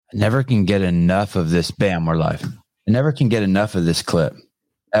I never can get enough of this. Bam, we're live. I never can get enough of this clip.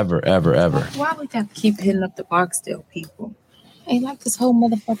 Ever, ever, ever. Why would have to keep hitting up the Barksdale people? Ain't like this whole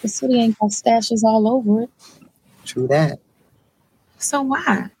motherfucking city ain't got stashes all over it. True that. So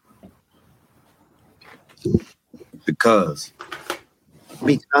why? Because.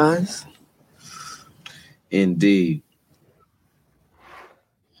 Indeed.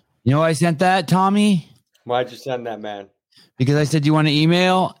 You know why I sent that, Tommy? Why'd you send that, man? Because I said, "Do you want to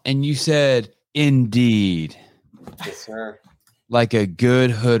email?" And you said, "Indeed." Yes, sir. Like a good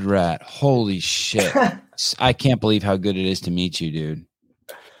hood rat. Holy shit. I can't believe how good it is to meet you, dude.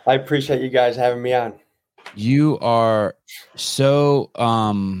 I appreciate you guys having me on. You are so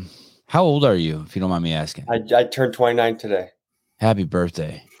how old are you, if you don't mind me asking? I turned 29 today. Happy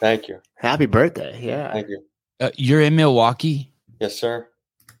birthday. Thank you. Happy birthday. Yeah. Thank you. You're in Milwaukee? Yes, sir.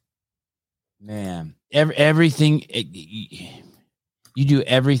 Man, everything you do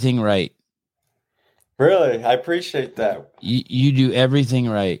everything right. Really? I appreciate that. You do everything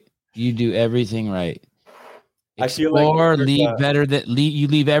right. You do everything right. Explore, leave better. You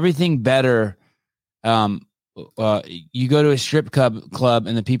leave everything better. You go to a strip club,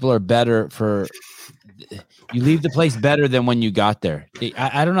 and the people are better for. You leave the place better than when you got there.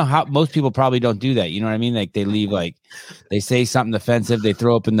 I don't know how most people probably don't do that. You know what I mean? Like they leave, like they say something offensive, they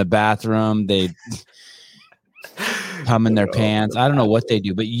throw up in the bathroom, they come in their pants. I don't know what they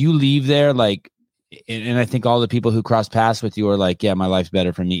do, but you leave there like. And I think all the people who cross paths with you are like, yeah, my life's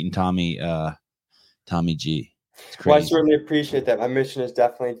better for meeting Tommy G. Well, I certainly appreciate that. My mission is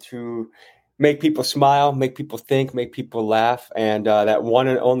definitely to make people smile, make people think, make people laugh. And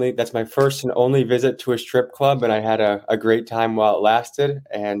that's my first and only visit to a strip club. And I had a great time while it lasted.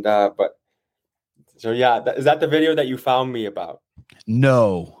 And, is that the video that you found me about?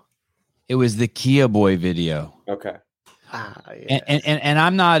 No, it was the Kia Boy video. Okay. Yes. And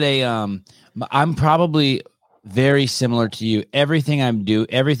I'm not I'm probably very similar to you. Everything I do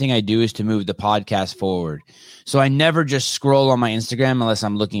is to move the podcast forward. So I never just scroll on my Instagram unless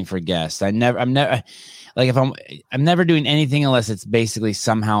I'm looking for guests. I'm never doing anything unless it's basically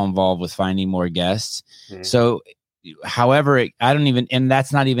somehow involved with finding more guests. Mm-hmm. So, however, and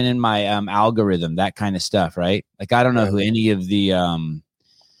that's not even in my algorithm, that kind of stuff, right? Like I don't know who any of the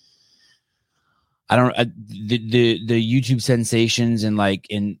the YouTube sensations and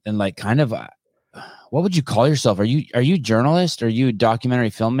kind of what would you call yourself? Are you a journalist? Are you a documentary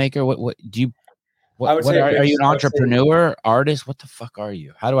filmmaker? What do you? Are you an entrepreneur, artist? What the fuck are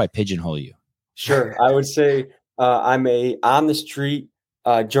you? How do I pigeonhole you? Sure, I would say I'm a on the street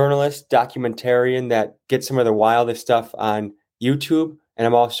journalist, documentarian that gets some of the wildest stuff on YouTube, and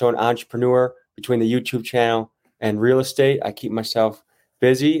I'm also an entrepreneur between the YouTube channel and real estate. I keep myself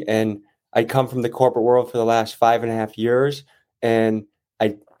busy, and I come from the corporate world for the last 5.5 years, and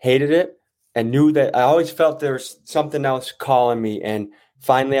I hated it and knew that I always felt there was something else calling me. And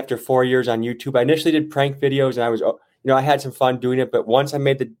finally, after 4 years on YouTube, I initially did prank videos, and I had some fun doing it. But once I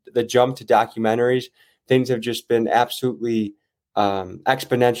made the jump to documentaries, things have just been absolutely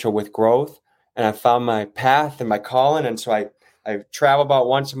exponential with growth. And I found my path and my calling. And so I travel about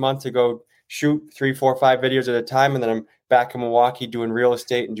once a month to go shoot 3, 4, 5 videos at a time. And then I'm back in Milwaukee doing real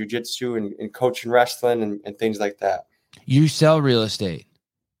estate and jiu-jitsu and coaching wrestling and things like that. You sell real estate?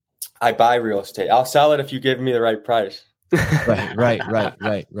 I buy real estate. I'll sell it if you give me the right price. Right.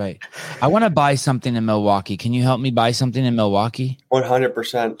 I want to buy something in Milwaukee. Can you help me buy something in Milwaukee?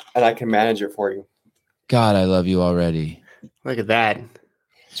 100%. And I can manage it for you. God, I love you already. Look at that.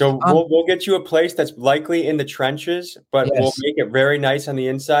 So we'll get you a place that's likely in the trenches, but we'll make it very nice on the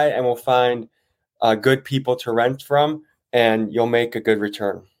inside, and we'll find good people to rent from, and you'll make a good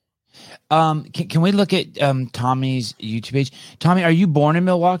return. Can we look at Tommy's YouTube page? Tommy, are you born in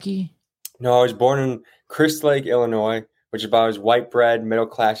Milwaukee? No, I was born in Crystal Lake, Illinois, which is about as white bread, middle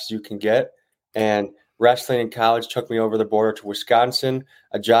class as you can get. And wrestling in college took me over the border to Wisconsin.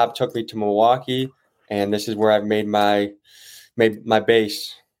 A job took me to Milwaukee, and this is where I've made my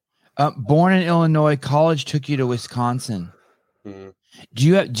base. Born in Illinois, college took you to Wisconsin. Mm-hmm. Do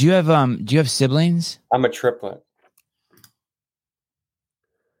you have siblings? I'm a triplet.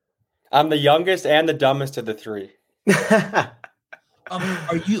 I'm the youngest and the dumbest of the three.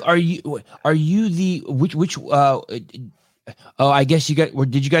 Are you the which? I guess you got.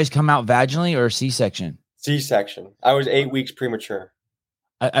 Did you guys come out vaginally or C-section? C-section. I was 8 weeks premature.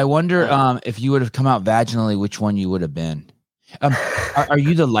 I wonder if you would have come out vaginally, which one you would have been. Are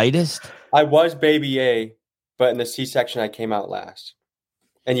you the lightest? I was baby A, but in the C-section I came out last.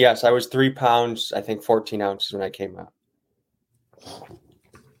 And yes, I was 3 pounds, I think 14 ounces when I came out.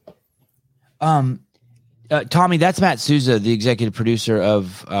 Tommy, that's Matt Souza, the executive producer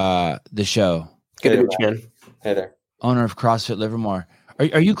of the show. Good to meet you, man. Hey there. Owner of CrossFit Livermore.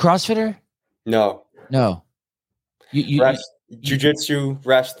 Are you CrossFitter? No. You Jiu-jitsu,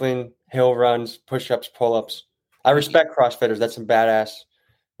 wrestling, hill runs, push-ups, pull-ups. I respect CrossFitters. That's some badass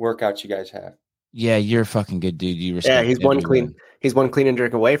workouts you guys have. Yeah, you're a fucking good dude. You respect. Yeah, he's one clean. He's one clean and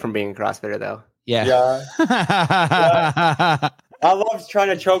jerk away from being a CrossFitter, though. Yeah. I love trying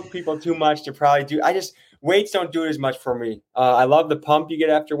to choke people too much to probably do. Weights don't do it as much for me. I love the pump you get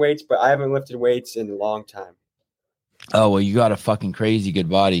after weights, but I haven't lifted weights in a long time. Oh, well, you got a fucking crazy good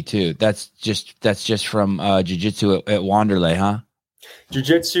body too. That's just from jiu-jitsu at Wanderlei, huh?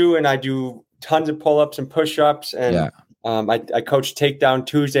 Jiu-jitsu, and I do tons of pull-ups and push-ups, and I coach takedown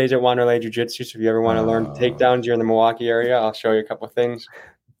Tuesdays at Wanderlei Jiu-Jitsu. So if you ever want to learn takedowns, you're in the Milwaukee area, I'll show you a couple of things.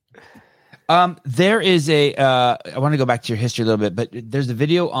 There is I want to go back to your history a little bit, but there's a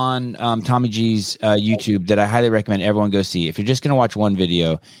video on Tommy G's YouTube that I highly recommend everyone go see. If you're just going to watch one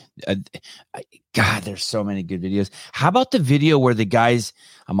video, God, there's so many good videos. How about the video where the guys,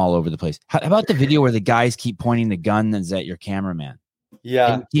 I'm all over the place. How about the video where the guys keep pointing the guns at your cameraman?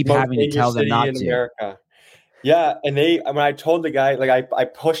 Yeah. And keep having to tell them not to. America. Yeah. And when I told the guy, like I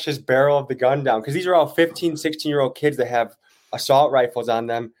pushed his barrel of the gun down, because these are all 15, 16-year-old kids that have assault rifles on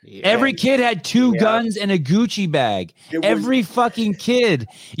them. Yeah. Every kid had two guns and a Gucci bag. Every fucking kid.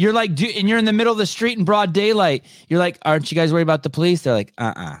 You're like, dude, and you're in the middle of the street in broad daylight. You're like, aren't you guys worried about the police? They're like,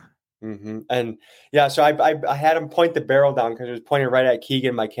 Mm-hmm. And yeah, so I had him point the barrel down because it was pointing right at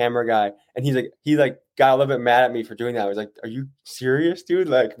Keegan, my camera guy, and he got a little bit mad at me for doing that. I was like, "Are you serious, dude?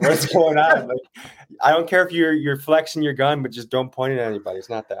 Like, what's going on? Like, I don't care if you're flexing your gun, but just don't point it at anybody. It's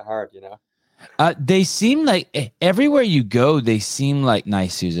not that hard, you know." They seem like everywhere you go, they seem like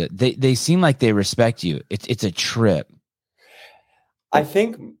nice, Souza. They seem like they respect you. It's a trip. I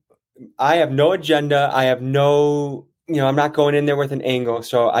think I have no agenda. I have no, I'm not going in there with an angle.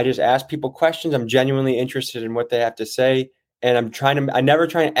 So I just ask people questions. I'm genuinely interested in what they have to say. And I never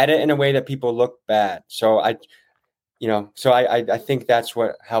try to edit in a way that people look bad. So I think that's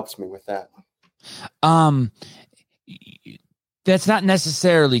what helps me with that. That's not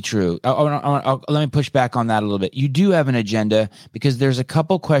necessarily true. Let me push back on that a little bit. You do have an agenda because there's a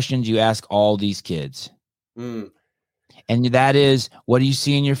couple questions you ask all these kids. And that is, what do you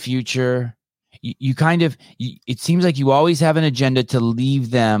see in your future? It seems like you always have an agenda to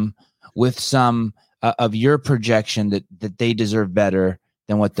leave them with some of your projection that they deserve better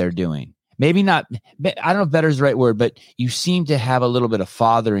than what they're doing. Maybe not, I don't know if better is the right word, but you seem to have a little bit of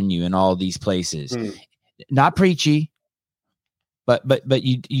father in you in all these places. Not preachy, but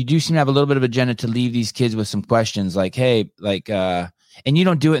you do seem to have a little bit of agenda to leave these kids with some questions like, hey, and you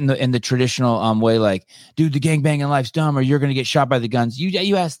don't do it in the traditional way, like, dude, the gangbanging life's dumb, or you're going to get shot by the guns.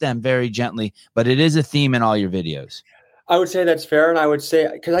 You ask them very gently, but it is a theme in all your videos. I would say that's fair. And I would say,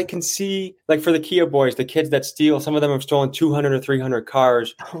 because I can see, like, for the Kia boys, the kids that steal, some of them have stolen 200 or 300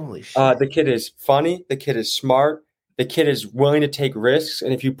 cars. Holy shit. The kid is funny. The kid is smart. The kid is willing to take risks.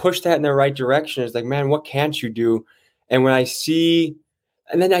 And if you push that in the right direction, it's like, man, what can't you do? And when I see,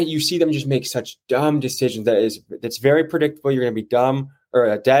 and then you see them just make such dumb decisions that's very predictable. You're going to be dumb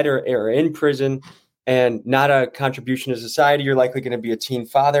or dead or in prison and not a contribution to society. You're likely going to be a teen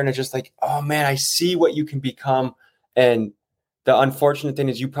father. And it's just like, oh man, I see what you can become. And the unfortunate thing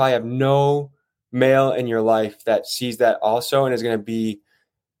is you probably have no male in your life that sees that also and is going to be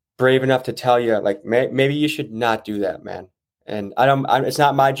brave enough to tell you, like, maybe you should not do that, man. And it's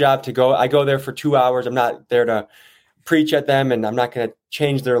not my job to go. I go there for 2 hours. I'm not there to preach at them, and I'm not going to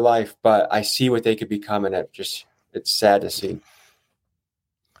change their life, but I see what they could become, and it's sad to see.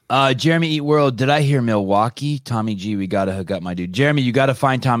 Jeremy Eat World, did I hear Milwaukee? Tommy G, we got to hook up, my dude. Jeremy, you got to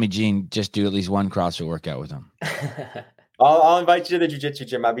find Tommy G and just do at least one CrossFit workout with him. I'll invite you to the jiu-jitsu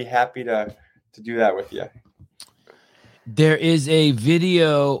gym. I'd be happy to do that with you. There is a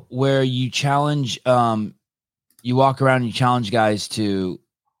video where you challenge, you walk around and you challenge guys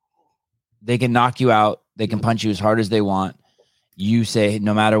they can knock you out. They can punch you as hard as they want. You say,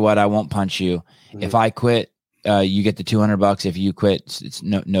 no matter what, I won't punch you. Mm-hmm. If I quit, you get the $200. If you quit, it's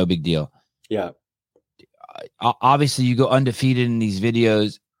no big deal. Yeah. Obviously, you go undefeated in these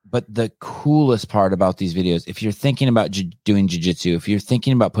videos. But the coolest part about these videos, if you're thinking about doing jiu-jitsu, if you're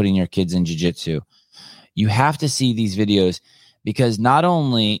thinking about putting your kids in jiu-jitsu, you have to see these videos because not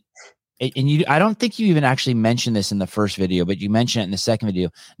only, and I don't think you even actually mentioned this in the first video, but you mentioned it in the second video.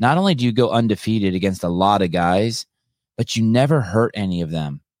 Not only do you go undefeated against a lot of guys, but you never hurt any of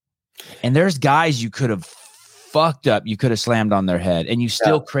them. And there's guys you could have fucked up, you could have slammed on their head, and you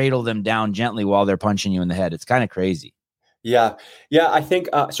still cradle them down gently while they're punching you in the head. It's kind of crazy. Yeah. I think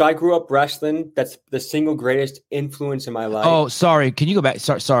so. I grew up wrestling. That's the single greatest influence in my life. Oh, sorry. Can you go back?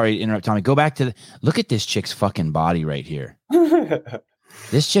 Sorry to interrupt, Tommy. Go back to look at this chick's fucking body right here.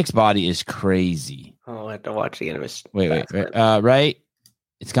 This chick's body is crazy. Oh, I have to watch again. Wait. Right?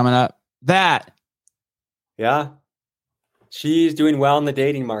 It's coming up. That. Yeah. She's doing well in the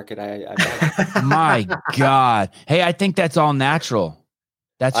dating market. I My God. Hey, I think that's all natural.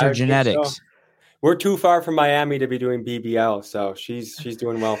 That's her genetics. So. We're too far from Miami to be doing BBL, so she's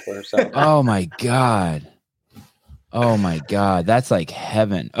doing well for herself. Oh my God. That's like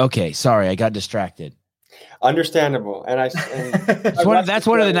heaven. Okay, sorry, I got distracted. Understandable. And that's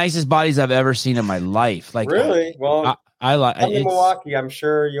one of the nicest bodies I've ever seen in my life. Like really? Well, I like in Milwaukee. I'm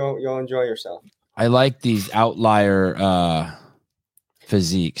sure you'll enjoy yourself. I like these outlier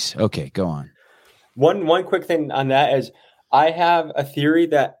physiques. Okay, go on. One quick thing on that is I have a theory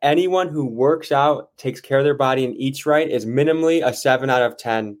that anyone who works out, takes care of their body, and eats right is minimally a 7 out of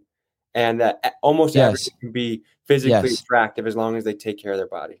 10, and that almost everyone can be physically attractive as long as they take care of their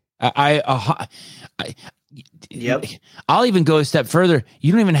body. Yep. I'll even go a step further.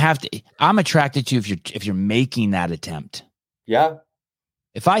 You don't even have to. I'm attracted to you if you're making that attempt. Yeah.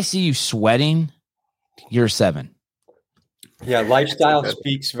 If I see you sweating, you're a 7. Yeah, lifestyle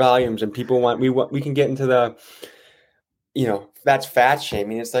speaks volumes, and people we can get into the. That's fat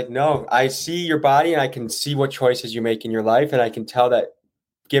shaming. It's like, no, I see your body and I can see what choices you make in your life. And I can tell that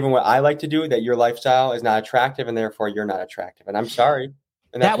given what I like to do, that your lifestyle is not attractive and therefore you're not attractive. And I'm sorry.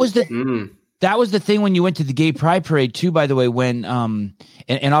 And that was the thing when you went to the gay pride parade too, by the way, when, and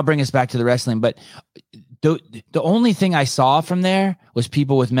I'll bring us back to the wrestling, but the only thing I saw from there was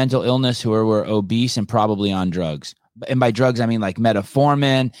people with mental illness who were obese and probably on drugs. And by drugs, I mean like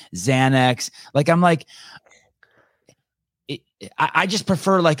metformin, Xanax. Like, I'm like, I just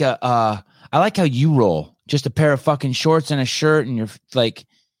prefer like I like how you roll, just a pair of fucking shorts and a shirt, and you're like,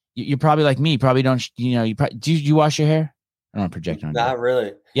 you're probably like me. Probably don't, do you wash your hair? I don't want to project on Not you.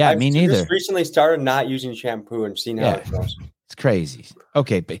 really. Yeah, me neither. Just recently started not using shampoo and seen how it goes. It's crazy.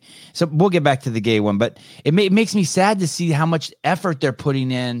 Okay, so we'll get back to the gay one, but it makes me sad to see how much effort they're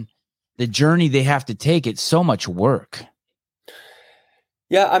putting in, the journey they have to take. It's so much work.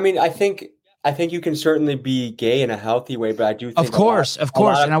 Yeah, I mean, I think you can certainly be gay in a healthy way, but I do think of course.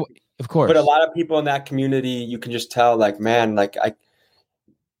 But a lot of people in that community, you can just tell, like, man, like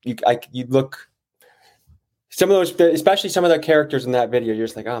you look. Some of those, especially some of the characters in that video, you're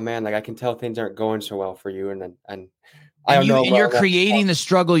just like, oh man, like I can tell things aren't going so well for you, and I don't know. And you're creating the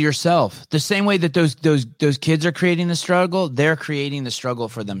struggle yourself, the same way that those kids are creating the struggle. They're creating the struggle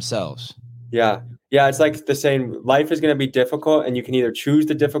for themselves. Yeah. It's like the saying, life is going to be difficult, and you can either choose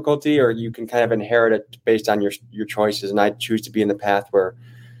the difficulty or you can kind of inherit it based on your choices. And I choose to be in the path where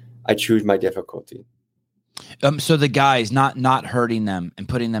I choose my difficulty. So the guys not hurting them and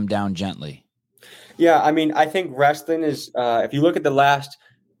putting them down gently. Yeah, I mean, I think wrestling is, if you look at the last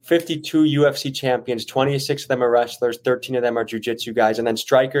 52 UFC champions, 26 of them are wrestlers, 13 of them are jiu-jitsu guys, and then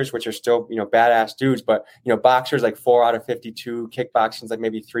strikers, which are still, badass dudes, but, boxers like 4 out of 52, kickboxing's like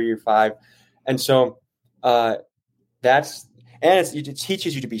maybe 3 or 5. And so it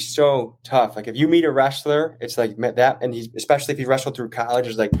teaches you to be so tough. Like if you meet a wrestler, it's like that, and especially if he wrestled through college,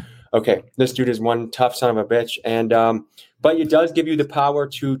 it's like, okay, this dude is one tough son of a bitch. And but it does give you the power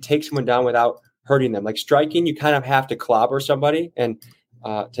to take someone down without hurting them. Like striking, you kind of have to clobber somebody and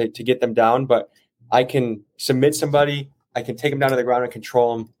to get them down. But I can submit somebody, I can take them down to the ground and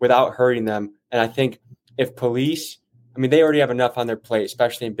control them without hurting them. And I think if police, I mean, they already have enough on their plate,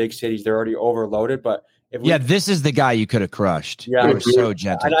 especially in big cities. They're already overloaded. But this is the guy you could have crushed. Yeah, you were so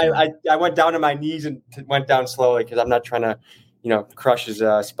gentle. And I went down to my knees and went down slowly because I'm not trying to, crush his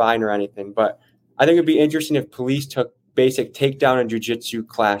spine or anything. But I think it'd be interesting if police took basic takedown and jiu-jitsu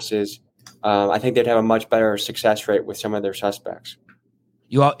classes. I think they'd have a much better success rate with some of their suspects.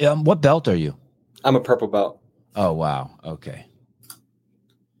 You what belt are you? I'm a purple belt. Oh wow. Okay.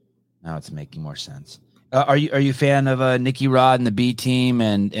 Now it's making more sense. Are you a fan of Nicky Rod and the B Team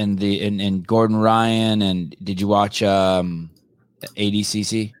and Gordon Ryan, and did you watch ADCC?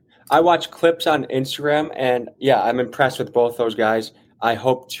 I watch clips on Instagram, and yeah, I'm impressed with both those guys. I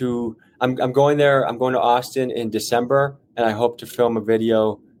hope to. I'm going there. I'm going to Austin in December, and I hope to film a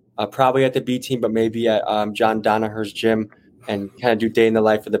video, probably at the B Team, but maybe at John Danaher's gym, and kind of do day in the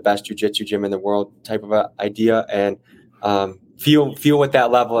life of the best jiu-jitsu gym in the world type of a idea, and feel what that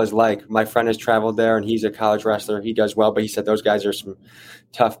level is like. My friend has traveled there, and he's a college wrestler. He does well, but he said those guys are some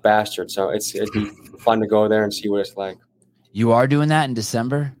tough bastards. So it'd be fun to go there and see what it's like. You are doing that in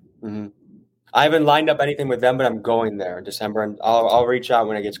December? Mm-hmm. I haven't lined up anything with them, but I'm going there in December, and I'll reach out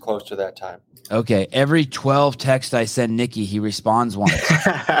when it gets close to that time. Okay. Every 12 texts I send Nikki, he responds once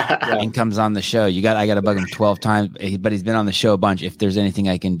and comes on the show. I got to bug him 12 times, but he's been on the show a bunch. If there's anything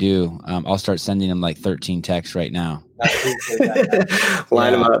I can do, I'll start sending him like 13 texts right now.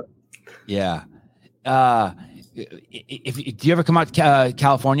 Line them up. Yeah. Do you ever come out to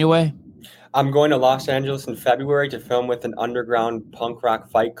California way? I'm going to Los Angeles in February to film with an underground punk rock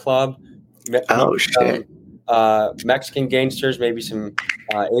fight club. Oh, shit. Mexican gangsters, maybe some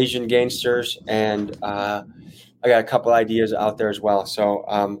Asian gangsters, and I got a couple ideas out there as well. So,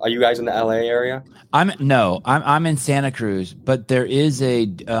 are you guys in the LA area? I'm in Santa Cruz, but there is a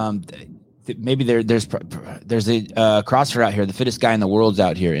maybe there's a CrossFit out here. The fittest guy in the world's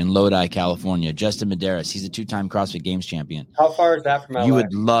out here in Lodi, California. Justin Medeiros. He's a 2-time CrossFit Games champion. How far is that from LA? You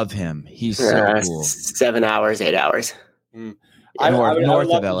would love him. He's so cool. 7 hours, 8 hours. North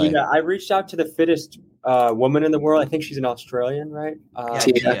of LA. I reached out to the fittest woman in the world. I think she's an Australian, right?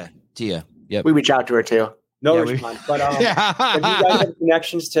 Tia. Yep. We reach out to her too. No response. But if you guys have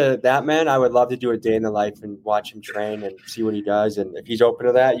connections to that man, I would love to do a day in the life and watch him train and see what he does. And if he's open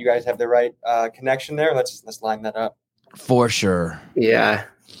to that, you guys have the right connection there. Let's line that up. For sure. Yeah.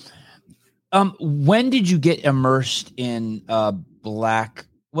 When did you get immersed in black?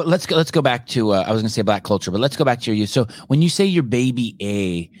 Well, let's go back to I was going to say black culture, but let's go back to your youth. So when you say your baby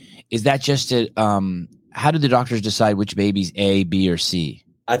A, is that just how did the doctors decide which baby's A, B, or C?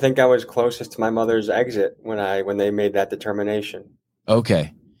 I think I was closest to my mother's exit when they made that determination.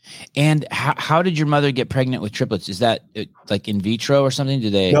 Okay. And how did your mother get pregnant with triplets? Is that like in vitro or something?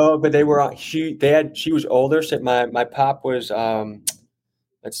 Did they? No, but they were. She was older. So my pop was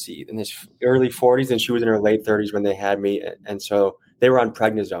let's see, in his early 40s, and she was in her late 30s when they had me, and so they were on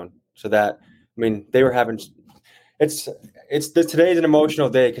prednisone. So that, I mean, they were having. Today is an emotional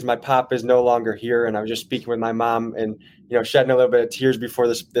day because my pop is no longer here, and I was just speaking with my mom and shedding a little bit of tears before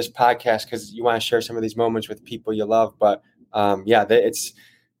this podcast because you want to share some of these moments with people you love. But I'm just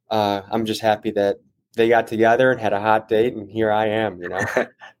happy that they got together and had a hot date, and here I am.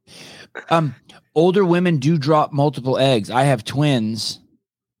 Older women do drop multiple eggs. I have twins,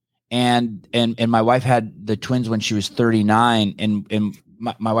 and my wife had the twins when she was 39, and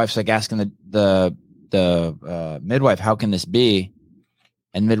my wife's like asking the midwife, how can this be?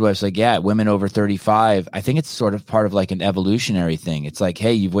 And midwife's like, yeah, women over 35. I think it's sort of part of like an evolutionary thing. It's like,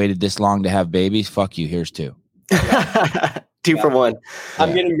 hey, you've waited this long to have babies. Fuck you. Here's 2. 2 for 1.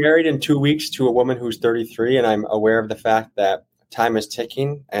 I'm getting married in 2 weeks to a woman who's 33, and I'm aware of the fact that time is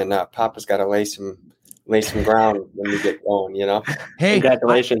ticking, and Papa's got to lay some ground when we get going. Hey,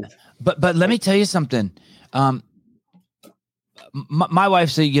 congratulations. But let me tell you something. My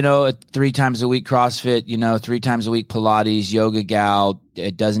wife's 3 times a week CrossFit, 3 times a week Pilates, yoga gal.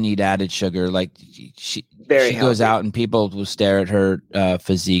 It doesn't eat added sugar. Like she goes out and people will stare at her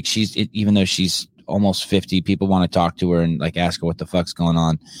physique. Even though she's almost 50, people want to talk to her and like ask her what the fuck's going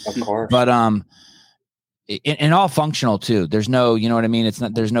on. Of course. But and all functional too. There's no, you know what I mean? It's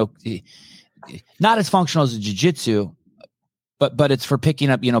not. There's no, not as functional as a jiu-jitsu. But it's for picking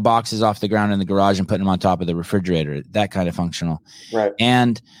up, boxes off the ground in the garage and putting them on top of the refrigerator, that kind of functional. Right.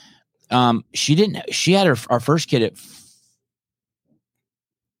 And she had our first kid at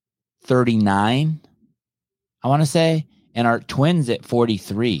 39, I want to say, and our twins at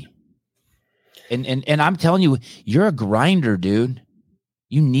 43. And I'm telling you, you're a grinder, dude.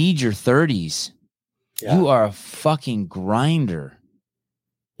 You need your 30s. Yeah. You are a fucking grinder.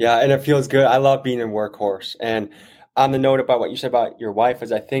 Yeah, and it feels good. I love being a workhorse. And on the note about what you said about your wife,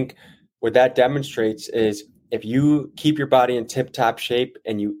 is I think what that demonstrates is if you keep your body in tip-top shape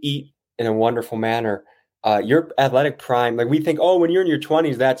and you eat in a wonderful manner, your athletic prime, like we think, when you're in your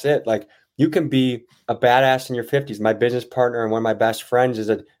 20s, that's it. Like you can be a badass in your 50s. My business partner and one of my best friends is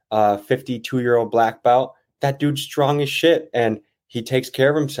a 52-year-old black belt. That dude's strong as shit, and he takes care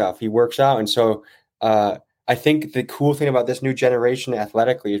of himself. He works out. And so I think the cool thing about this new generation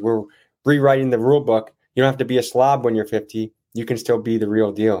athletically is we're rewriting the rule book. You don't have to be a slob when you're 50. You can still be the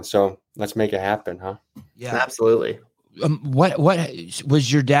real deal. So let's make it happen, huh? Yeah, absolutely. What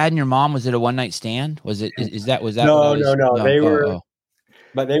was your dad and your mom? Was it a one-night stand? Was it? Was that? No. They were,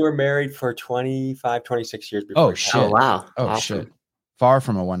 but they were married for 25, 26 years before. Oh shit! Oh wow! Oh awesome. Shit! Far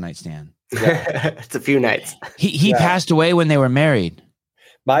from a one-night stand. Yeah. It's a few nights. He passed away when they were married.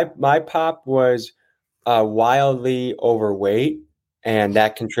 My pop was wildly overweight. And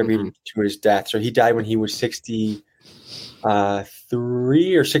that contributed to his death. So he died when he was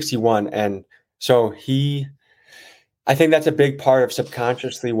 63 or 61. And so I think that's a big part of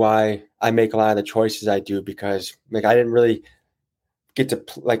subconsciously why I make a lot of the choices I do, because like I didn't really get to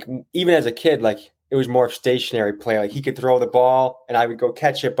like, even as a kid, like it was more stationary play. Like he could throw the ball and I would go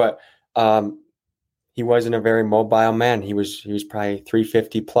catch it, but he wasn't a very mobile man. He was probably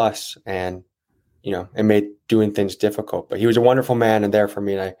 350 plus, and it made doing things difficult. But he was a wonderful man and there for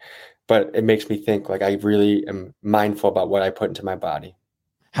me. But it makes me think, like, I really am mindful about what I put into my body.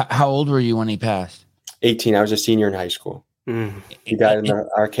 How old were you when he passed? 18. I was a senior in high school. He died on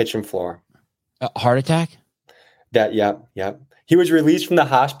our kitchen floor. Heart attack? Yep. He was released from the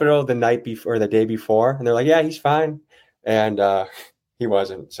hospital the night before, or the day before, and they're like, "Yeah, he's fine," and he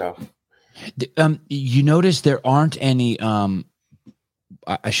wasn't. So, you notice there aren't any.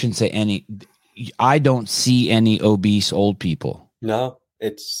 I shouldn't say any. I don't see any obese old people. No,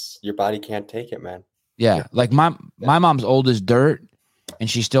 it's your body can't take it, man. Yeah, like my mom's old as dirt, and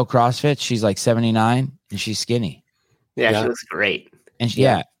she's still CrossFit. She's like 79, and she's skinny. Yeah, she looks great. And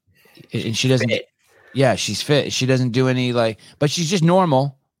and she doesn't. Fit. Yeah, she's fit. She doesn't do any but she's just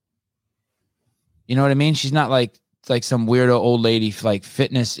normal. You know what I mean? She's not like some weirdo old lady like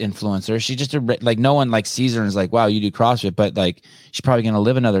fitness influencer. She's just no one like sees her and is like, wow, you do CrossFit, but like she's probably gonna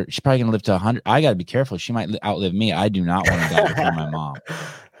live to 100. I gotta be careful. She might outlive me. I do not want to die before my mom.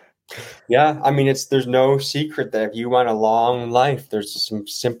 Yeah, I mean, there's no secret that if you want a long life, there's some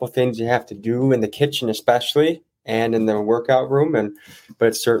simple things you have to do in the kitchen, especially, and in the workout room, but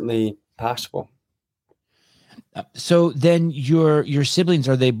it's certainly possible. So then your siblings,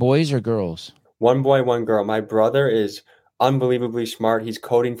 are they boys or girls? One boy, one girl. My brother is unbelievably smart. He's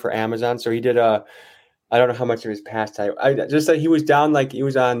coding for Amazon. So he did I don't know how much of his past time. I just that he was down, like he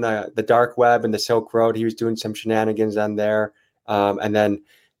was on the dark web and the Silk Road. He was doing some shenanigans on there. And then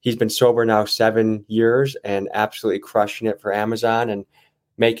he's been sober now 7 years and absolutely crushing it for Amazon and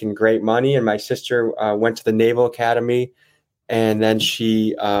making great money. And my sister went to the Naval Academy, and then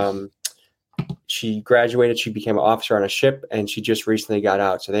she graduated. She became an officer on a ship, and she just recently got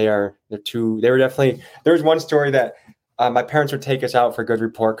out. So they were definitely, there was one story that my parents would take us out for good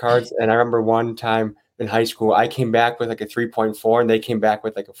report cards. And I remember one time in high school, I came back with like a 3.4 and they came back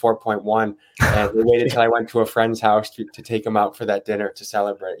with like a 4.1. And they waited until I went to a friend's house to take them out for that dinner to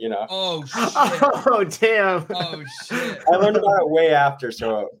celebrate, Oh, shit. Oh, damn. Oh, shit. I learned about it way after.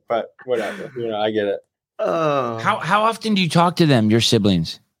 So, but whatever, I get it. Oh. How often do you talk to them, your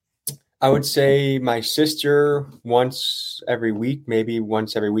siblings? I would say my sister once every week, maybe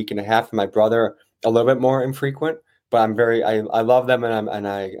once every week and a half. And my brother a little bit more infrequent, but I love them and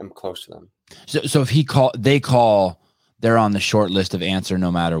I am close to them. So if they call, they're on the short list of answer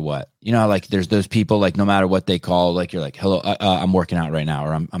no matter what. Like there's those people, like no matter what they call, like you're like, hello, I'm working out right now,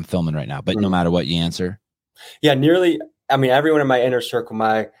 or I'm filming right now. But no matter what you answer. Yeah, nearly. I mean, everyone in my inner circle,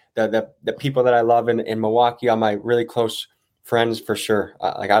 the people that I love in Milwaukee, are my really close friends for sure.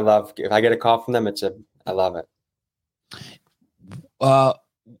 I love, if I get a call from them, I love it.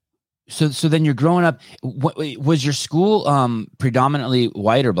 So then you're growing up. Was your school predominantly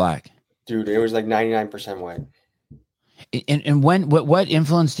white or black? Dude, it was like 99% white. And what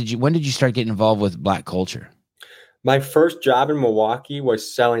influence when did you start getting involved with black culture? My first job in Milwaukee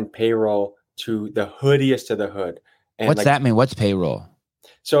was selling payroll to the hoodiest of the hood. And what's that mean? What's payroll?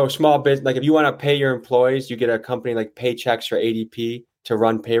 So small business, like if you want to pay your employees, you get a company like Paychex or ADP to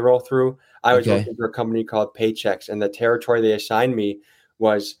run payroll through. I was working for a company called Paychex, and the territory they assigned me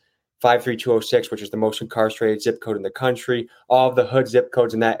was 53206, which is the most incarcerated zip code in the country, all of the hood zip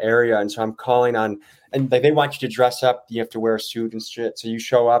codes in that area. And so I'm calling on, and like they want you to dress up. You have to wear a suit and shit. So you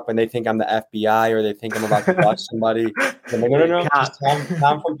show up and they think I'm the FBI or they think I'm about to bust somebody. And I'm like, no,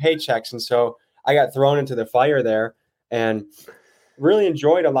 I'm from Paychex. And so I got thrown into the fire there and really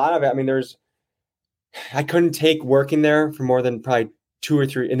enjoyed a lot of it. I mean, I couldn't take working there for more than probably 2 or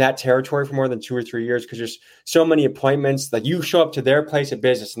 3 in that territory for more than 2 or 3 years, because there's so many appointments. Like you show up to their place of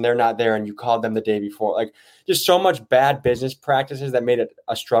business and they're not there, and you called them the day before. Like just so much bad business practices that made it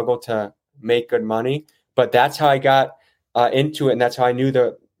a struggle to make good money. But that's how I got into it, and that's how I knew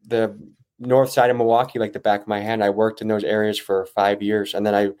the north side of Milwaukee like the back of my hand. I worked in those areas for 5 years, and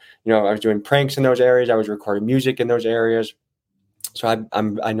then I was doing pranks in those areas. I was recording music in those areas. So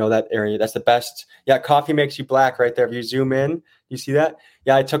I know that area. That's the best. Yeah, coffee makes you black right there. If you zoom in, you see that?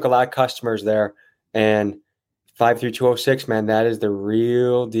 Yeah, I took a lot of customers there. And 53206, man, that is the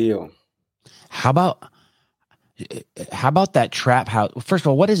real deal. How about that trap house? First of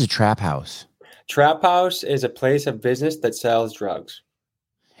all, what is a trap house? Trap house is a place of business that sells drugs.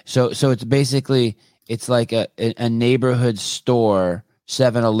 So it's basically, it's like a neighborhood store,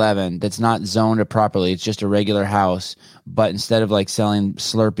 7-Eleven, that's not zoned properly. It's just a regular house, but instead of like selling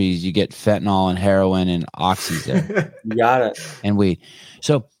Slurpees, you get fentanyl and heroin and oxys there. You got it. And weed.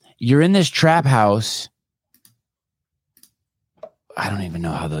 So you're in this trap house. I don't even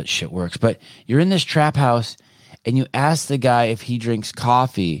know how that shit works, but you're in this trap house and you ask the guy if he drinks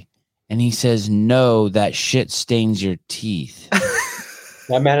coffee and he says, no, that shit stains your teeth.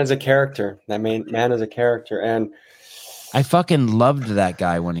 That man is a character. That man is a character. And I fucking loved that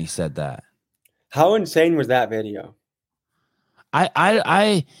guy when he said that. How insane was that video?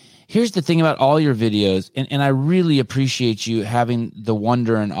 I here's the thing about all your videos, and I really appreciate you having the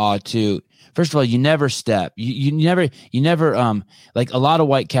wonder and awe too. First of all, you never step. You never like a lot of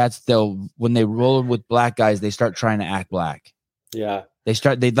white cats, when they roll with black guys, they start trying to act black. Yeah. They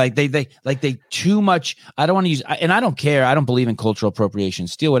too much. I don't want to use, and I don't care. I don't believe in cultural appropriation.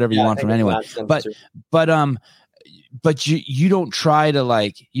 Steal whatever you want from anyone. But you don't try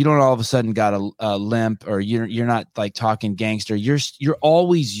to you don't all of a sudden got a limp, or you're not like talking gangster. You're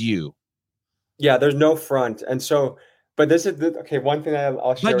always you. Yeah, there's no front. And so, but this is okay. One thing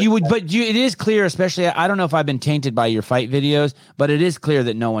I'll share. It is clear, especially, I don't know if I've been tainted by your fight videos, but it is clear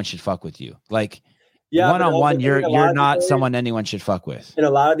that no one should fuck with you. Like, one-on-one, you're not someone anyone should fuck with. In a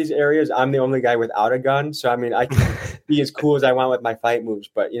lot of these areas, I'm the only guy without a gun. So, I mean, I can be as cool as I want with my fight moves,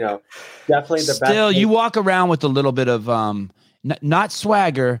 but, definitely the best. Still, you walk around with a little bit of, not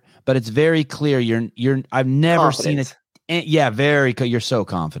swagger, but it's very clear. I've never Confidence. seen it. Yeah, you're so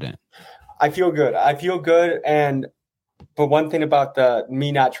confident. I feel good. But one thing about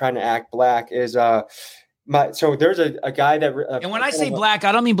me not trying to act black is, so there's a guy that and when I say black,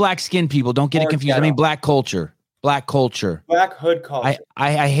 I don't mean black skin people. Don't get it confused. I mean black culture. Black hood culture.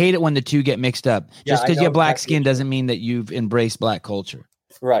 I hate it when the two get mixed up. Just because you have black skin doesn't mean that you've embraced black culture.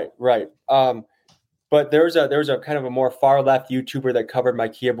 Right. But there's a kind of a more far left YouTuber that covered my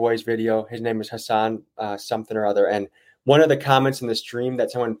Kia Boys video. His name is Hassan something or other. And one of the comments in the stream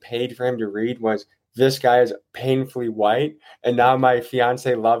that someone paid for him to read was, "This guy is painfully white." And now my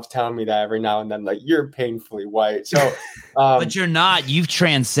fiance loves telling me that every now and then, like, "You're painfully white." So, but you're not. You've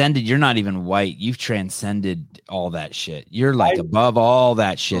transcended. You're not even white. You've transcended all that shit. You're above all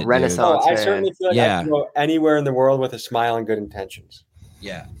that shit. Renaissance. I certainly feel like I can go anywhere in the world with a smile and good intentions.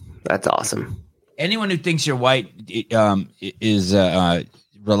 Yeah, that's awesome. Anyone who thinks you're white is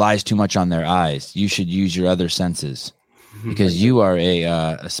relies too much on their eyes. You should use your other senses, because you are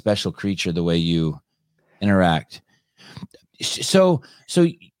a special creature the way you interact. So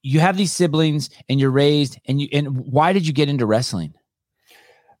you have these siblings and you're raised, and why did you get into wrestling?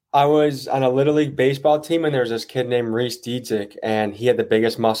 I was on a Little League baseball team, and there was this kid named Reese Dietzick, and he had the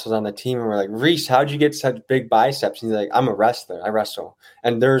biggest muscles on the team. And we're like, "Reese, how'd you get such big biceps?" And he's like, "I'm a wrestler. I wrestle."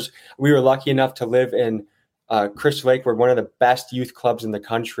 And we were lucky enough to live in Crystal Lake. We're one of the best youth clubs in the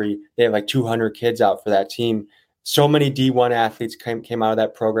country. They had like 200 kids out for that team. So many D1 athletes came out of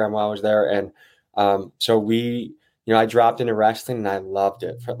that program while I was there. And so I dropped into wrestling, and I loved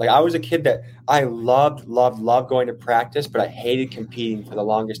it. I was a kid that I loved going to practice, but I hated competing for the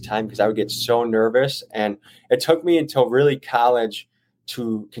longest time because I would get so nervous. And it took me until really college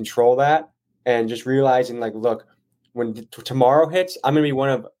to control that, and just realizing, look, when tomorrow hits, I'm going to be one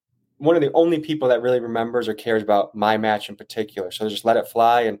of the only people that really remembers or cares about my match in particular. So just let it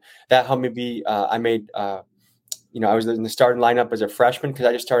fly. And that helped me be, I was in the starting lineup as a freshman because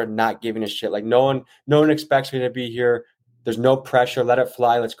I just started not giving a shit. Like no one expects me to be here. There's no pressure. Let it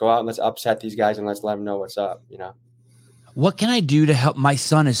fly. Let's go out and let's upset these guys and let's let them know what's up. What can I do to help? My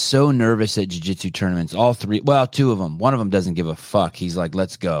son is so nervous at jiu-jitsu tournaments. All three, well, two of them. One of them doesn't give a fuck. He's like,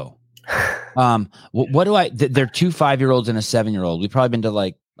 "Let's go." What do they're 2 5-year-olds and a 7-year-old. We've probably been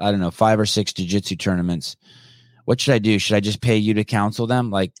to 5 or 6 jiu-jitsu tournaments. What should I do? Should I just pay you to counsel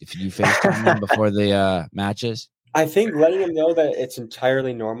them? Like if you FaceTime them before the matches? I think letting them know that it's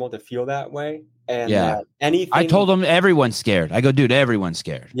entirely normal to feel that way. And anything. I told them everyone's scared. I go, dude, everyone's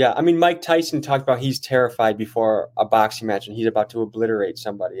scared. Yeah. I mean, Mike Tyson talked about he's terrified before a boxing match and he's about to obliterate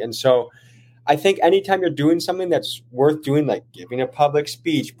somebody. And so I think anytime you're doing something that's worth doing, like giving a public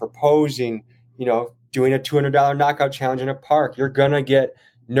speech, proposing, doing a $200 knockout challenge in a park, you're going to get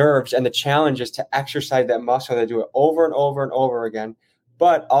nerves. And the challenge is to exercise that muscle, to do it over and over and over again,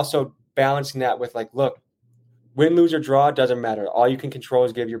 but also balancing that with look, win, lose, or draw, it doesn't matter. All you can control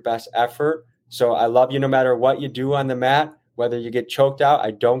is give your best effort. So I love you no matter what you do on the mat, whether you get choked out.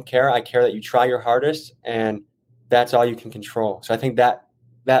 I don't care. I care that you try your hardest, and that's all you can control. So I think that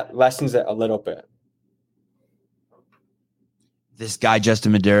lessens it a little bit. This guy,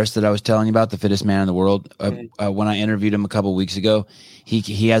 Justin Medeiros, that I was telling you about, the fittest man in the world, when I interviewed him a couple of weeks ago,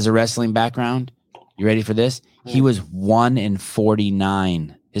 he has a wrestling background. You ready for this? He was 1 in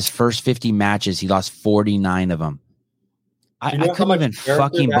 49. His first 50 matches, he lost 49 of them. I couldn't even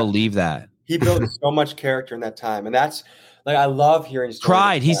fucking believe that. He built so much character in that time. And that's I love hearing stories.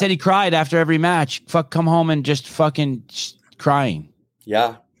 Cried. He said he cried after every match. Come home and just fucking crying.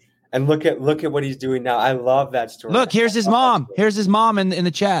 Yeah. And look at what he's doing now. I love that story. Look, here's his mom. Here's his mom in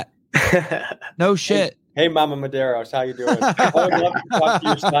the chat. No shit. Hey, Mama Maderos, how you doing? I would love to talk to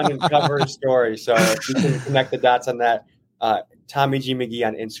your son and cover his story. So if you can connect the dots on that, Tommy G. McGee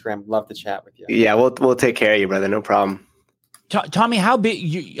on Instagram. Love to chat with you. Yeah, we'll take care of you, brother. No problem. Tommy, how big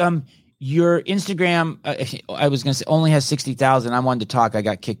your Instagram? I was gonna say only has 60,000. I wanted to talk. I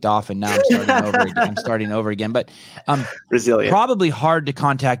got kicked off, and now I'm starting over again. But resilient. Probably hard to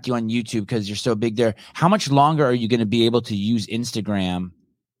contact you on YouTube because you're so big there. How much longer are you going to be able to use Instagram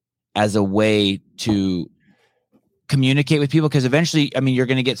as a way to communicate with people? Because eventually, I mean, you're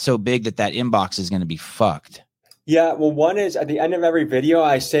going to get so big that inbox is going to be fucked. Yeah, well, one is at the end of every video,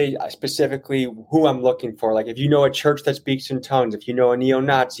 I say specifically who I'm looking for. Like if you know a church that speaks in tongues, if you know a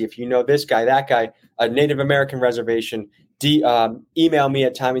neo-Nazi, if you know this guy, that guy, a Native American reservation, email me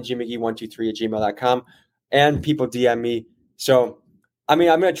at TommyGMcGee123@gmail.com, and people DM me. So, I mean,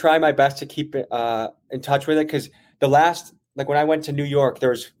 I'm going to try my best to keep in touch with it because the last, like when I went to New York, there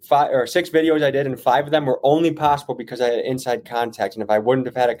was 5 or 6 videos I did, and 5 of them were only possible because I had inside contact. And if I wouldn't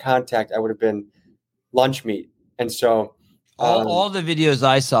have had a contact, I would have been lunch meat. And so all the videos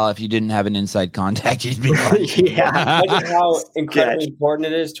I saw, if you didn't have an inside contact, you'd be like, yeah. Imagine how incredibly important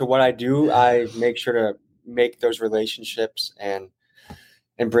it is to what I do. I make sure to make those relationships and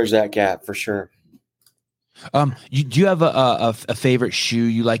bridge that gap for sure. Do you have a favorite shoe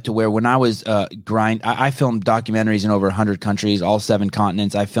you like to wear? When I was I filmed documentaries in over 100 countries, all 7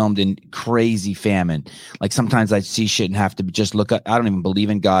 continents. I filmed in crazy famine. Like sometimes I'd see shit and have to just look up. I don't even believe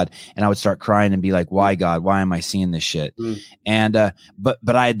in God, and I would start crying and be like, "Why God? Why am I seeing this shit?" And but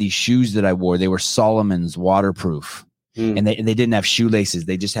I had these shoes that I wore. They were Solomon's waterproof, and they didn't have shoelaces.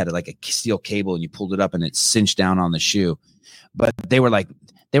 They just had like a steel cable, and you pulled it up, and it cinched down on the shoe. But they were like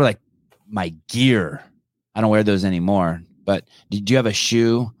my gear. I don't wear those anymore, but do you have a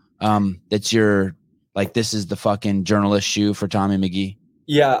shoe that's your, like, this is the fucking journalist shoe for Tommy McGee?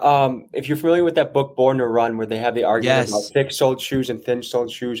 Yeah. If you're familiar with that book, Born to Run, where they have the argument about thick-soled shoes and thin-soled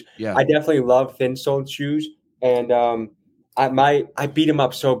shoes, I definitely love thin-soled shoes. And I beat them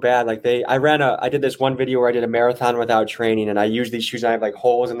up so bad. Like I did this one video where I did a marathon without training, and I used these shoes. And I have like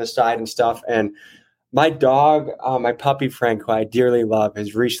holes in the side and stuff. And my dog, my puppy Frank, who I dearly love,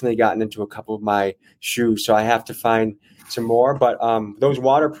 has recently gotten into a couple of my shoes, so I have to find some more. But those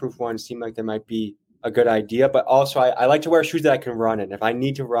waterproof ones seem like they might be a good idea. But also, I like to wear shoes that I can run in. If I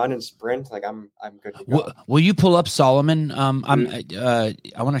need to run and sprint, like I'm good to go. Will you pull up Solomon? I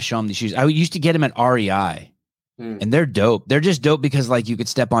want to show him these shoes. I used to get them at REI, and they're dope. They're just dope because like you could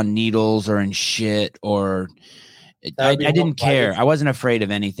step on needles or in shit or. I didn't care. I wasn't afraid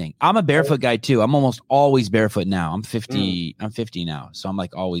of anything. I'm a barefoot guy too. I'm almost always barefoot now. I'm 50. I'm 50 now. So I'm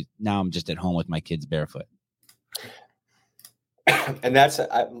like always now I'm just at home with my kids barefoot. And that's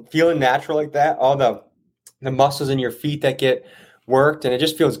feeling natural like that. All the muscles in your feet that get worked, and it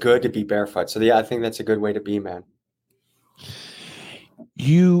just feels good to be barefoot. So yeah, I think that's a good way to be, man.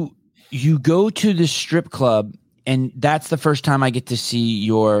 You go to the strip club. And that's the first time I get to see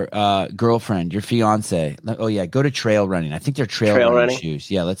your girlfriend, your fiance. Oh yeah, go to trail running. I think they're trail running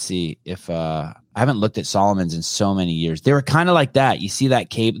shoes. Yeah, let's see if I haven't looked at Solomon's in so many years. They were kind of like that. You see that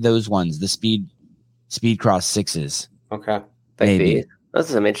cape? Those ones, the Speed Cross 6s. Okay, maybe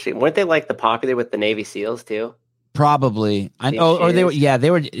those are some interesting. Weren't they like the popular with the Navy SEALs too? Probably. Or they were. Yeah, they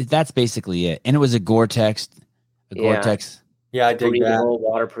were. That's basically it. And it was a Gore-Tex. Gore-Tex. Yeah, I dig that.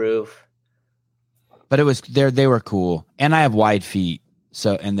 Waterproof. But it was they were cool, and I have wide feet,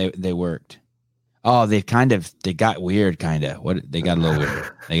 so and they worked. Oh, they got weird, kind of. They got a little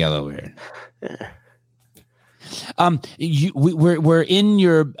weird. They got a little weird. We're in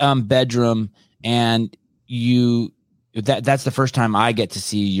your bedroom, and that's the first time I get to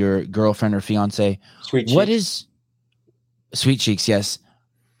see your girlfriend or fiance. Sweet Cheeks. What is Sweet Cheeks? Yes.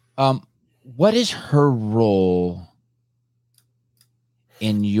 What is her role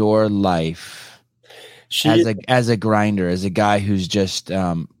in your life? As a grinder, as a guy who's just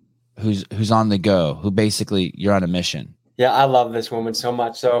who's on the go, who basically you're on a mission. Yeah, I love this woman so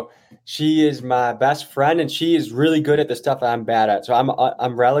much. So she is my best friend, and she is really good at the stuff that I'm bad at. So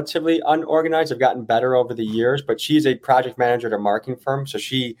I'm relatively unorganized. I've gotten better over the years, but she's a project manager at a marketing firm, so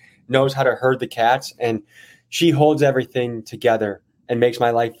she knows how to herd the cats, and she holds everything together and makes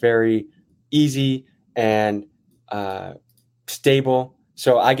my life very easy and stable.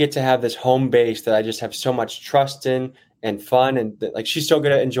 So I get to have this home base that I just have so much trust in and fun. And like, she's so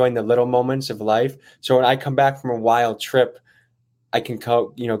good at enjoying the little moments of life. So when I come back from a wild trip, I can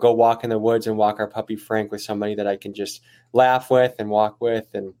go walk in the woods and walk our puppy Frank with somebody that I can just laugh with and walk with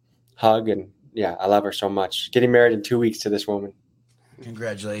and hug and yeah, I love her so much. Getting married in 2 weeks to this woman.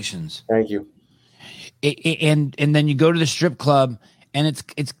 Congratulations. Thank you. And then you go to the strip club, and it's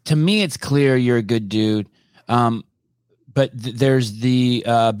to me, it's clear you're a good dude. But there's the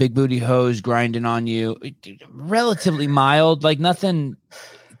big booty hose grinding on you, relatively mild, like nothing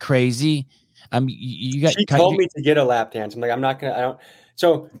crazy. You got. She told me to get a lap dance. I'm like, I'm not gonna. I don't.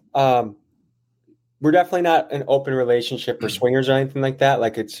 So, we're definitely not an open relationship or swingers or anything like that.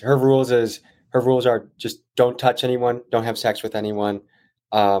 Like, it's her rules are just don't touch anyone, don't have sex with anyone,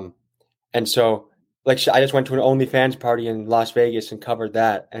 and so. Like, I just went to an OnlyFans party in Las Vegas and covered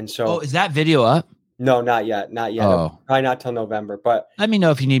that. And so, is that video up? No, not yet. Oh. Probably not till November. But let me know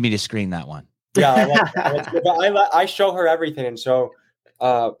if you need me to screen that one. Yeah, I show her everything, and so,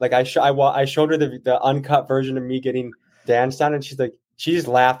 like I showed her the uncut version of me getting danced on, and she just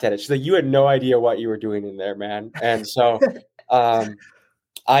laughed at it. She's like, "You had no idea what you were doing in there, man." And so,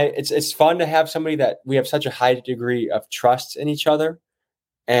 it's fun to have somebody that we have such a high degree of trust in each other,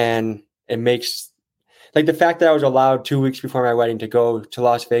 and it makes. Like the fact that I was allowed 2 weeks before my wedding to go to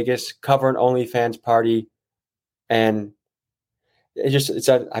Las Vegas, cover an OnlyFans party, and I'm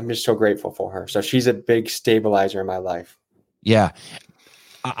just so grateful for her. So she's a big stabilizer in my life. Yeah,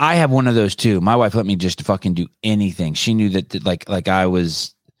 I have one of those too. My wife let me just fucking do anything. She knew that like I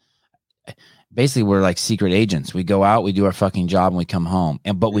was basically, we're like secret agents. We go out, we do our fucking job, and we come home.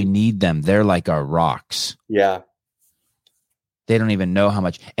 But we need them. They're like our rocks. Yeah. They don't even know how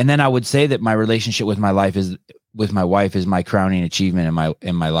much. And then I would say that my relationship with my wife is my crowning achievement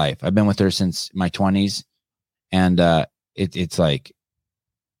in my life. I've been with her since my 20s, and it's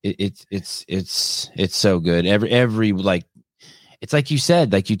so good. Every like, it's like you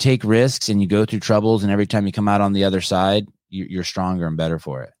said, like you take risks and you go through troubles, and every time you come out on the other side, you're stronger and better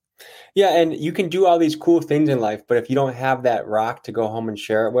for it. Yeah, and you can do all these cool things in life, but if you don't have that rock to go home and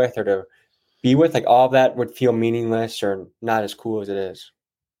share it with or to be with, like all of that would feel meaningless or not as cool as it is.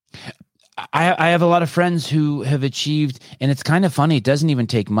 I have a lot of friends who have achieved, and it's kind of funny. It doesn't even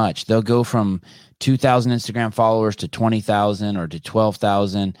take much. They'll go from 2,000 Instagram followers to 20,000 or to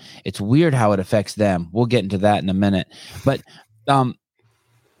 12,000. It's weird how it affects them. We'll get into that in a minute. But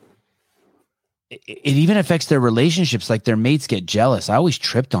it even affects their relationships. Like their mates get jealous. I always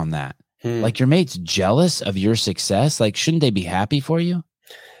tripped on that. Like your mate's jealous of your success. Like, shouldn't they be happy for you?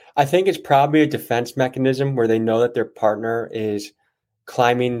 I think it's probably a defense mechanism where they know that their partner is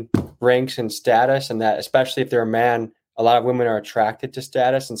climbing ranks and status, and that especially if they're a man, a lot of women are attracted to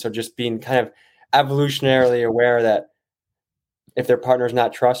status. And so just being kind of evolutionarily aware that if their partner is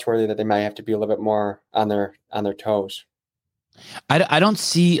not trustworthy, that they might have to be a little bit more on their toes. I don't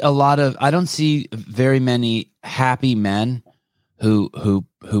see very many happy men who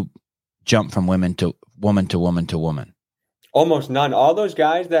jump from woman to woman to woman to woman. Almost none. All those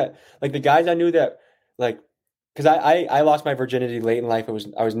guys that, like the guys I knew that, like, because I lost my virginity late in life. I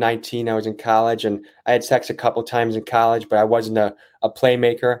was 19. I was in college, and I had sex a couple times in college, but I wasn't a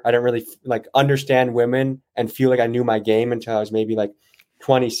playmaker. I didn't really like understand women and feel like I knew my game until I was maybe like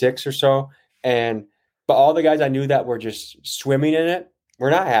 26 or so. But all the guys I knew that were just swimming in it were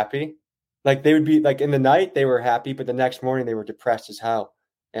not happy. Like they would be like in the night they were happy, but the next morning they were depressed as hell.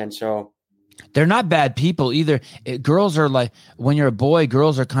 And so. They're not bad people either. Girls are like, when you're a boy,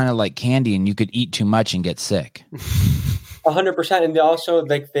 girls are kind of like candy, and you could eat too much and get sick. 100%. And they also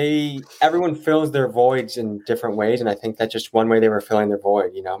everyone fills their voids in different ways. And I think that's just one way they were filling their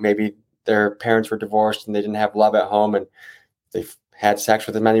void. You know, maybe their parents were divorced and they didn't have love at home, and they've had sex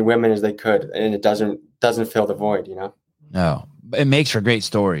with as many women as they could. And it doesn't fill the void, you know? No, it makes for great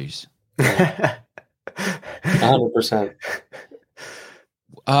stories. 100%.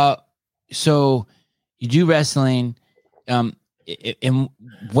 So you do wrestling. And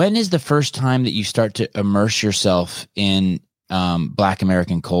when is the first time that you start to immerse yourself in Black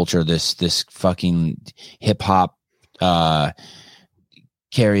American culture? This fucking hip hop,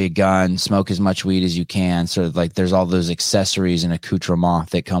 carry a gun, smoke as much weed as you can. Sort of like there's all those accessories and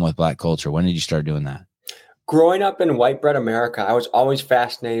accoutrements that come with Black culture. When did you start doing that? Growing up in white bread America, I was always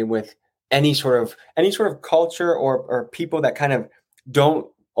fascinated with any sort of culture or people that kind of don't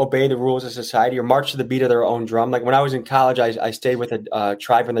obey the rules of society or march to the beat of their own drum. Like when I was in college, I stayed with a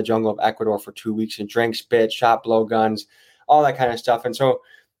tribe in the jungle of Ecuador for 2 weeks and drank, spit, shot blowguns, all that kind of stuff. And so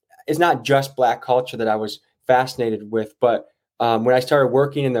it's not just Black culture that I was fascinated with, but when I started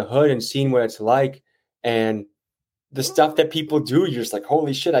working in the hood and seeing what it's like and the stuff that people do, you're just like,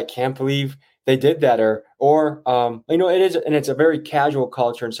 holy shit, I can't believe they did that. Or it is, and it's a very casual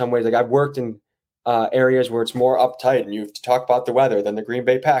culture in some ways. Like I've worked in areas where it's more uptight and you have to talk about the weather than the Green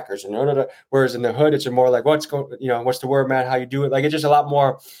Bay Packers. And whereas in the hood, it's more like, what's the word, man? How you do it? Like, it's just a lot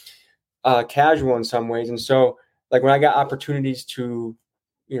more casual in some ways. And so like when I got opportunities to,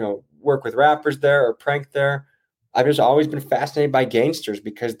 work with rappers there or prank there, I've just always been fascinated by gangsters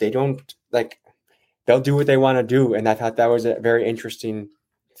because they don't they'll do what they want to do. And I thought that was a very interesting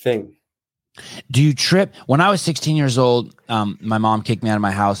thing. Do you trip? When I was 16 years old, my mom kicked me out of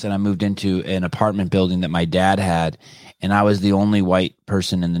my house and I moved into an apartment building that my dad had. And I was the only white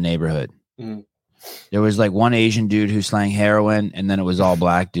person in the neighborhood. Mm. There was like one Asian dude who slang heroin, and then it was all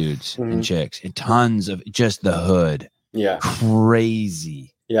black dudes and chicks and tons of just the hood. Yeah.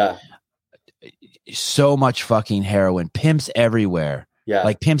 Crazy. Yeah. So much fucking heroin, pimps everywhere. Yeah.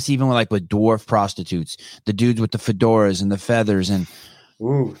 Like pimps, even with dwarf prostitutes, the dudes with the fedoras and the feathers. And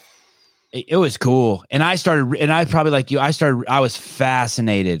ooh, it was cool. And I probably like you, I was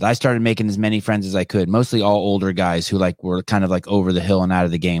fascinated. I started making as many friends as I could, mostly all older guys who were kind of over the hill and out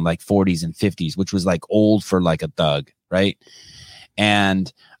of the game, like 40s and 50s, which was old for a thug. Right.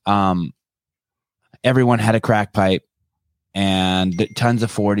 And, everyone had a crack pipe and tons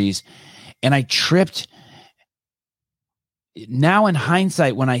of 40s. And I tripped. Now in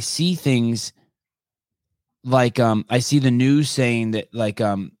hindsight, when I see things I see the news saying that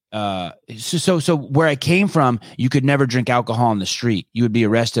so where I came from, you could never drink alcohol on the street. You would be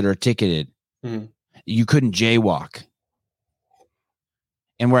arrested or ticketed. Mm. You couldn't jaywalk.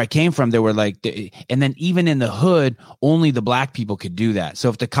 And where I came from, there were and then even in the hood, only the black people could do that. So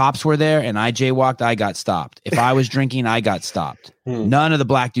if the cops were there and I jaywalked, I got stopped. If I was drinking, I got stopped. None of the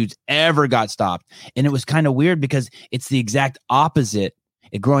black dudes ever got stopped. And it was kind of weird because it's the exact opposite.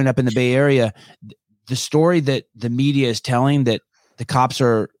 Growing up in the Bay Area, the story that the media is telling that the cops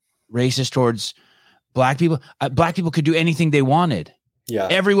are racist towards black people could do anything they wanted. Yeah.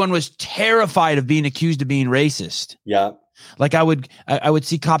 Everyone was terrified of being accused of being racist. Yeah. I would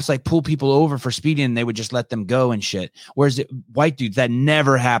see cops pull people over for speeding and they would just let them go and shit. Whereas white dudes, that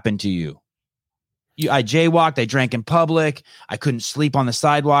never happened to you. I jaywalked. I drank in public. I couldn't sleep on the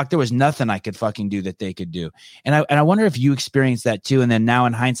sidewalk. There was nothing I could fucking do that they could do. And I wonder if you experienced that too. And then now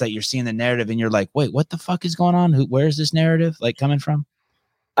in hindsight, you're seeing the narrative and you're like, wait, what the fuck is going on? Where is this narrative coming from?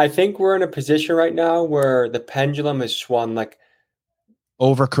 I think we're in a position right now where the pendulum is swung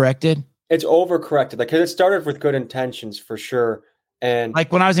overcorrected. It's overcorrected, because it started with good intentions for sure. And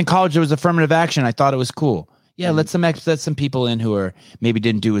when I was in college, there was affirmative action. I thought it was cool. Yeah, let some people in who are maybe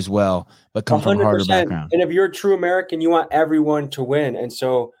didn't do as well, but come from a harder background. And if you're a true American, you want everyone to win. And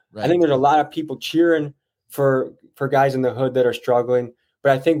so I think there's a lot of people cheering for guys in the hood that are struggling.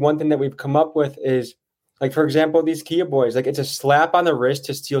 But I think one thing that we've come up with is, for example, these Kia boys, it's a slap on the wrist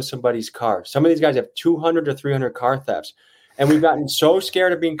to steal somebody's car. Some of these guys have 200 to 300 car thefts. And we've gotten so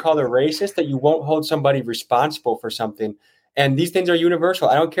scared of being called a racist that you won't hold somebody responsible for something. And these things are universal.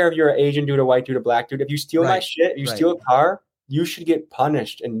 I don't care if you're an Asian dude, a white dude, a black dude. If you steal my shit, if you steal a car, you should get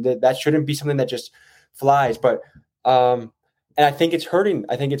punished. And that shouldn't be something that just flies. But and I think it's hurting.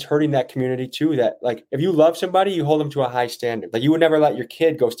 I think it's hurting that community too. That if you love somebody, you hold them to a high standard. You would never let your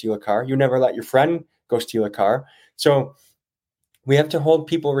kid go steal a car. You would never let your friend go steal a car. So we have to hold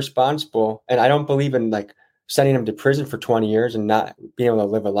people responsible. And I don't believe in sending him to prison for 20 years and not being able to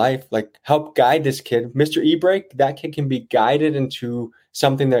live a life. Help guide this kid. Mr. E-Brake, that kid can be guided into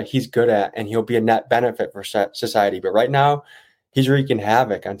something that he's good at, and he'll be a net benefit for society. But right now, he's wreaking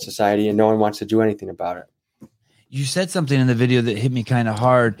havoc on society, and no one wants to do anything about it. You said something in the video that hit me kind of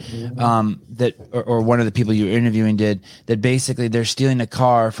hard, that one of the people you were interviewing did, that basically they're stealing a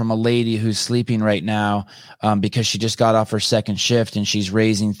car from a lady who's sleeping right now because she just got off her second shift and she's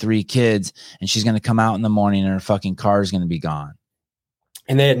raising 3 kids, and she's going to come out in the morning and her fucking car is going to be gone.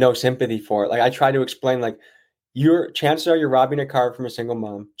 And they had no sympathy for it. I tried to explain, your chances are you're robbing a car from a single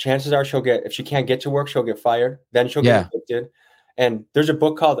mom. Chances are if she can't get to work, she'll get fired. Then she'll get evicted. And there's a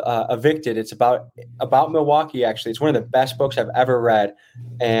book called Evicted. It's about Milwaukee, actually. It's one of the best books I've ever read.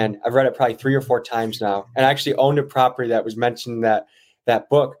 And I've read it probably 3 or 4 times now. And I actually owned a property that was mentioned in that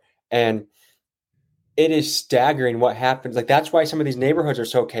book. And it is staggering what happens. That's why some of these neighborhoods are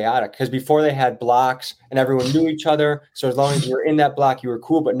so chaotic. Because before they had blocks and everyone knew each other. So as long as you were in that block, you were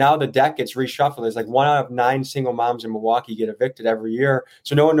cool. But now the deck gets reshuffled. It's 1 out of 9 single moms in Milwaukee get evicted every year.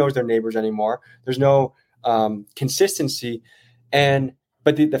 So no one knows their neighbors anymore. There's no consistency.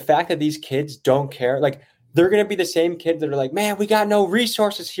 But the fact that these kids don't care, they're going to be the same kids that are man, we got no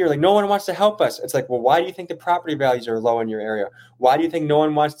resources here. No one wants to help us. It's well, why do you think the property values are low in your area? Why do you think no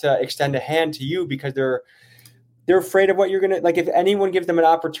one wants to extend a hand to you? Because they're afraid of what you're going to, if anyone gives them an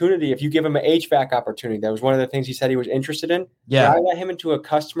opportunity, if you give them an HVAC opportunity, that was one of the things he said he was interested in. Yeah. I let him into a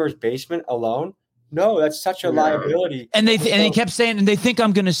customer's basement alone. No, that's such a liability. And he kept saying, and they think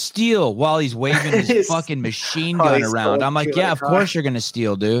I'm going to steal while he's waving his fucking machine gun around. I'm like, yeah, of course you're going to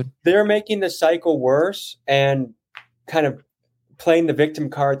steal, dude. They're making the cycle worse and kind of playing the victim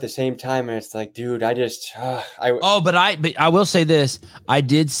card at the same time. And it's like, dude, but I will say this. I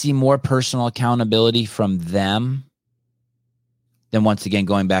did see more personal accountability from them than, once again,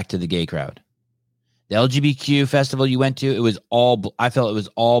 going back to the gay crowd. The LGBTQ festival you went to, I felt it was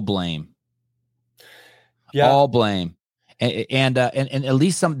all blame. Yeah. All blame. And at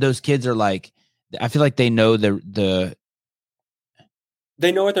least some of those kids are like, I feel like they know they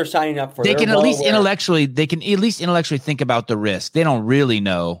know what they're signing up for. They can at least intellectually think about the risk. They don't really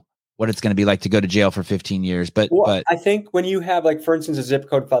know what it's going to be like to go to jail for 15 years. But I think when you have, like, for instance, a zip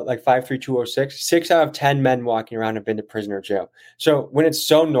code like 53206, 6 out of 10 men walking around have been to prison or jail. So when it's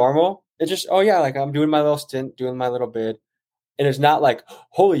so normal, it's just, oh yeah, like I'm doing my little stint, doing my little bid. And it's not like,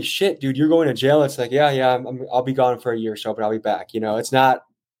 holy shit, dude, you're going to jail. It's like, yeah, I'll be gone for a year or so, but I'll be back. You know, it's not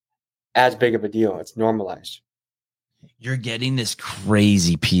as big of a deal. It's normalized. You're getting this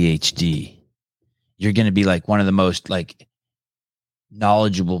crazy PhD. You're going to be like one of the most, like,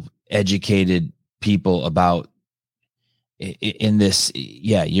 knowledgeable, educated people about in this.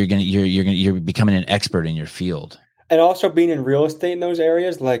 Yeah, you're becoming an expert in your field. And also being in real estate in those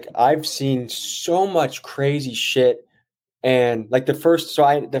areas, like, I've seen so much crazy shit. And like the first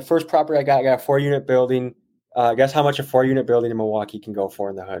property I got a 4-unit building. Guess how much a 4-unit building in Milwaukee can go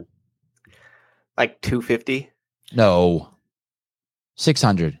for in the hood? Like 250? No,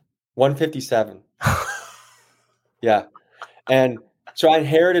 600. 157. Yeah, and so I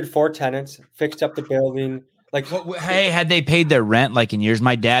inherited 4 tenants, fixed up the building. Like, hey, had they paid their rent like in years?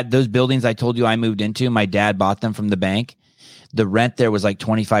 My dad, those buildings I told you I moved into, my dad bought them from the bank. The rent there was like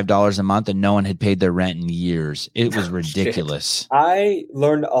 $25 a month, and no one had paid their rent in years. It was ridiculous. I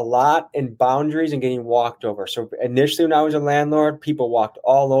learned a lot in boundaries and getting walked over. So initially when I was a landlord, people walked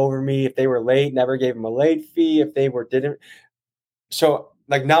all over me. If they were late, never gave them a late fee. If they didn't. So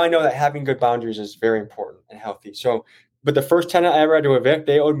like now I know that having good boundaries is very important and healthy. So, but the first tenant I ever had to evict,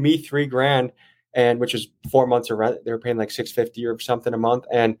 they owed me $3,000, and which was 4 months of rent. They were paying like $650 or something a month,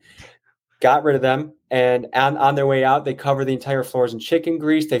 and got rid of them. And on their way out, they cover the entire floors in chicken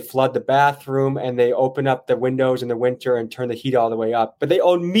grease. They flood the bathroom, and they open up the windows in the winter and turn the heat all the way up. But they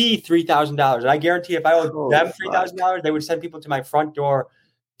owed me $3,000. And I guarantee if I owed them $3,000, they would send people to my front door.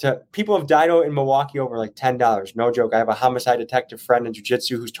 People have died in Milwaukee over like $10. No joke. I have a homicide detective friend in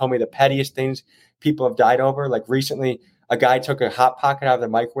jiu-jitsu who's told me the pettiest things people have died over. Like recently, a guy took a Hot Pocket out of the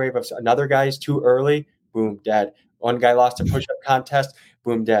microwave of another guy's too early. Boom, dead. One guy lost a push-up contest.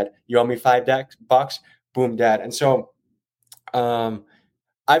 Boom, dead. You owe me $5. Boom, dead. And so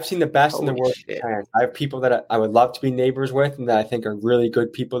I've seen the best and the worst. I have people that I would love to be neighbors with and that I think are really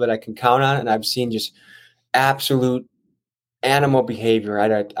good people that I can count on. And I've seen just absolute animal behavior.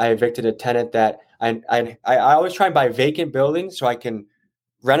 I evicted a tenant that I always try and buy vacant buildings so I can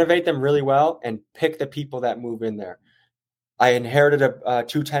renovate them really well and pick the people that move in there. I inherited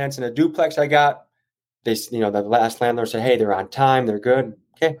 2 tenants in a duplex I got. The last landlord said, hey, they're on time. They're good.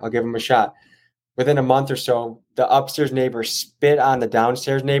 Okay, I'll give them a shot. Within a month or so, the upstairs neighbor spit on the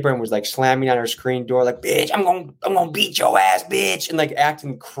downstairs neighbor and was like slamming on her screen door, like, bitch, I'm gonna beat your ass, bitch, and like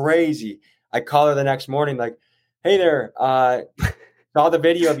acting crazy. I call her the next morning, like, hey there, saw the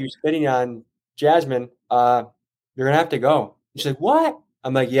video of you spitting on Jasmine. You're gonna have to go. She's like, what?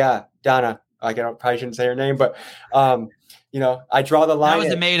 I'm like, yeah, Donna. I probably shouldn't say her name, but I draw the line. That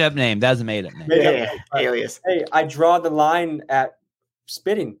was a made-up name. Alias. Hey, I draw the line at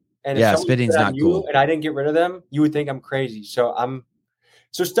spitting. And yeah, spitting's not cool. And I didn't get rid of them, you would think I'm crazy. So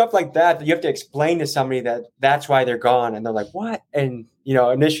stuff like that you have to explain to somebody that's why they're gone, and they're like, what? And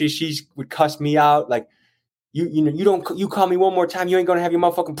initially she would cuss me out, like, you call me one more time, you ain't gonna have your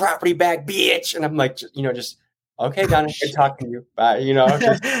motherfucking property back, bitch. And I'm like, just okay, Donna, good talking to you. Bye.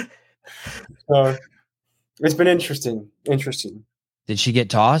 So it's been interesting. Did she get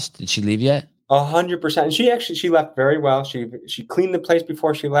tossed? Did she leave yet? 100%. And she left very well. She cleaned the place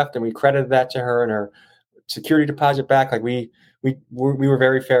before she left, and we credited that to her and her security deposit back. Like we were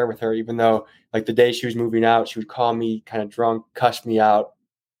very fair with her, even though like the day she was moving out, she would call me kind of drunk, cuss me out,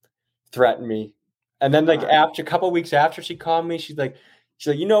 threaten me. And then like after a couple of weeks after she called me, she's like,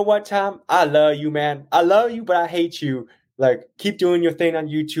 you know what, Tom? I love you, man. I love you, but I hate you. Like, keep doing your thing on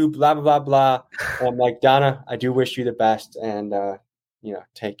YouTube, blah, blah, blah, blah. And I'm like, Donna, I do wish you the best, and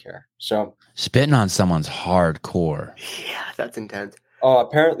take care. So spitting on someone's hardcore. Yeah, that's intense. Oh,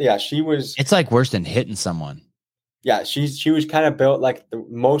 apparently, yeah, she was. It's like worse than hitting someone. Yeah, she was kind of built like the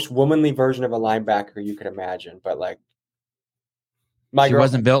most womanly version of a linebacker you could imagine, but like She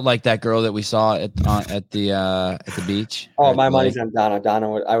wasn't built like that girl that we saw at the beach. Oh, my money's on Donna. Donna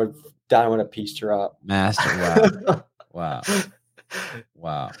would have pieced her up. Master. Wow.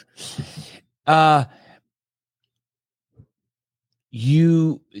 Wow.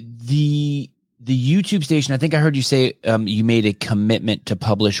 The YouTube station, I think I heard you say you made a commitment to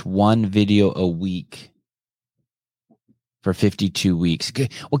publish one video a week for 52 weeks.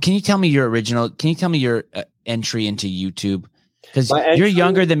 Well, can you tell me your entry into YouTube? Because you're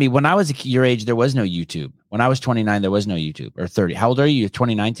younger than me. When I was your age, there was no YouTube. When I was 29, there was no YouTube, or 30. How old are you? You're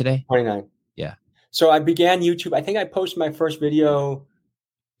 29 today? 29. Yeah. So I began YouTube. I think I posted my first video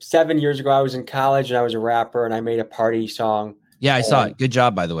 7 years ago. I was in college and I was a rapper and I made a party song. Yeah, I saw it. Good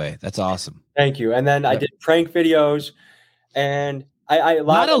job, by the way. That's awesome. Thank you. And then I did prank videos, and I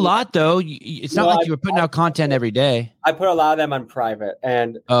not a lot though. It's not like you were putting out content every day. I put a lot of them on private,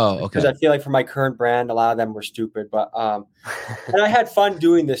 and okay. Because I feel like for my current brand, a lot of them were stupid. But and I had fun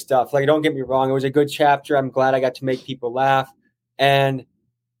doing this stuff. Like, don't get me wrong, it was a good chapter. I'm glad I got to make people laugh, and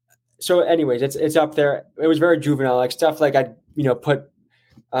so, anyways, it's up there. It was very juvenile, like stuff like I'd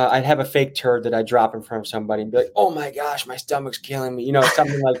I'd have a fake turd that I'd drop in front of somebody and be like, "Oh my gosh, my stomach's killing me,"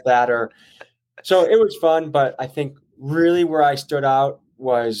 something like that. Or so it was fun, but I think really where I stood out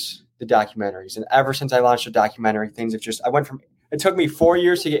was the documentaries. And ever since I launched a documentary, things have it took me 4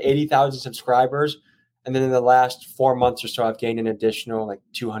 years to get 80,000 subscribers. And then in the last 4 months or so, I've gained an additional like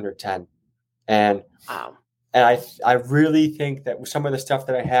 210. And wow. And I really think that with some of the stuff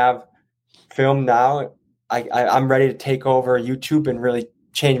that I have filmed now, I'm ready to take over YouTube and really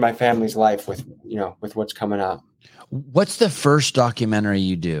change my family's life with what's coming out. What's the first documentary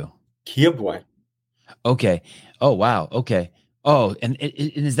you do? Kia Boy. Okay. Oh, wow. Okay. Oh, and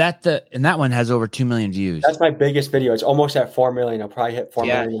is that and that one has over 2 million views. That's my biggest video. It's almost at 4 million. I'll probably hit 4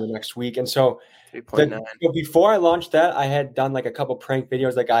 million in the next week. And so, before I launched that, I had done like a couple prank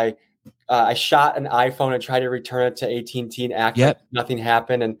videos. Like I shot an iPhone and tried to return it to AT&T and act like nothing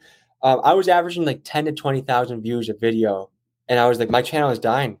happened. And I was averaging like 10 to 20,000 views a video. And I was like, my channel is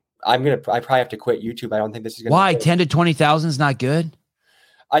dying. I probably have to quit YouTube. I don't think this is going to. Why? 10 to 20,000 is not good?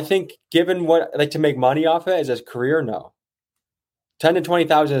 I think given what to make money off it as a career, no. 10 to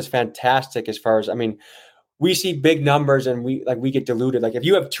 20,000 is fantastic as far as, we see big numbers and we get diluted. Like if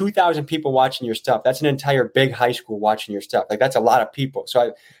you have 2,000 people watching your stuff, that's an entire big high school watching your stuff. Like that's a lot of people. So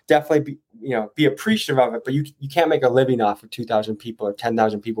I definitely be appreciative of it, but you can't make a living off of 2,000 people or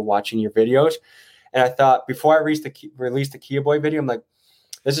 10,000 people watching your videos. And I thought before I released the Kia Boy video, I'm like,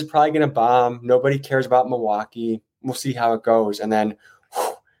 this is probably going to bomb. Nobody cares about Milwaukee. We'll see how it goes. And then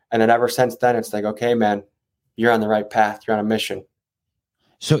ever since then, it's like, okay, man, you're on the right path. You're on a mission.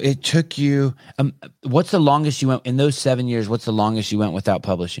 So it took you, what's the longest you went in those 7 years? What's the longest you went without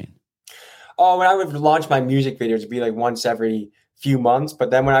publishing? Oh, when I would launch my music videos, it'd be like once every few months.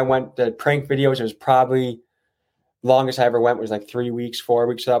 But then when I went to prank videos, it was probably longest I ever went was like 3 weeks, 4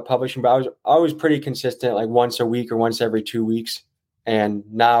 weeks without publishing. But I was always pretty consistent, like once a week or once every 2 weeks. And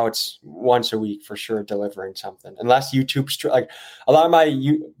now it's once a week for sure delivering something. Unless YouTube's like a lot of my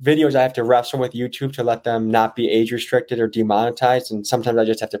videos, I have to wrestle with YouTube to let them not be age restricted or demonetized. And sometimes I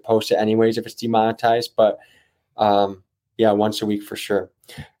just have to post it anyways if it's demonetized. But once a week for sure.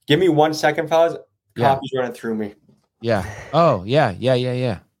 Give me 1 second, fellas. Coffee's running through me. Yeah. Oh, yeah.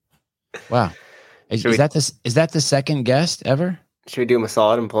 Wow. Is that the second guest ever? Should we do him a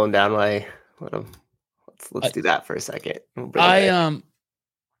solid and pull him down while let's do that for a second.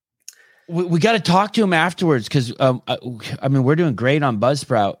 We got to talk to him afterwards because we're doing great on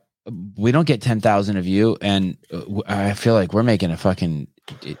Buzzsprout. We don't get 10,000 of you, and I feel like we're making a fucking.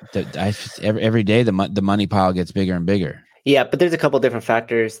 Every day the money pile gets bigger and bigger. Yeah, but there's a couple different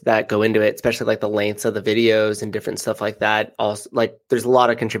factors that go into it, especially like the lengths of the videos and different stuff like that. Also, like there's a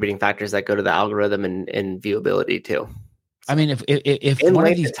lot of contributing factors that go to the algorithm and viewability too. So, if one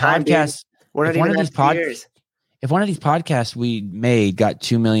of these podcasts. If one of these podcasts we made got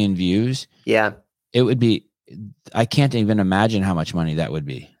 2 million views, it would be. I can't even imagine how much money that would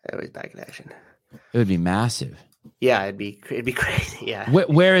be. That was back in action. It would be massive. Yeah, it'd be crazy. Yeah.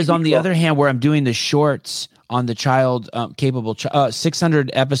 Whereas on the other hand, where I'm doing the shorts on the child capable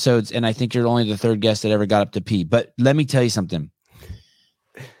 600 episodes, and I think you're only the third guest that ever got up to pee. But let me tell you something.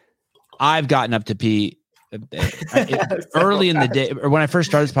 I've gotten up to pee. Early in the day, or when I first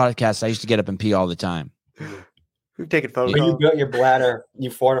started this podcast, I used to get up and pee all the time. You've taken photos. When you built your bladder,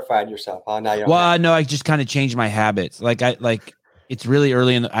 you fortified yourself. Huh? Now you don't no, I just kind of changed my habits. It's really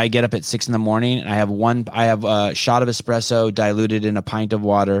early I get up at 6 a.m. and I have a shot of espresso diluted in a pint of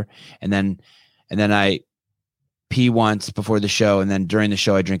water, and then I pee once before the show, and then during the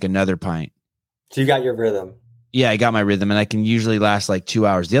show I drink another pint. So you got your rhythm. Yeah, I got my rhythm, and I can usually last like 2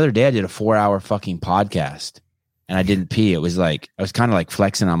 hours. The other day, I did a 4-hour fucking podcast, and I didn't pee. It was like I was kind of like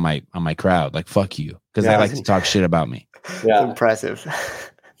flexing on my crowd, like fuck you, because they like to talk shit about me. Yeah, impressive.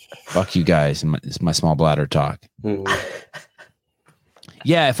 Fuck you guys. It's my small bladder talk. Mhm.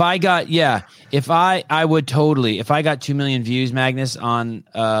 Yeah, I would totally. If I got 2 million views, Magnus, on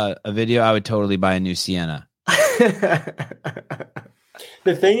a video, I would totally buy a new Sienna.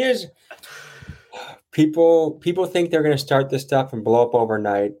 The thing is, people think they're going to start this stuff and blow up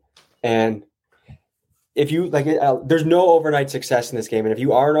overnight, and if you like, there's no overnight success in this game. And if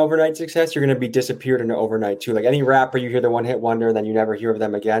you are an overnight success, you're going to be disappeared into overnight too. Like any rapper, you hear the one hit wonder, and then you never hear of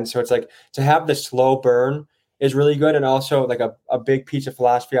them again. So it's like to have the slow burn is really good. And also like a big piece of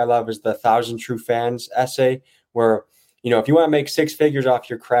philosophy I love is the 1,000 True Fans essay, where, if you want to make 6 figures off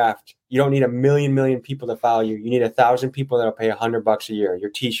your craft, you don't need a million people to follow you. You need 1,000 people that'll pay $100 a year, your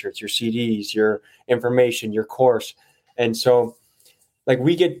t-shirts, your CDs, your information, your course. And so like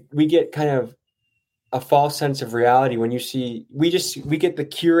we get kind of a false sense of reality when you see, we get the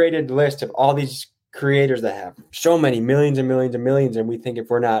curated list of all these creators that have so many millions and millions and millions. And we think if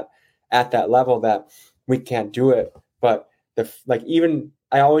we're not at that level that we can't do it. But even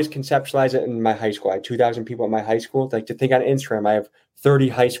I always conceptualize it in my high school. I had 2,000 people at my high school. Like to think on Instagram, I have 30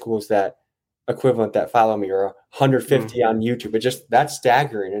 high schools that equivalent that follow me, or 150 on YouTube. That's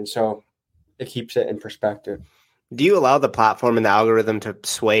staggering. And so it keeps it in perspective. Do you allow the platform and the algorithm to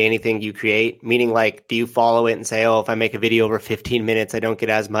sway anything you create? Meaning, like, do you follow it and say, oh, if I make a video over 15 minutes, I don't get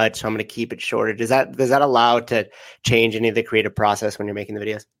as much, so I'm going to keep it shorter? Does that allow to change any of the creative process when you're making the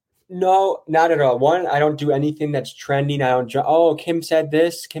videos? No, not at all. One, I don't do anything that's trending. I don't, Kim said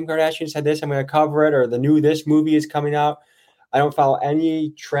this, Kim Kardashian said this, I'm going to cover it, or this movie is coming out. I don't follow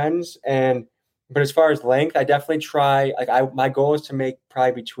any trends. But as far as length, I definitely try, my goal is to make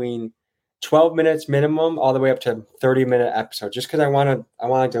probably between 12 minutes minimum all the way up to 30-minute episode, just because I want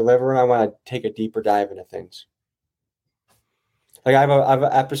to deliver and I want to take a deeper dive into things. Like I have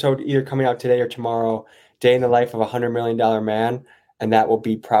an episode either coming out today or tomorrow, Day in the Life of a $100 million man, and that will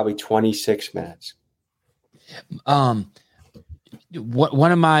be probably 26 minutes. One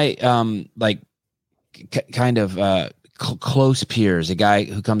of my close peers, a guy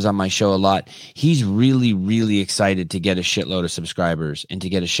who comes on my show a lot, he's really, really excited to get a shitload of subscribers and to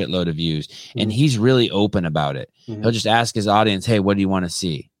get a shitload of views. Mm-hmm. And he's really open about it. Mm-hmm. He'll just ask his audience, hey, what do you want to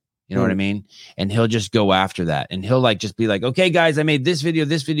see? You know what I mean? And he'll just go after that. And he'll just be like, okay, guys, I made this video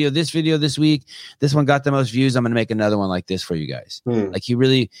this week. This one got the most views. I'm going to make another one like this for you guys. Like he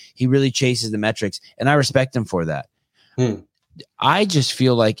really chases the metrics, and I respect him for that. I just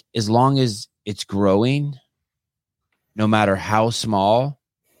feel like as long as it's growing, no matter how small,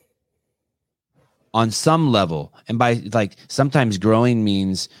 on some level, and by sometimes growing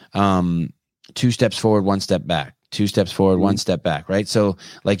means 2 steps forward, 1 step back. 2 steps forward, 1 step back, right? So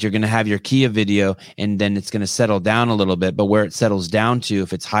you're going to have your Kia video and then it's going to settle down a little bit, but where it settles down to,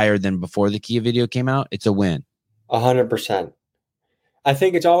 if it's higher than before the Kia video came out, it's a win. 100%. I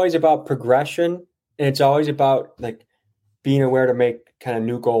think it's always about progression, and it's always about being aware to make kind of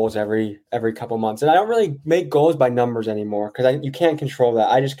new goals every couple months. And I don't really make goals by numbers anymore because you can't control that.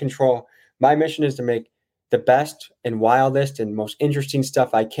 I just control, my mission is to make the best and wildest and most interesting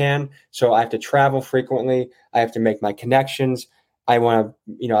stuff I can. So I have to travel frequently. I have to make my connections. I want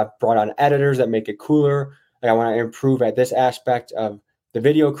to, I've brought on editors that make it cooler. I want to improve at this aspect of the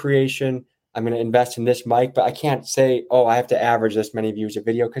video creation. I'm going to invest in this mic, but I can't say, I have to average this many views a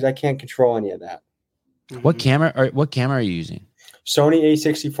video because I can't control any of that. What camera are you using? Sony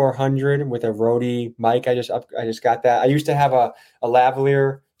A6400 with a Rode mic. I just got that. I used to have a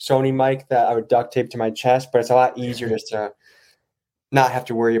lavalier Sony mic that I would duct tape to my chest, but it's a lot easier just to not have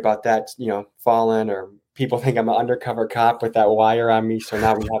to worry about that, falling, or people think I'm an undercover cop with that wire on me. So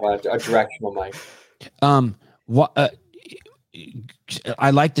now we have a directional mic.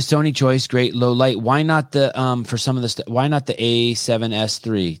 I like the Sony choice. Great low light. Why not the for some of the why not the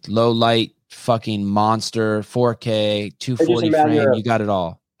A7S3 low light? Fucking monster, 4K, 240 frame. You got it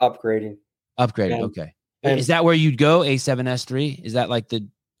all. Upgrading. Okay. And is that where you'd go? A7S3? Is that is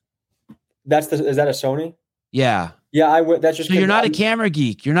that a Sony? Yeah. Yeah, I would. That's just. So you're not a camera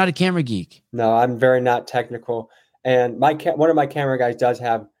geek. You're not a camera geek. No, I'm very not technical. And one of my camera guys does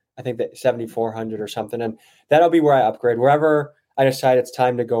have, I think, that 7400 or something, and that'll be where I upgrade. Wherever I decide it's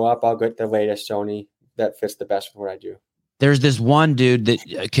time to go up, I'll get the latest Sony that fits the best for what I do. There's this one dude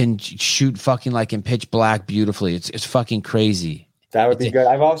that can shoot fucking in pitch black beautifully. It's fucking crazy. That would be good.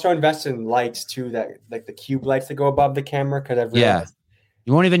 I've also invested in lights too, that the cube lights that go above the camera, because I've realized. Yeah.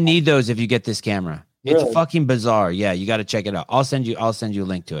 You won't even need those if you get this camera. It's Really? fucking bizarre. Yeah, you got to check it out. I'll send you a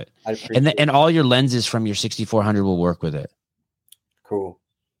link to it. I appreciate it. And all your lenses from your 6400 will work with it. Cool.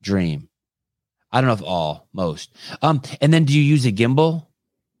 Dream. I don't know if most. And then do you use a gimbal?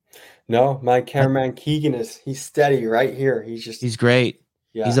 No, my cameraman Keegan he's steady right here. He's great.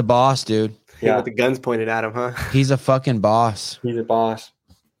 Yeah. He's a boss, dude. Yeah, with the guns pointed at him, huh? He's a fucking boss. He's a boss.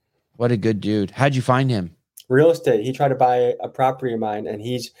 What a good dude. How'd you find him? Real estate. He tried to buy a property of mine, and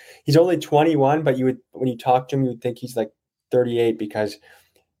he's only 21, but when you talk to him, you would think he's like 38 because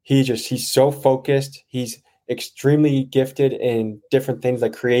he's so focused. He's extremely gifted in different things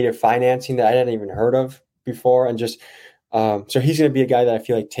like creative financing that I hadn't even heard of before, and just so he's going to be a guy that I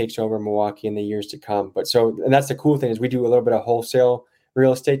feel like takes over Milwaukee in the years to come. And that's the cool thing is we do a little bit of wholesale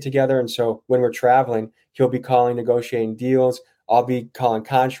real estate together, and so when we're traveling, he'll be calling, negotiating deals. I'll be calling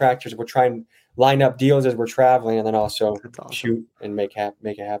contractors. We're trying line up deals as we're traveling, and then also awesome. Shoot and make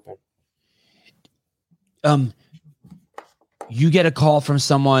it happen. You get a call from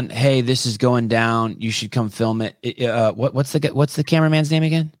someone, hey, this is going down, you should come film it. What's the cameraman's name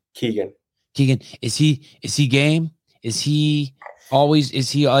again? Keegan. Is he game? Does he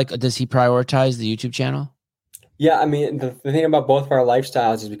prioritize the YouTube channel? Yeah, I mean, the thing about both of our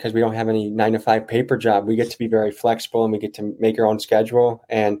lifestyles is because we don't have any 9-to-5 paper job, we get to be very flexible and we get to make our own schedule.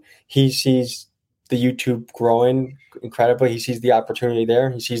 And he sees the YouTube growing incredibly. He sees the opportunity there.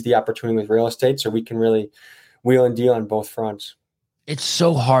 He sees the opportunity with real estate. So we can really wheel and deal on both fronts. It's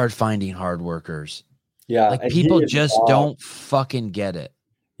so hard finding hard workers. Yeah. Like people just don't fucking get it.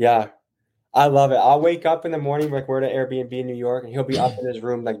 Yeah. I love it. I'll wake up in the morning, like we're at an Airbnb in New York, and he'll be up in his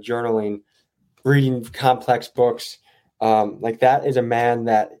room, like journaling, reading complex books. Like that is a man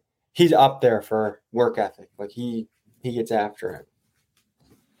that he's up there for work ethic. Like he gets after it.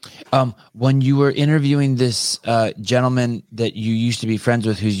 When you were interviewing this gentleman that you used to be friends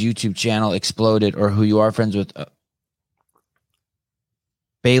with, whose YouTube channel exploded, or who you are friends with,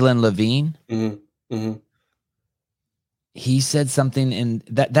 Balin Levine, he said something, and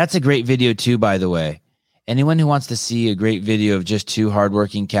that's a great video too, by the way. Anyone who wants to see a great video of just two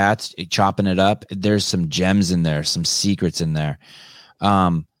hardworking cats chopping it up, there's some gems in there, some secrets in there.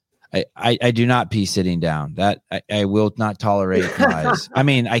 I do not pee sitting down. That I will not tolerate lies. I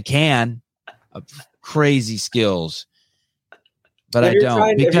mean, I can, crazy skills, but I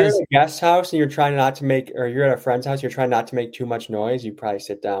don't. If you're at a guest house and you're trying not to make, or you're at a friend's house, you're trying not to make too much noise, you probably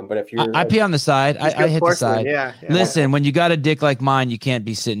sit down. But if you're, I pee on the side. I hit the side. Yeah. Listen, when you got a dick like mine, you can't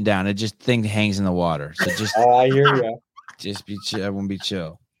be sitting down. It just thing hangs in the water. So just, I hear you. Just be chill. Everyone be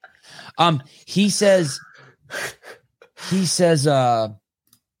chill. He says, he's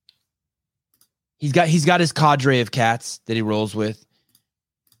got his cadre of cats that he rolls with,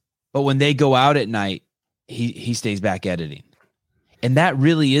 but when they go out at night, he stays back editing. And that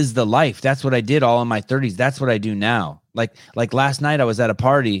really is the life. That's what I did all in my 30s. That's what I do now. Like last night I was at a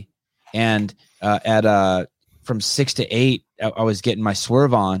party, and from 6 to 8, I was getting my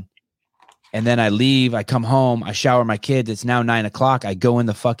swerve on, and then I leave, I come home, I shower my kids. It's now 9 o'clock. I go in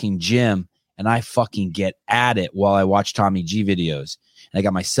the fucking gym and I fucking get at it while I watch Tommy G videos. And I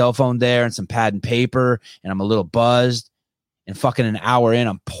got my cell phone there and some pad and paper, and I'm a little buzzed, and fucking an hour in,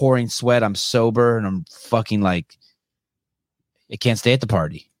 I'm pouring sweat. I'm sober, and I'm fucking like, I can't stay at the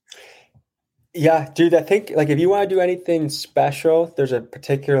party. Yeah, dude, I think like if you want to do anything special, there's a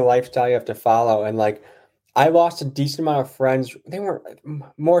particular lifestyle you have to follow. And like I lost a decent amount of friends. They weren't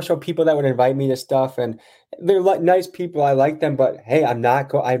more so people that would invite me to stuff, and they're like nice people. I like them, but hey, I'm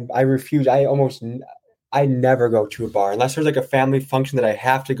not I refuse. I never go to a bar unless there's like a family function that I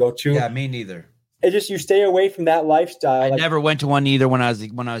have to go to. Yeah, me neither. It just, you stay away from that lifestyle. I never went to one either when I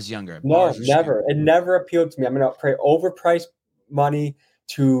was younger. No, never. It never appealed to me. I'm going to pay overpriced money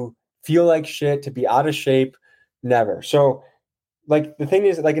to feel like shit, to be out of shape. Never. So like the thing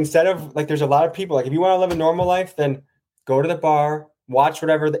is, like, instead of like, there's a lot of people, like if you want to live a normal life, then go to the bar, watch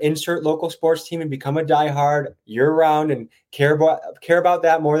whatever the insert local sports team and become a diehard year round and care about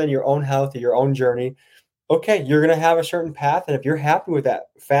that more than your own health or your own journey. Okay, you're going to have a certain path. And if you're happy with that,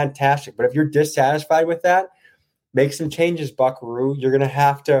 fantastic. But if you're dissatisfied with that, make some changes, buckaroo. You're going to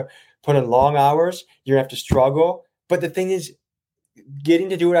have to put in long hours. You're going to have to struggle. But the thing is, getting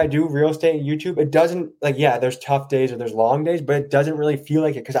to do what I do, real estate and YouTube, it doesn't, like, yeah, there's tough days or there's long days, but it doesn't really feel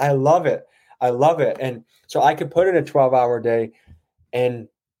like it because I love it. I love it. And so I could put in a 12-hour day and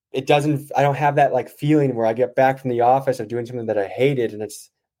it doesn't, I don't have that like feeling where I get back from the office of doing something that I hated and it's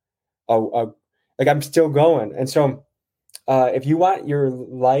like I'm still going. And so if you want your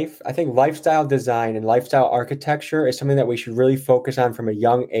life, I think lifestyle design and lifestyle architecture is something that we should really focus on from a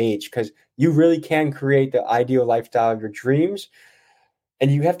young age, because you really can create the ideal lifestyle of your dreams.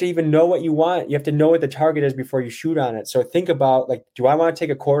 And you have to even know what you want. You have to know what the target is before you shoot on it. So think about, like, do I want to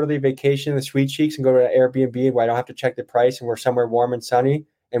take a quarterly vacation in the Sweet Cheeks and go to an Airbnb where I don't have to check the price and we're somewhere warm and sunny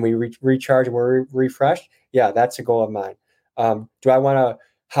and we recharge and we're refreshed? Yeah, that's a goal of mine. Do I want a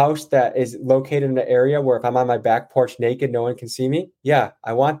house that is located in an area where if I'm on my back porch naked, no one can see me? Yeah,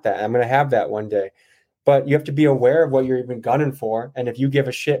 I want that. I'm going to have that one day. But you have to be aware of what you're even gunning for. And if you give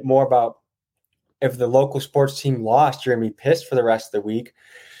a shit more about if the local sports team lost, you're going to be pissed for the rest of the week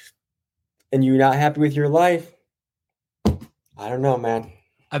and you're not happy with your life. I don't know, man.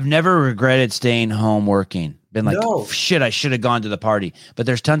 I've never regretted staying home working. Been like, No. shit, I should have gone to the party. But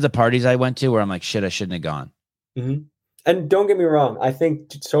there's tons of parties I went to where I'm like, shit, I shouldn't have gone. Mm-hmm. And don't get me wrong. I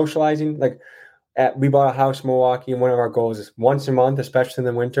think socializing, like we bought a house in Milwaukee, and one of our goals is once a month, especially in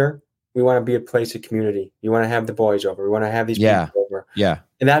the winter, we want to be a place of community. You want to have the boys over. We want to have these people over. Yeah.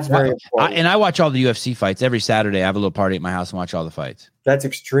 And that's very important. And I watch all the UFC fights every Saturday. I have a little party at my house and watch all the fights. That's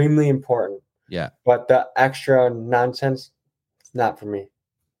extremely important. Yeah. But the extra nonsense, it's not for me.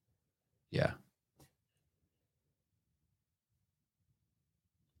 Yeah.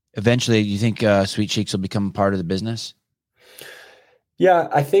 Eventually, you think Sweet Cheeks will become part of the business? Yeah,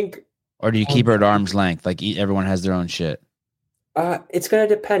 I think. Or do you keep her at arm's length? Like everyone has their own shit. It's going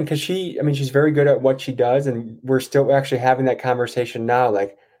to depend because she's very good at what she does. And we're still actually having that conversation now.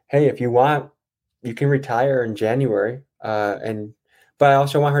 Like, hey, if you want, you can retire in January. But I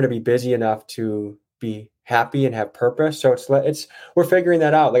also want her to be busy enough to be happy and have purpose. So we're figuring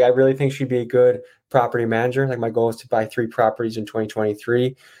that out. Like, I really think she'd be a good property manager. Like, my goal is to buy 3 properties in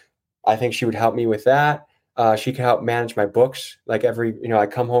 2023. I think she would help me with that. She can help manage my books. Like I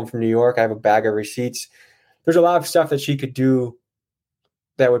come home from New York, I have a bag of receipts. There's a lot of stuff that she could do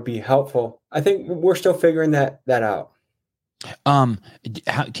that would be helpful. I think we're still figuring that out.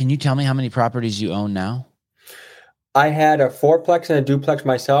 Can you tell me how many properties you own now? I had a 4-plex and a duplex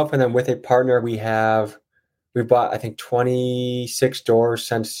myself. And then with a partner, we bought, I think, 26 doors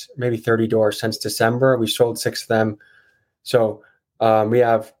since maybe 30 doors since December. We sold 6 of them. So we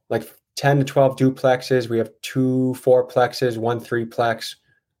have like 10 to 12 duplexes. We have 2 4-plexes, 1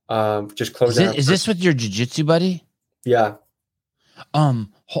 3-plex. Just closed out. Is this with your jiu-jitsu buddy? Yeah.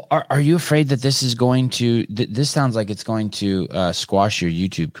 Are you afraid that this is going to? This sounds like it's going to squash your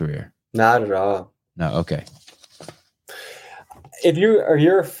YouTube career. Not at all. No. Okay. If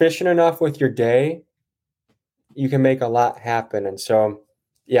you're efficient enough with your day, you can make a lot happen. And so,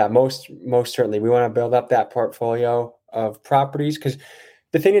 yeah, most certainly, we want to build up that portfolio of properties because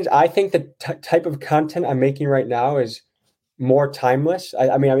the thing is, I think the type of content I'm making right now is more timeless.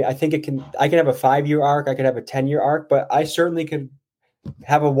 I mean, I think I can have a 5-year arc, I could have a 10-year arc, but I certainly could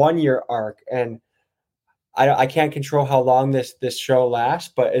have a 1-year arc. And I can't control how long this show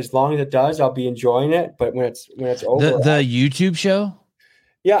lasts, but as long as it does, I'll be enjoying it. But when it's over, the YouTube show,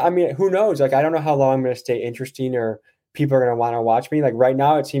 yeah, I mean, who knows? Like, I don't know how long I'm going to stay interesting or people are going to want to watch me. Like right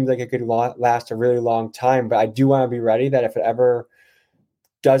now, it seems like it could last a really long time, but I do want to be ready that if it ever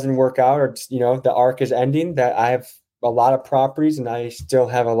doesn't work out or the arc is ending, that I have a lot of properties and I still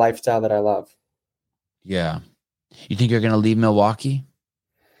have a lifestyle that I love. Yeah. You think you're going to leave Milwaukee?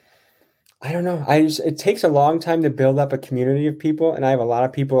 I don't know. It takes a long time to build up a community of people, and I have a lot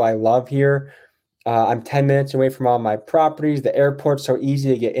of people I love here. I'm 10 minutes away from all my properties. The airport's so easy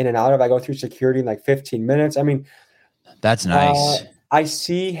to get in and out of. I go through security in like 15 minutes. I mean, that's nice. I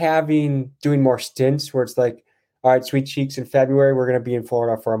see doing more stints where it's like, all right, Sweet Cheeks in February, we're going to be in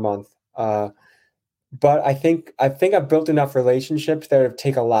Florida for a month. But I think I've built enough relationships that it would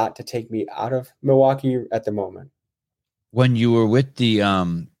take a lot to take me out of Milwaukee at the moment. When you were with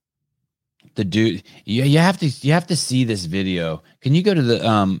the dude, you have to see this video. Can you go to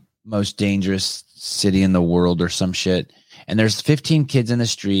the most dangerous city in the world or some shit? And there's 15 kids in the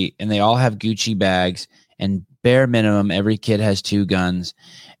street and they all have Gucci bags and bare minimum, every kid has 2 guns.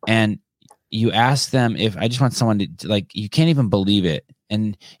 And you ask them if I just want someone to like, you can't even believe it.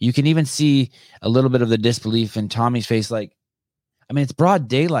 And you can even see a little bit of the disbelief in Tommy's face. Like, I mean, it's broad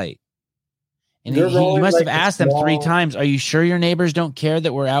daylight. And you must have asked them 3 times, are you sure your neighbors don't care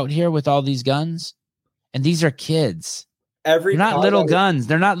that we're out here with all these guns? And these are kids. They're not little guns.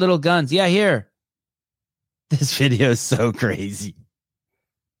 They're not little guns. Yeah, here. This video is so crazy.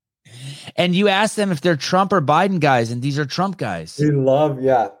 And you ask them if they're Trump or Biden guys, and these are Trump guys. They love,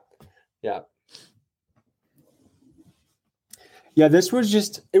 yeah. Yeah, it was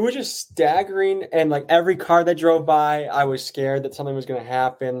just staggering. And like every car that drove by, I was scared that something was going to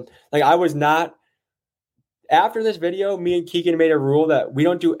happen. Like I was not, after this video, me and Keegan made a rule that we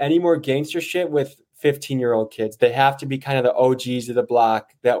don't do any more gangster shit with 15-year-old kids. They have to be kind of the OGs of the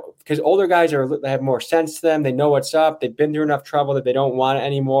block, that because older guys they have more sense to them. They know what's up. They've been through enough trouble that they don't want it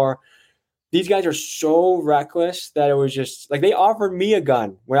anymore. These guys are so reckless that it was just like they offered me a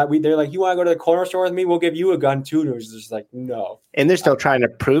gun. They're like, you want to go to the corner store with me? We'll give you a gun too. And it was just like, no. And they're still trying to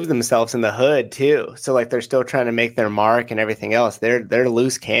prove themselves in the hood too. So like they're still trying to make their mark and everything else. They're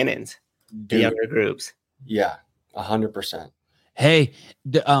loose cannons. The younger groups. Yeah, 100%. Hey,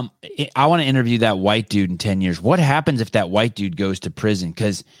 I want to interview that white dude in 10 years. What happens if that white dude goes to prison?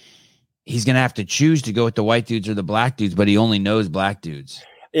 Because he's going to have to choose to go with the white dudes or the black dudes, but he only knows black dudes.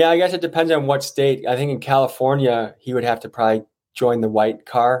 Yeah, I guess it depends on what state. I think in California, he would have to probably join the white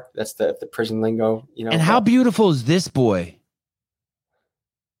car. That's the prison lingo, you know. And how beautiful is this boy?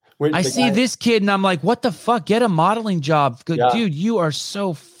 I see this kid and I'm like, what the fuck? Get a modeling job. Good, yeah. Dude, you are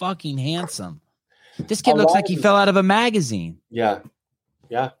so fucking handsome. This kid looks like he fell out of a magazine. Yeah.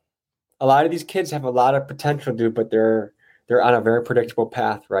 Yeah. A lot of these kids have a lot of potential, dude, but they're on a very predictable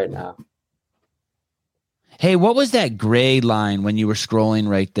path right now. Hey, what was that gray line when you were scrolling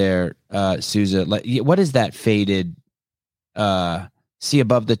right there, Souza? Like, what is that faded? See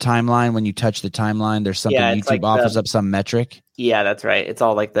above the timeline when you touch the timeline, there's something YouTube offers up some metric. Yeah, that's right. It's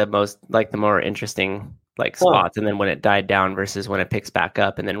all like the more interesting spots, and then when it died down versus when it picks back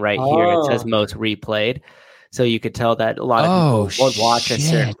up, and then here it says most replayed. So you could tell that a lot of people would watch a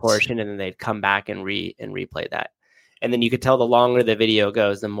certain portion, and then they'd come back and replay that. And then you could tell the longer the video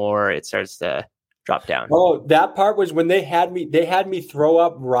goes, the more it starts to drop down. Oh, that part was when they had me throw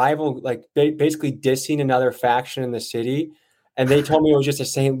up rival, basically dissing another faction in the city. And they told me it was just a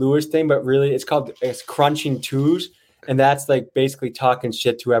St. Louis thing, but really it's crunching twos. And that's basically talking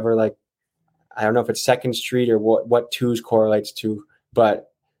shit to whoever, I don't know if it's Second Street or what twos correlates to,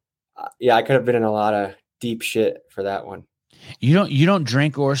 but yeah, I could have been in a lot of deep shit for that one. You don't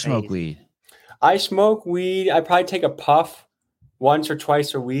drink or smoke weed? I smoke weed. I probably take a puff once or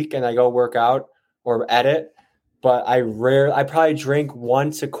twice a week and I go work out or edit, but I probably drink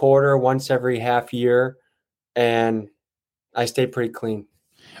once a quarter, once every half year, and I stay pretty clean.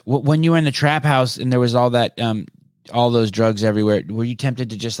 When you were in the trap house and there was all that, all those drugs everywhere, were you tempted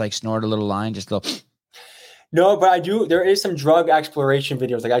to just snort a little line, just a little? No, but I do. There is some drug exploration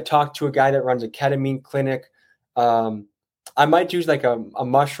videos. I talked to a guy that runs a ketamine clinic. I might do a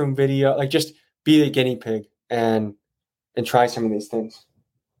mushroom video, just be the guinea pig and try some of these things.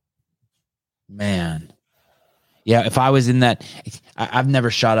 Man. Yeah. If I was in that, I've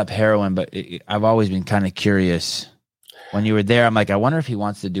never shot up heroin, but I've always been kind of curious. When you were there, I'm like, I wonder if he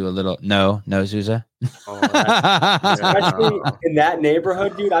wants to do a little. No, Souza. Especially in that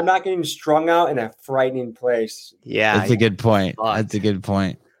neighborhood, dude. I'm not getting strung out in a frightening place. Yeah, that's a good point. That's a good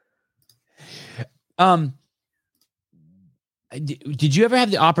point. Did you ever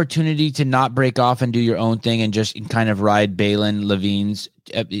have the opportunity to not break off and do your own thing and just kind of ride Balin Levine's?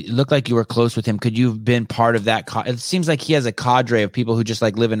 It looked like you were close with him. Could you have been part of that? It seems like he has a cadre of people who just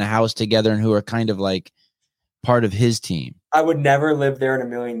live in a house together and who are kind of part of his team. I would never live there in a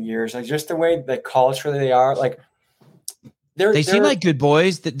million years. Just the way the culture they are, they seem like good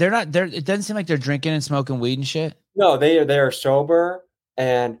boys. They're not. It doesn't seem like they're drinking and smoking weed and shit. No, they are sober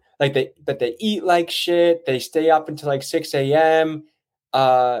and they eat like shit. They stay up until 6 a.m.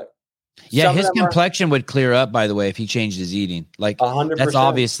 Yeah, his complexion would clear up, by the way, if he changed his eating. 100%. That's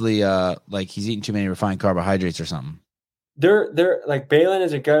obviously he's eating too many refined carbohydrates or something. They're Balin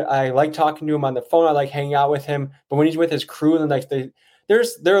is a good. I like talking to him on the phone. I like hanging out with him. But when he's with his crew, then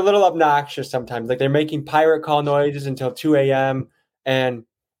they're a little obnoxious sometimes. They're making pirate call noises until 2 a.m. And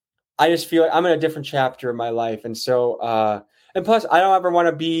I just feel I'm in a different chapter of my life. And so, and plus, I don't ever want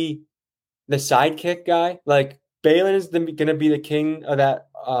to be the sidekick guy. Balin is going to be the king of that.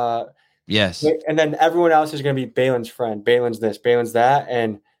 Yes. And then everyone else is going to be Balin's friend. Balin's this, Balin's that.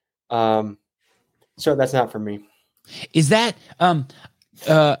 And so that's not for me. Is that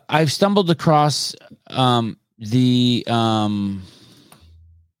I've stumbled across sorry,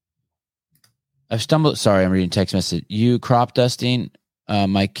 I'm reading text message. You crop dusting?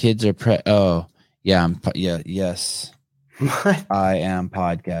 My kids are yes. What? I am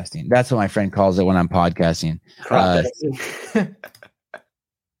podcasting. That's what my friend calls it when I'm podcasting. Crop dusting.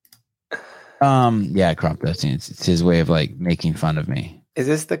 Crop dusting. It's his way of making fun of me. Is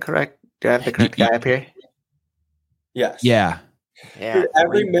this the correct? Do I have the correct guy up here? Yes. Yeah. Dude,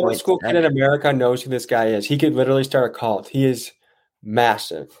 every middle school kid in America knows who this guy is. He could literally start a cult. He is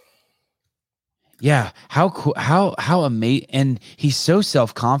massive. Yeah. How cool? How amazing! And he's so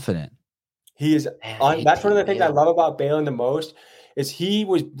self-confident. He is. That's one of the things I love about Balin the most is he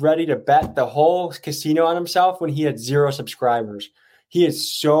was ready to bet the whole casino on himself when he had 0 subscribers. He is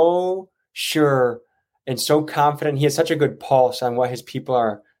so sure and so confident. He has such a good pulse on what his people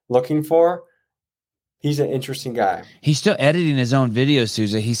are looking for. He's an interesting guy. He's still editing his own videos,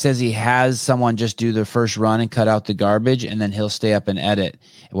 Souza. He says he has someone just do the first run and cut out the garbage, and then he'll stay up and edit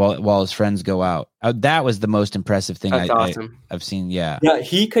while his friends go out. That was the most impressive thing awesome. I've seen. Yeah. Yeah,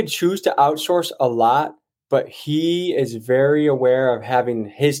 he could choose to outsource a lot, but he is very aware of having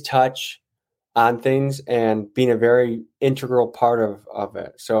his touch on things and being a very integral part of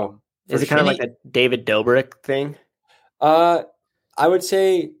it. So is it kind of like a David Dobrik thing? I would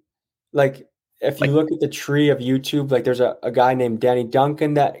say, like, if you look at the tree of YouTube, like there's a guy named Danny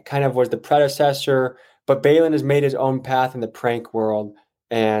Duncan that kind of was the predecessor, but Balin has made his own path in the prank world.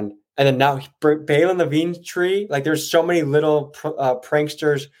 And then now Balin Levine's tree, like there's so many little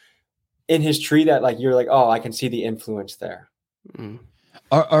pranksters in his tree that like, you're like, oh, I can see the influence there. Mm.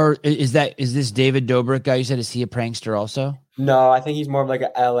 Or is this David Dobrik guy you said, is he a prankster also? No, I think he's more of like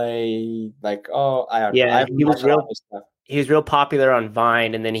a LA, like, I don't know. He was real popular on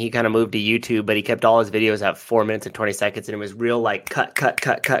Vine, and then he kind of moved to YouTube, but he kept all his videos at 4 minutes and 20 seconds, and it was real like cut,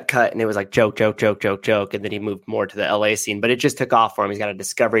 and it was like joke, and then he moved more to the LA scene, but it just took off for him. He's got a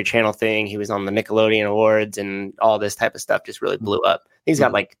Discovery Channel thing. He was on the Nickelodeon Awards, and all this type of stuff just really blew up. He's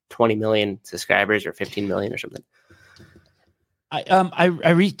got like 20 million subscribers or 15 million or something. I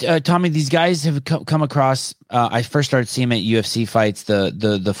read Tommy. These guys have come across. I first started seeing them at UFC fights.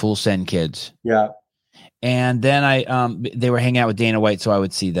 The Full Send kids. Yeah. And then they were hanging out with Dana White, so I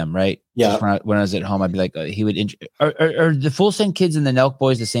would see them, right? Yeah. When I was at home, I'd be like, he would. Are the Full Send kids and the Nelk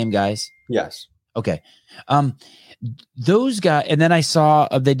boys the same guys? Yes. Okay. Those guys, and then I saw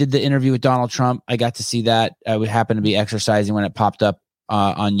they did the interview with Donald Trump. I got to see that. I would happen to be exercising when it popped up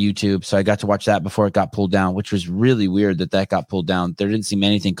on YouTube, so I got to watch that before it got pulled down, which was really weird that got pulled down. There didn't seem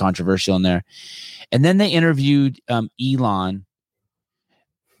anything controversial in there. And then they interviewed Elon.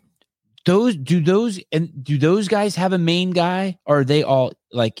 Do those guys have a main guy, or are they all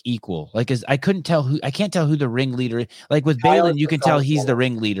like equal? Like, I can't tell who the ringleader is. Like with Balin, you can tell he's the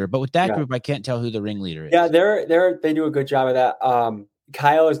ringleader, but with that group, I can't tell who the ringleader is. Yeah, they do a good job of that.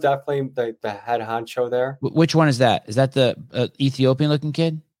 Kyle is definitely the head honcho there. Which one is that? Is that the Ethiopian looking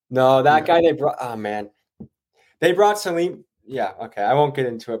kid? No, that guy they brought. Oh man, they brought Salim. Yeah, okay, I won't get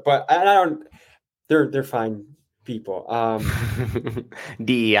into it, but I don't. They're fine people.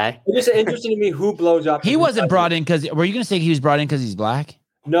 DEI. It's just interesting to me who blows up. He wasn't brought in because. Were you going to say he was brought in because he's black?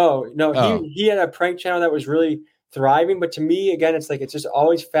 No. Oh. He had a prank channel that was really thriving, but to me, again, it's like it's just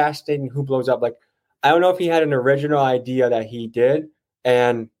always fascinating who blows up. Like, I don't know if he had an original idea that he did,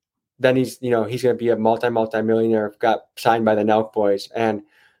 and then he's going to be a multi-millionaire, got signed by the Nelk boys, and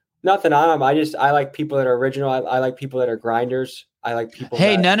nothing on him. I like people that are original. I like people that are grinders. I like people.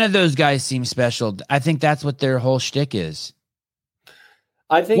 Hey, none of those guys seem special. I think that's what their whole shtick is.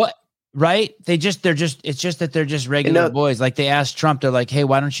 I think what, right? It's just that they're just regular boys. Like they asked Trump, they're like, hey,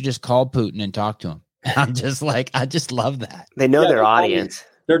 why don't you just call Putin and talk to him? And I'm just like, I just love that. They know their audience.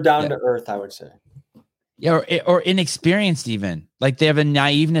 They're down to earth, I would say. Yeah, or inexperienced even. Like they have a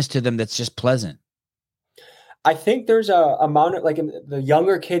naiveness to them that's just pleasant. I think there's a amount of like in the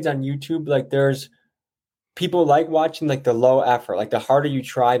younger kids on YouTube, like there's people like watching like the low effort, like the harder you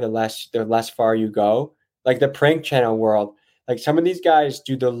try, the less far you go. Like the prank channel world, like some of these guys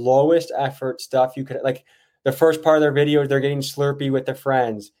do the lowest effort stuff you could. Like the first part of their videos, they're getting Slurpee with their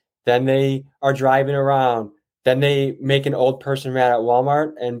friends. Then they are driving around. Then they make an old person mad at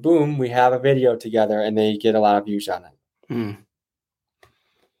Walmart, and boom, we have a video together, and they get a lot of views on it. Mm.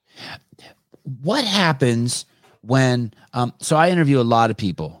 What happens when? So I interview a lot of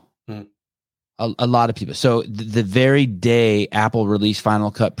people. A lot of people. So the very day Apple released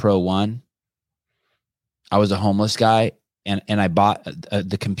Final Cut Pro 1, I was a homeless guy, and I bought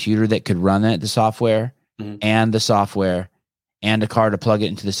the computer that could run it, the software, and the software, and a car to plug it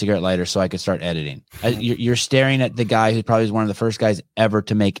into the cigarette lighter so I could start editing. You're staring at the guy who probably was one of the first guys ever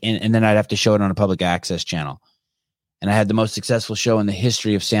to make, and then I'd have to show it on a public access channel. And I had the most successful show in the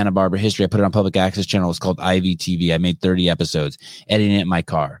history of Santa Barbara history. I put it on public access channel. It's called IVTV. I made 30 episodes, editing it in my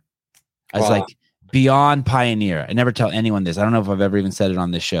car. I was like beyond pioneer. I never tell anyone this. I don't know if I've ever even said it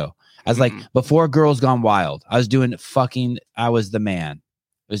on this show. I was like, before Girls Gone Wild, I was doing I was the man.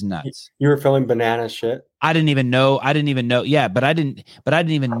 It was nuts. You were filming banana shit. I didn't even know. Yeah, but I didn't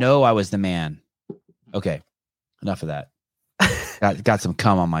even know I was the man. Okay. Enough of that. Got some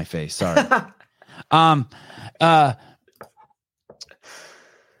cum on my face. Sorry.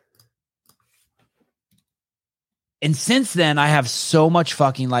 And since then, I have so much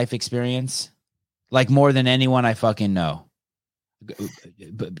fucking life experience, like more than anyone I fucking know.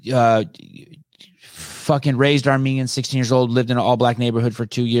 fucking raised Armenian, 16 years old, lived in an all black neighborhood for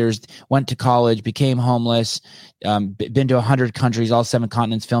 2 years, went to college, became homeless, been to 100 countries, all 7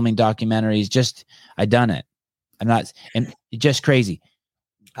 continents, filming documentaries. I done it. I'm not, and just crazy.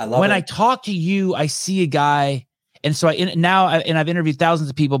 I love when it. I talk to you, I see a guy. And so I've interviewed thousands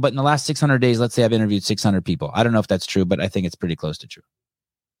of people, but in the last 600 days, let's say I've interviewed 600 people. I don't know if that's true, but I think it's pretty close to true.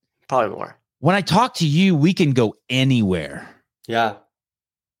 Probably more. When I talk to you, we can go anywhere. Yeah.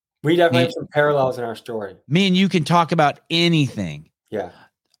 We definitely have some parallels in our story. Me and you can talk about anything. Yeah.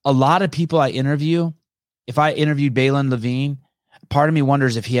 A lot of people I interview, if I interviewed Balin Levine, part of me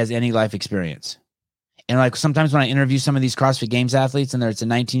wonders if he has any life experience. And like sometimes when I interview some of these CrossFit Games athletes and it's a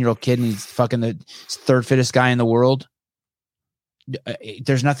 19-year-old kid and he's fucking the third fittest guy in the world,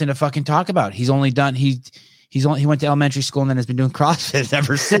 there's nothing to fucking talk about. He went to elementary school and then has been doing CrossFit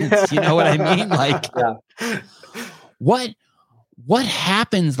ever since. You know what I mean? Like, yeah. What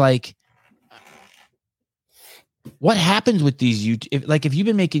happens? Like, what happens with these YouTube? If you've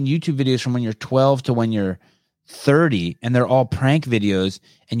been making YouTube videos from when you're 12 to when you're 30 and they're all prank videos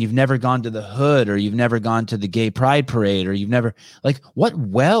and you've never gone to the hood or you've never gone to the gay pride parade or you've never, like, what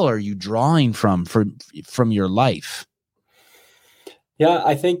well are you drawing from your life? Yeah,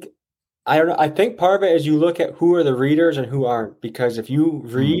 I think part of it is you look at who are the readers and who aren't, because if you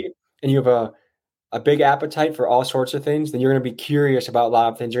read and you have a big appetite for all sorts of things, then you're going to be curious about a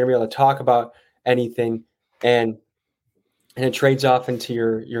lot of things. You're going to be able to talk about anything, and it trades off into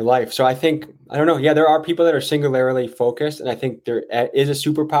your life. So I think, I don't know. Yeah, there are people that are singularly focused, and I think there is a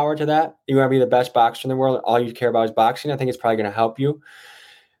superpower to that. You want to be the best boxer in the world, and all you care about is boxing. I think it's probably going to help you.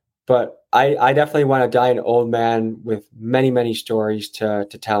 But I definitely want to die an old man with many, many stories to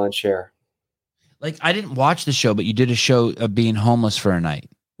tell and share. Like, I didn't watch the show, but you did a show of being homeless for a night.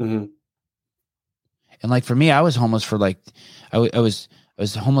 Mm-hmm. And like for me, I was homeless for I was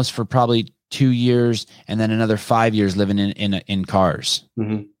homeless for probably 2 years and then another 5 years living in cars.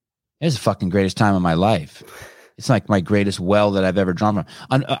 Mm-hmm. It was the fucking greatest time of my life. It's like my greatest well that I've ever drawn from.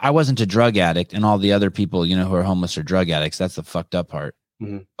 I wasn't a drug addict, and all the other people, who are homeless are drug addicts. That's the fucked up part.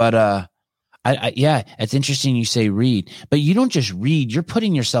 Mm-hmm. But yeah, it's interesting you say read, but you don't just read. You're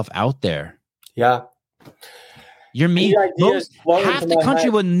putting yourself out there. Yeah. You're meeting half the country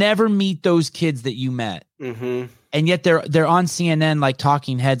will never meet those kids that you met. Mm-hmm. And yet they're on CNN, like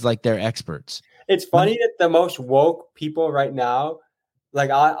talking heads, like they're experts. It's funny that the most woke people right now,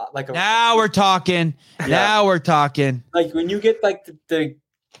 now we're talking. Yeah. Now we're talking. Like when you get like the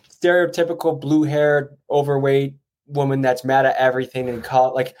stereotypical blue-haired, overweight woman that's mad at everything and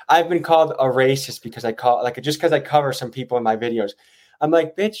I've been called a racist because just because I cover some people in my videos. I'm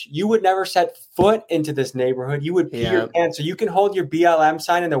like, bitch, you would never set foot into this neighborhood. You would pee your pants. So you can hold your BLM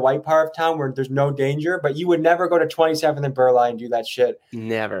sign in the white part of town where there's no danger, but you would never go to 27th and Burleigh and do that shit.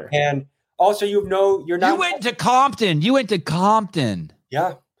 Never. And also, you're not. You went to Compton.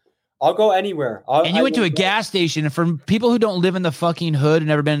 Yeah. I'll go anywhere. You went to a gas station. And for people who don't live in the fucking hood and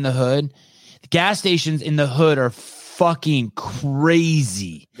never been in the hood, the gas stations in the hood are fucking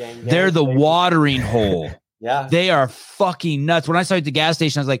crazy. They're the watering hole. Yeah, they are fucking nuts. When I saw at the gas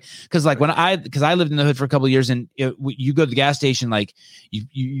station, I was like, because I lived in the hood for a couple of years, and you go to the gas station, like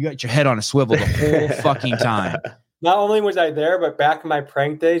you got your head on a swivel the whole fucking time. Not only was I there, but back in my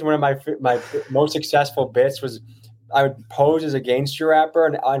prank days, one of my most successful bits was I would pose as a gangster rapper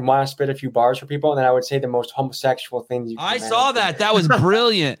and I'd want to spit a few bars for people, and then I would say the most homosexual things. I saw that. That was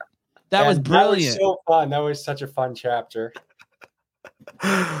brilliant. That was brilliant. That was so fun. That was such a fun chapter.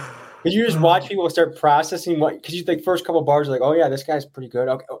 Because you just watch people start processing because you think first couple of bars are like, oh yeah, this guy's pretty good.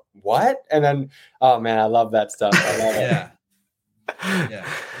 Okay, what? And then, oh man, I love that stuff. I love it. Yeah.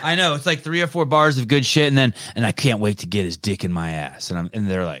 I know. It's like 3 or 4 bars of good shit, and I can't wait to get his dick in my ass. And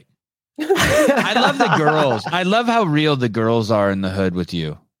they're like, I love the girls. I love how real the girls are in the hood with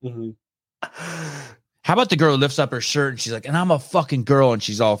you. Mm-hmm. How about the girl who lifts up her shirt and she's like, and I'm a fucking girl, and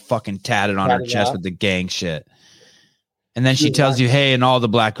she's all fucking tatted on her chest with the gang shit. And then she tells you, hey, and all the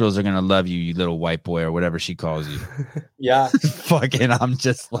black girls are going to love you, you little white boy, or whatever she calls you. Yeah. Fucking, I'm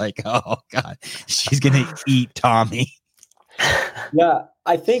just like, oh, God, she's going to eat Tommy. Yeah.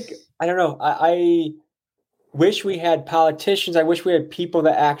 I don't know. I wish we had politicians. I wish we had people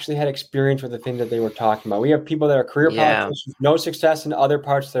that actually had experience with the thing that they were talking about. We have people that are career politicians, no success in other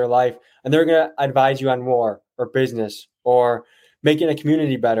parts of their life, and they're going to advise you on war or business or making a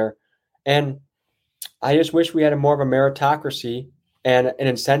community better. And I just wish we had more of a meritocracy and an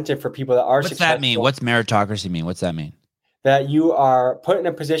incentive for people that are successful. What's that mean? What's meritocracy mean? What's that mean? That you are put in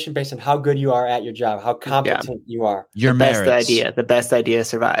a position based on how good you are at your job, how competent you are. Your best idea. The best idea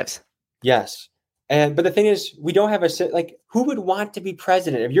survives. Yes. But the thing is, we don't have who would want to be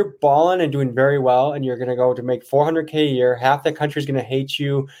president? If you're balling and doing very well and you're going to go to make $400K a year, half the country's going to hate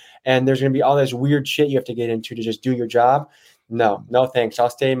you. And there's going to be all this weird shit you have to get into to just do your job. No thanks. I'll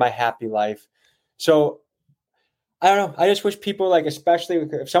stay in my happy life. So I don't know. I just wish people especially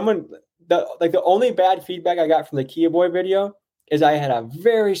if someone, the only bad feedback I got from the Kia Boy video is I had a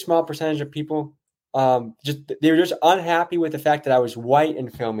very small percentage of people they were just unhappy with the fact that I was white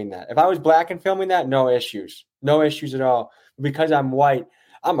and filming that. If I was black and filming that, no issues at all. Because I'm white,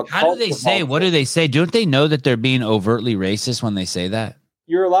 I'm a. How do they say? What do they say? Don't they know that they're being overtly racist when they say that?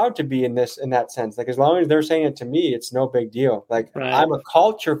 You're allowed to be in that sense. As long as they're saying it to me, it's no big deal. Right. I'm a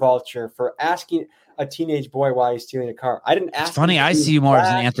culture vulture for asking a teenage boy why he's stealing a car. I didn't ask. It's funny. I see you more as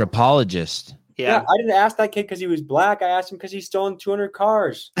an anthropologist. Yeah, I didn't ask that kid because he was black. I asked him because he's stolen 200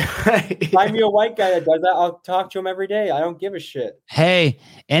 cars. Find me a white guy that does that. I'll talk to him every day. I don't give a shit. Hey,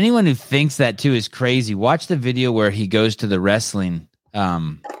 anyone who thinks that too is crazy. Watch the video where he goes to the wrestling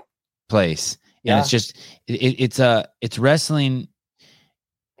place, and it's just it's wrestling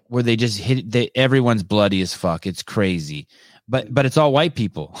where they just hit. Everyone's bloody as fuck. It's crazy, but it's all white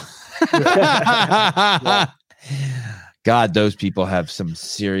people. Yeah. God, those people have some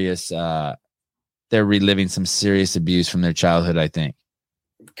serious. They're reliving some serious abuse from their childhood, I think.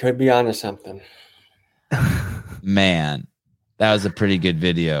 Could be onto something. Man, that was a pretty good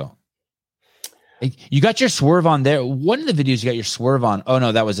video. You got your swerve on there. One of the videos you got your swerve on. Oh,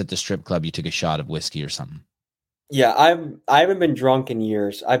 no, that was at the strip club. You took a shot of whiskey or something. Yeah, I haven't been drunk in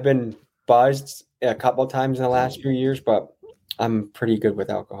years. I've been buzzed a couple of times in the last few years, but I'm pretty good with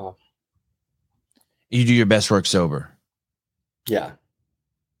alcohol. You do your best work sober. Yeah.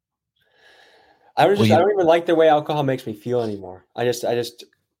 I don't even like the way alcohol makes me feel anymore. I know,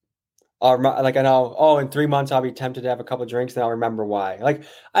 in 3 months I'll be tempted to have a couple of drinks and I'll remember why.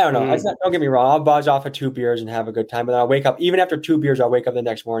 I don't know. Don't get me wrong. I'll buzz off of 2 beers and have a good time. But then I'll wake up, even after 2 beers, I'll wake up the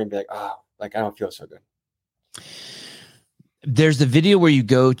next morning and be like, I don't feel so good. There's the video where you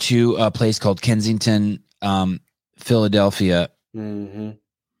go to a place called Kensington, Philadelphia. Mm-hmm.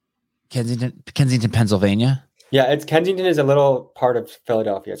 Kensington, Pennsylvania. Yeah, Kensington is a little part of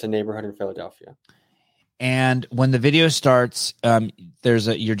Philadelphia. It's a neighborhood in Philadelphia. And when the video starts,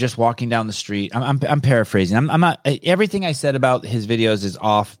 you're just walking down the street. I'm paraphrasing. I'm not. Everything I said about his videos is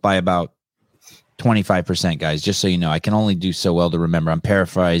off by about 25%, guys. Just so you know, I can only do so well to remember. I'm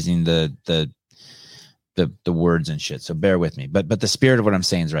paraphrasing the words and shit. So bear with me. But the spirit of what I'm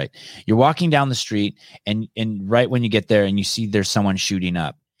saying is right. You're walking down the street, and right when you get there, and you see there's someone shooting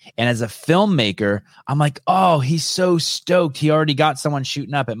up. And as a filmmaker, I'm like, oh, he's so stoked. He already got someone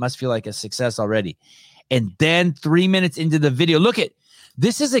shooting up. It must feel like a success already. And then 3 minutes into the video,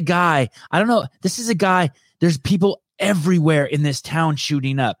 this is a guy. I don't know. This is a guy. There's people everywhere in this town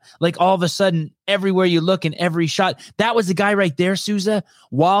shooting up. All of a sudden, everywhere you look in every shot, that was the guy right there, Souza,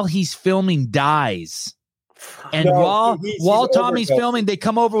 while he's filming dies. And while Tommy's filming, they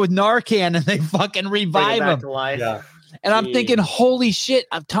come over with Narcan and they fucking revive him. Yeah. And I'm thinking, holy shit,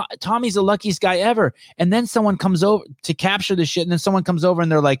 Tommy's the luckiest guy ever. And then someone comes over to capture the shit. And then someone comes over and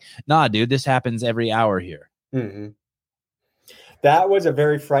they're like, nah, dude, this happens every hour here. Mm-hmm. That was a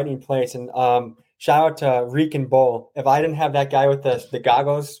very frightening place. And shout out to Reek and Bull. If I didn't have that guy with the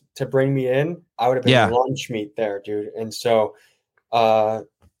goggles to bring me in, I would have been lunch meat there, dude. And so, and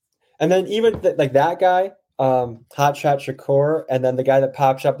then even that guy, Hot Shot Shakur, and then the guy that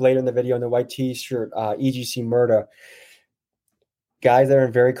pops up later in the video in the white t-shirt, EGC Murda. Guys that are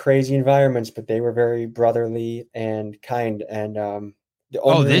in very crazy environments, but they were very brotherly and kind. And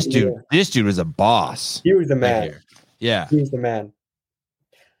this dude was a boss. He was the man. Right, yeah, he was the man.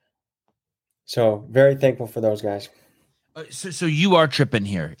 So very thankful for those guys. So you are tripping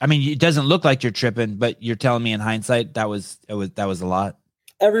here. I mean, it doesn't look like you're tripping, but you're telling me in hindsight that was a lot.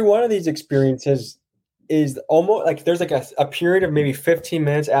 Every one of these experiences is almost there's a period of maybe 15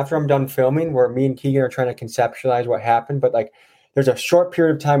 minutes after I'm done filming where me and Keegan are trying to conceptualize what happened, but there's a short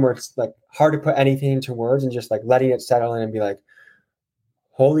period of time where it's hard to put anything into words and just letting it settle in and be like,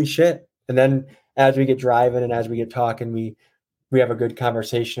 holy shit. And then as we get driving and as we get talking, we have a good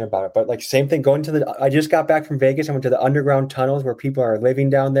conversation about it. But same thing I just got back from Vegas. I went to the underground tunnels where people are living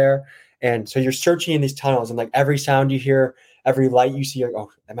down there. And so you're searching in these tunnels and every sound you hear, every light you see,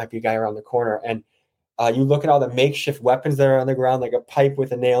 oh, that might be a guy around the corner. And you look at all the makeshift weapons that are on the ground, like a pipe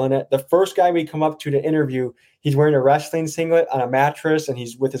with a nail in it. The first guy we come up to interview, he's wearing a wrestling singlet on a mattress and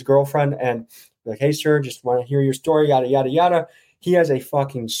he's with his girlfriend. And like, hey, sir, just want to hear your story, yada, yada, yada. He has a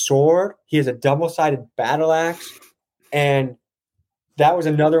fucking sword. He has a double-sided battle axe. And that was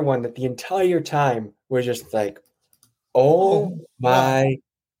another one that the entire time was just oh my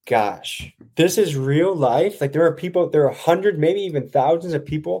gosh, this is real life. Like there are 100, maybe even thousands of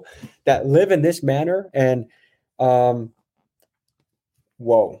people that live in this manner. And whoa.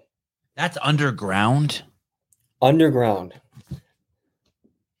 That's underground. Underground.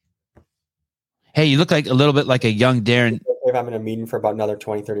 Hey, you look like a little bit like a young Darren. If I'm in a meeting for about another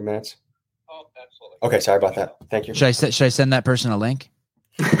 20, 30 minutes. Oh, absolutely. Okay, sorry about that. Thank you. Should I send that person a link?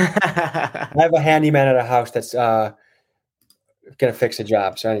 I have a handyman at a house that's gonna fix a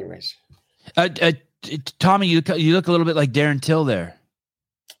job. So, anyways, Tommy, you look a little bit like Darren Till there.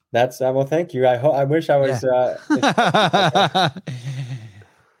 That's well, thank you. I wish I was.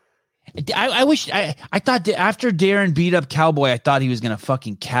 I wish I thought after Darren beat up Cowboy, I thought he was gonna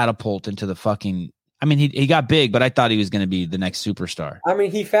fucking catapult into the fucking. I mean, he got big, but I thought he was gonna be the next superstar. I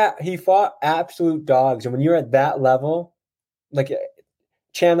mean, he fought absolute dogs, and when you're at that level, like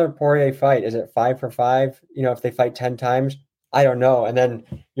Chandler Poirier fight, is it 5 for 5? You know, if they fight 10 times, I don't know, and then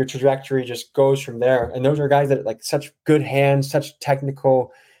your trajectory just goes from there. And those are guys that like such good hands, such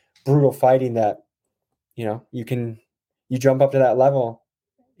technical, brutal fighting that you jump up to that level.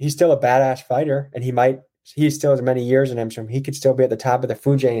 He's still a badass fighter, and he still has many years in him, so he could still be at the top of the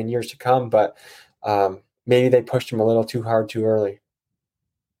food chain in years to come. But maybe they pushed him a little too hard too early.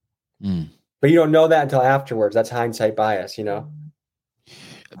 But you don't know that until afterwards. That's hindsight bias, you know.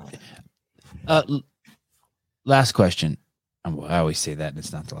 Last question. I always say that, and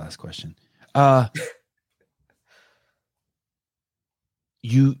it's not the last question.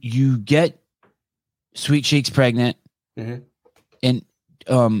 You get Sweet Cheeks pregnant, and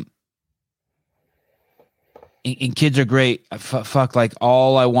and kids are great. Fuck, like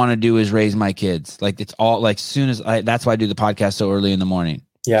all I want to do is raise my kids. Like it's all like soon as that's why I do the podcast so early in the morning.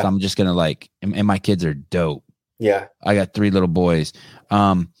 Yeah, so I'm just gonna like, and my kids are dope. Yeah, I got 3 little boys.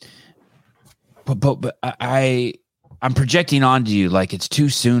 But I'm projecting onto you like it's too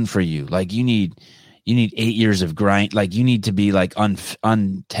soon for you. Like you need 8 years of grind. Like you need to be like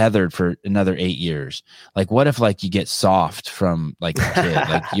untethered for another 8 years. Like what if like you get soft from like a kid?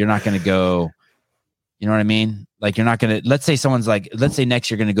 Like you're not gonna go. You know what I mean? Like you're not gonna. Let's say next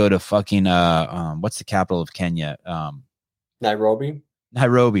you're gonna go to fucking what's the capital of Kenya? Nairobi.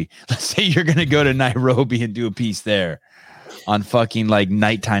 Let's say you're gonna go to Nairobi and do a piece there on fucking like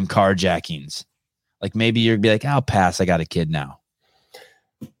nighttime carjackings. Like maybe you'd be like, I'll pass. I got a kid now.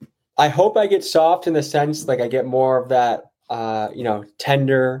 I hope I get soft in the sense like I get more of that,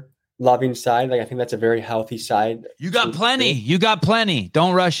 tender, loving side. Like I think that's a very healthy side. You got plenty.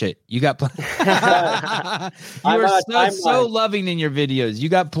 Don't rush it. You got plenty. You are so loving in your videos. You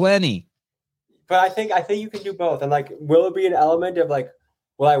got plenty. But I think you can do both. And like, will it be an element of like,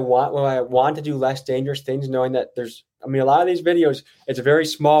 will I want to do less dangerous things, knowing that a lot of these videos, it's a very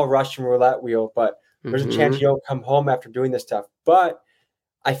small Russian roulette wheel, but there's a chance you'll come home after doing this stuff. But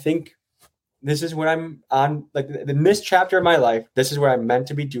I think this is what I'm on, like in this chapter of my life, this is what I'm meant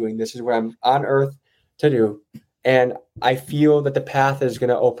to be doing. This is what I'm on earth to do. And I feel that the path is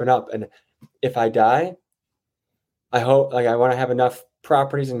going to open up. And if I die, I hope, like, I want to have enough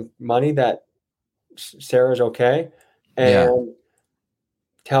properties and money that Sarah's okay. And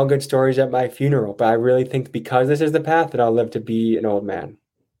tell good stories at my funeral. But I really think because this is the path that I'll live to be an old man.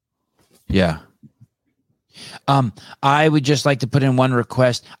 Yeah. I would just like to put in one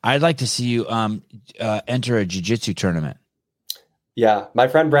request. I'd like to see you enter a jiu-jitsu tournament. Yeah, my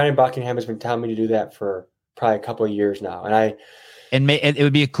friend Brandon Buckingham has been telling me to do that for probably a couple of years now, and it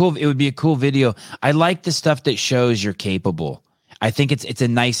would be a cool video. I like the stuff that shows you're capable. I think it's a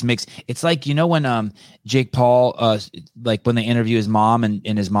nice mix. It's like, when Jake Paul like when they interview his mom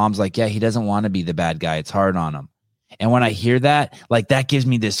and his mom's like, yeah, he doesn't want to be the bad guy. It's hard on him. And when I hear that, like that gives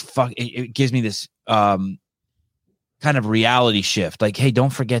me this it gives me this kind of reality shift. Like, hey, don't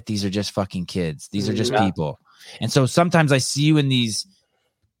forget these are just fucking kids. These are just people. And so sometimes I see you in these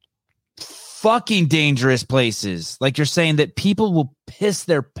fucking dangerous places. Like you're saying that people will piss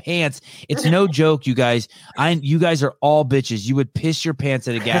their pants. It's no joke, you guys. You guys are all bitches. You would piss your pants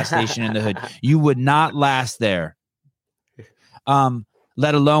at a gas station in the hood. You would not last there.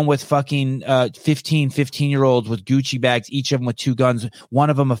 Let alone with fucking 15-year-olds with Gucci bags, each of them with 2 guns,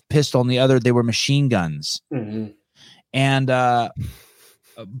 one of them a pistol and the other, they were machine guns. Mm-hmm. And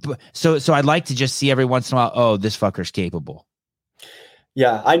so I'd like to just see every once in a while, oh, this fucker's capable.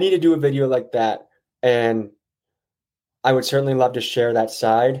 Yeah, I need to do a video like that. And I would certainly love to share that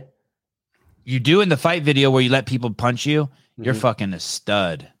side. You do in the fight video where you let people punch you, you're fucking a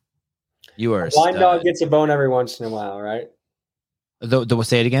stud. You are a blind dog gets a bone every once in a while, right?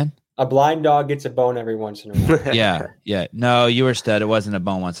 Say it again? A blind dog gets a bone every once in a while. Yeah. No, you were a stud. It wasn't a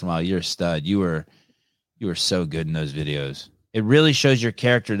bone once in a while. You're a stud. You were so good in those videos. It really shows your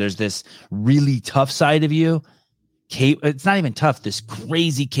character. There's this really tough side of you. It's not even tough, this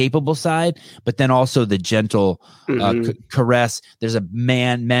crazy capable side, but then also the gentle caress. There's a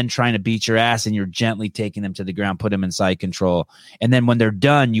men trying to beat your ass, and you're gently taking them to the ground, put them in side control. And then when they're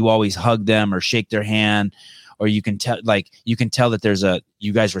done, you always hug them or shake their hand, or you can tell that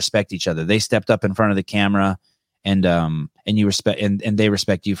you guys respect each other. They stepped up in front of the camera, and you respect, and they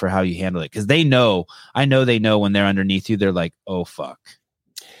respect you for how you handle it. Cause they know when they're underneath you, they're like, oh fuck.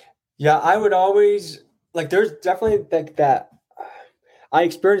 Yeah. I would always, like, there's definitely like that. I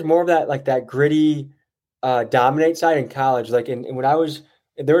experienced more of that, like that gritty, dominate side in college. Like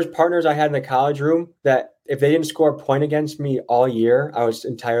there was partners I had in the college room that if they didn't score a point against me all year, I was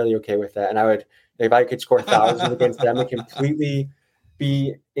entirely okay with that. And if I could score thousands against them and completely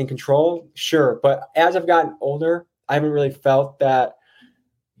be in control, sure. But as I've gotten older, I haven't really felt that.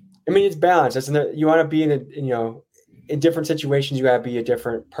 I mean, it's balanced. You want to be in different situations, you got to be a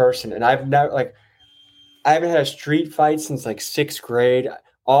different person. And I haven't had a street fight since like 6th grade.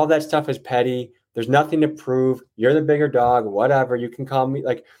 All that stuff is petty. There's nothing to prove. You're the bigger dog, whatever. You can call me,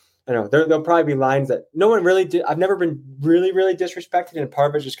 like, I don't know. There'll probably be lines that no one really did. I've never been really, really disrespected. And part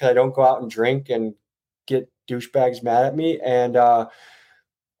of it is just because I don't go out and drink and get douchebags mad at me. And,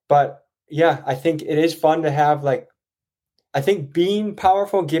 but yeah, I think it is fun to have, like, I think being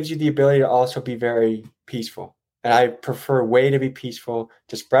powerful gives you the ability to also be very peaceful. And I prefer way to be peaceful,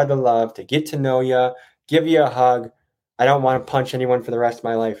 to spread the love, to get to know you, give you a hug. I don't want to punch anyone for the rest of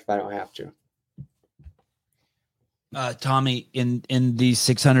my life if I don't have to. Tommy, in these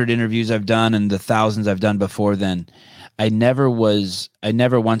 600 interviews I've done and the thousands I've done before then, I never once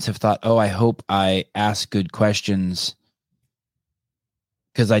have thought, oh, I hope I ask good questions,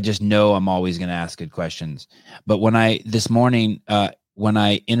 because I just know I'm always going to ask good questions. But this morning, when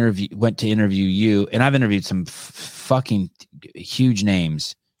I went to interview you, and I've interviewed some fucking huge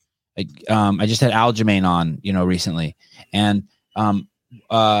names. I just had Aljamain on, recently. And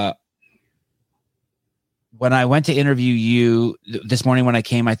when I went to interview you this morning, when I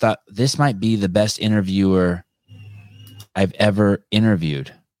came, I thought this might be the best interviewer I've ever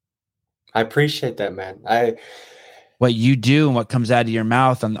interviewed. I appreciate that, man. What you do and what comes out of your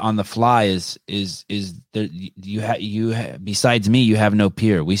mouth on the fly is there, you besides me, you have no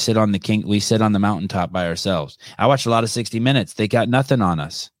peer. We sit on the mountaintop by ourselves. I watch a lot of 60 Minutes. They got nothing on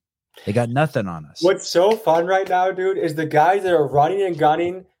us. What's so fun right now, dude, is the guys that are running and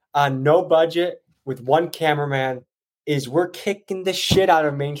gunning on no budget with one cameraman we're kicking the shit out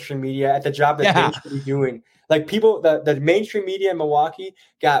of mainstream media at the job that they should be doing. Like, people, the mainstream media in Milwaukee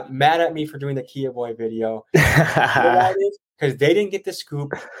got mad at me for doing the Kia Boy video. Because they didn't get the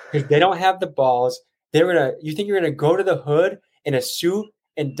scoop, because they don't have the balls. You think you're gonna go to the hood in a suit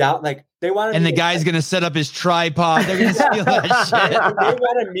and down, like, they wanted. And the guy's gonna set up his tripod. They're gonna steal that shit. They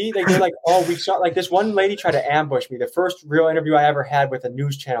wanted me. They're like, oh, we saw, like, this one lady tried to ambush me. The first real interview I ever had with a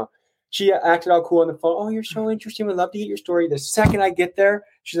news channel. She acted all cool on the phone. Oh, you're so interesting. We'd love to get your story. The second I get there,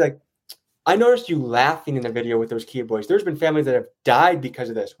 she's like, I noticed you laughing in the video with those Kia Boys. There's been families that have died because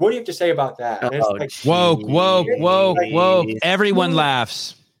of this. What do you have to say about that? Woke. Everyone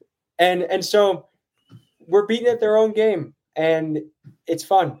laughs. And so we're beating at their own game, and it's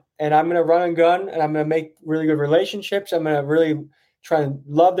fun. And I'm going to run and gun, and I'm going to make really good relationships. I'm going to really try and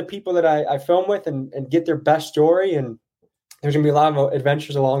love the people that I film with and get their best story. And there's going to be a lot of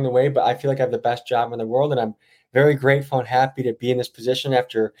adventures along the way, but I feel like I have the best job in the world, and I'm very grateful and happy to be in this position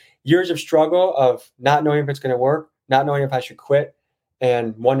after years of struggle of not knowing if it's going to work, not knowing if I should quit,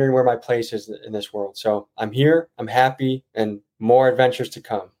 and wondering where my place is in this world. So I'm here, I'm happy, and more adventures to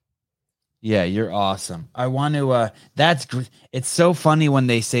come. Yeah, you're awesome. I want to, it's so funny when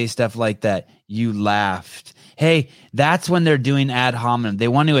they say stuff like that. You laughed. Hey, that's when they're doing ad hominem. They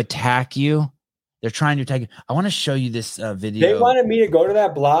want to attack you. They're trying to attack you. I want to show you this video. They wanted me to go to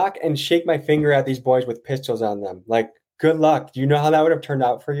that block and shake my finger at these boys with pistols on them. Like, good luck. Do you know how that would have turned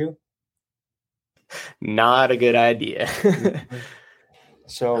out for you? Not a good idea.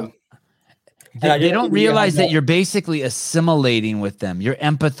 So they don't realize that you're basically assimilating with them. You're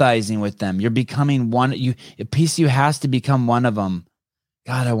empathizing with them. You're becoming one. A piece of you has to become one of them.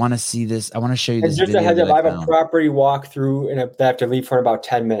 God, I want to see this. I want to show you this. And just a heads up, I have a property walkthrough, and I have to leave for about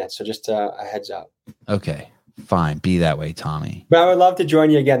 10 minutes. So just a heads up. Okay, fine. Be that way, Tommy. But I would love to join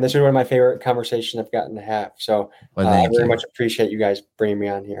you again. This is one of my favorite conversations I've gotten to have. So I very much appreciate you guys bringing me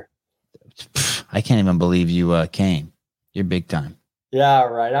on here. I can't even believe you came. You're big time. Yeah,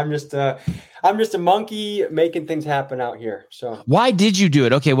 right. I'm just a monkey making things happen out here. So why did you do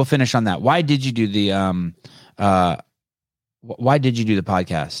it? Okay, we'll finish on that. Why did you do the Why did you do the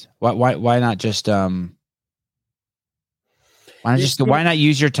podcast? Why not just Why not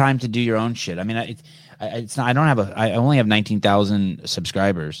use your time to do your own shit? I mean, it's not. I only have 19,000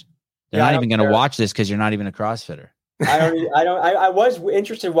 subscribers. They're not even going to watch this because you're not even a CrossFitter. I was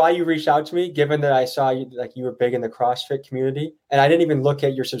interested why you reached out to me, given that I saw you, like you were big in the CrossFit community, and I didn't even look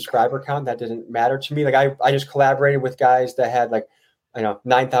at your subscriber count. That didn't matter to me. Like I just collaborated with guys that had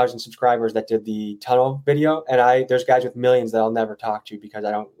 9,000 subscribers that did the tunnel video. And there's guys with millions that I'll never talk to because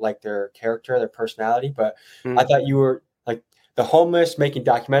I don't like their character, their personality. But I thought you were like the homeless making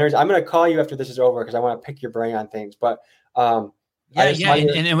documentaries. I'm going to call you after this is over because I want to pick your brain on things. But and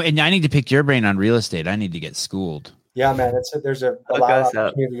I need to pick your brain on real estate. I need to get schooled. Yeah, man, there's a lot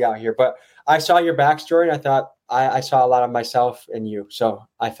of community out here. But I saw your backstory and I thought I saw a lot of myself in you. So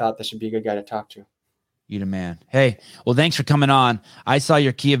I thought this would be a good guy to talk to. You the man. Hey, well, thanks for coming on. I saw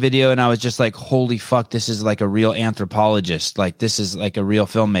your Kia video and I was just like, holy fuck, this is like a real anthropologist. Like this is like a real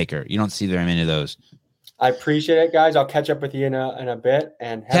filmmaker. You don't see very many of those. I appreciate it, guys. I'll catch up with you in a bit.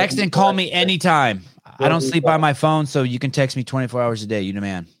 And text and call me anytime. I don't sleep by my phone, so you can text me 24 hours a day. You the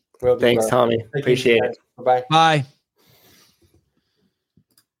man. Thanks, Tommy. Appreciate it. Bye. Bye.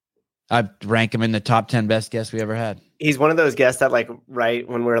 I rank him in the top 10 best guests we ever had. He's one of those guests that right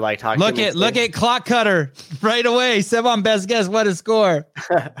when we're talking. Look at Clock Cutter right away. Sevan best guest. What a score.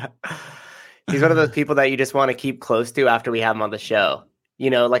 He's one of those people that you just want to keep close to after we have him on the show.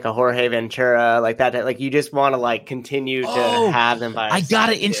 Like a Jorge Ventura, like that. Like you just want to continue to have them by. I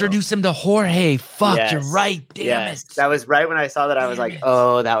gotta introduce him to Jorge. Fuck, yes. You're right. Damn it. That was right when I saw that. I was like,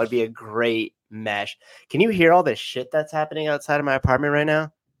 oh, that would be a great mesh. Can you hear all this shit that's happening outside of my apartment right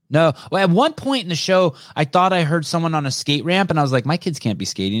now? No. Well, at one point in the show, I thought I heard someone on a skate ramp, and I was like, "My kids can't be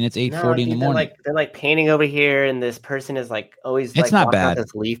skating. It's 8:40 in the morning." They're painting over here, and this person is always. It's not bad.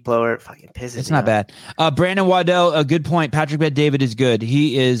 This leaf blower, it fucking pisses. It's not bad. Brandon Waddell, a good point. Patrick Bet-David is good.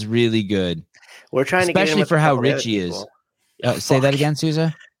 He is really good. We're trying to, especially for how rich he is. Say that again,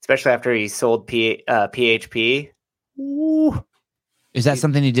 Souza. Especially after he sold PHP. Ooh. Is that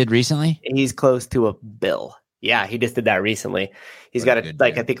something he did recently? He's close to $1 billion. Yeah, he just did that recently. He's got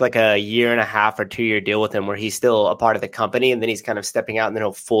I think a year and a half or 2 year deal with him where he's still a part of the company and then he's kind of stepping out and then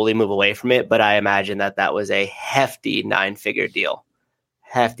he'll fully move away from it. But I imagine that was a hefty 9-figure deal.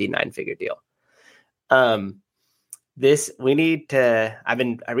 We need to,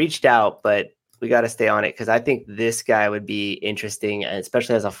 I reached out, but we got to stay on it because I think this guy would be interesting, and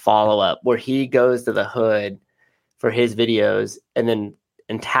especially as a follow-up where he goes to the hood for his videos and then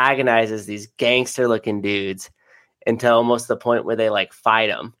antagonizes these gangster looking dudes until almost the point where they fight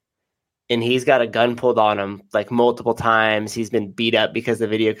him, and he's got a gun pulled on him multiple times. He's been beat up because of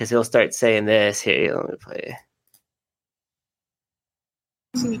the video, because he'll start saying this. Here, let me play.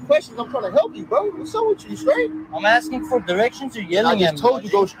 Asking me questions, I'm trying to help you, bro. What's up with you? Straight? I'm asking for directions. You're yelling at me. I just told you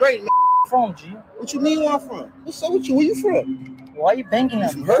go straight. From G. What you mean where I'm from? What's up with you? Where you from? Why are you banging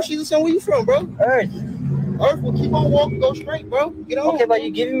at me? Hershey's or something. Where you from, bro? Earth will keep on walking, go straight, bro. Get on. Okay, but you're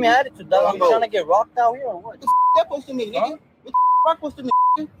giving me attitude, dog. You trying to get rocked out here or what? What the that supposed to mean, nigga? What the rock supposed to mean,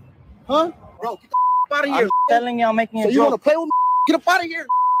 nigga? Huh? Bro, get the out of here. I'm telling you, I'm making a joke. You want to play with me? Get up out of here.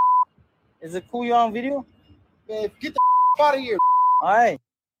 Is it cool you're on video? Man, get the out of here. All right.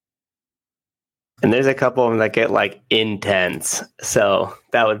 And there's a couple of them that get intense. So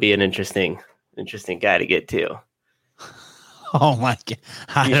that would be an interesting guy to get to. Oh my God.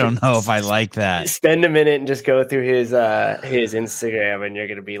 I don't know if I like that. Spend a minute and just go through his Instagram and you're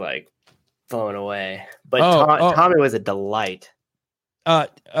going to be blown away. But Tommy was a delight. I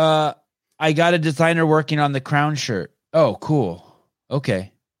got a designer working on the Crown shirt. Oh, cool.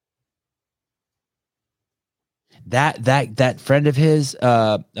 Okay. That friend of his,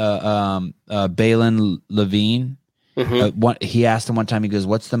 Balin Levine, he asked him one time, he goes,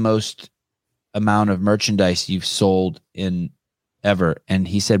 "What's the most amount of merchandise you've sold in ever?" And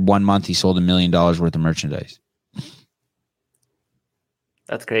he said 1 month he sold $1 million worth of merchandise.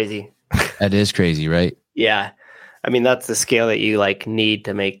 That's crazy. That is crazy, right? Yeah. I mean, that's the scale that you need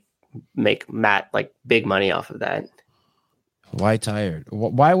to make Matt big money off of that. Why tired?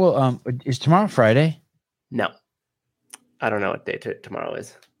 Why will is tomorrow Friday? No. I don't know what day tomorrow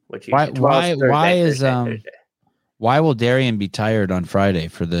is. Why will Darian be tired on Friday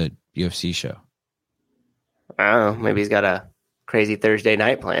for the UFC show? I don't know. Maybe he's got a crazy Thursday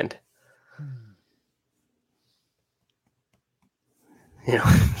night planned. You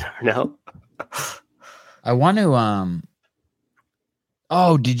never know. I want to.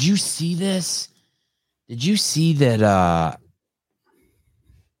 Oh, did you see this? Did you see that?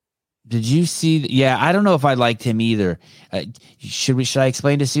 Yeah, I don't know if I liked him either. Should I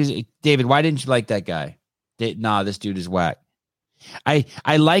explain to Susan? David, why didn't you like that guy? Nah, this dude is whack.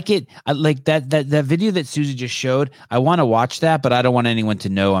 I like it. I like that video that Susie just showed. I want to watch that, but I don't want anyone to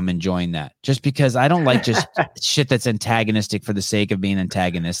know I'm enjoying that. Just because I don't like just shit that's antagonistic for the sake of being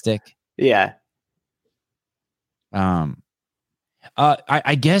antagonistic. Yeah. I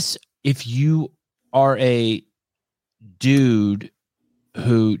guess if you are a dude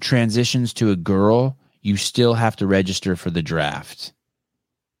who transitions to a girl, you still have to register for the draft.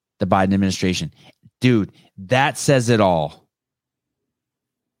 The Biden administration. Dude, that says it all.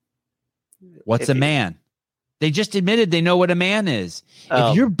 What's a man? They just admitted they know what a man is. Oh.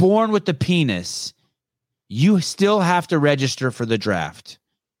 If you're born with the penis, you still have to register for the draft.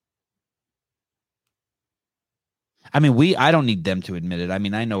 I mean, I don't need them to admit it. I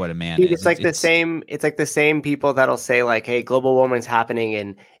mean, I know what a man is. It's like the same people that'll say like, hey, global warming's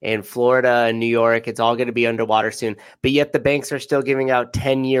happening in Florida and New York. It's all going to be underwater soon. But yet the banks are still giving out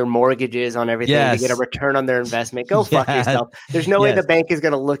 10-year mortgages on everything to get a return on their investment. Go fuck yourself. There's no way the bank is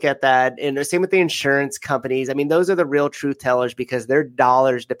going to look at that. And the same with the insurance companies. I mean, those are the real truth tellers because their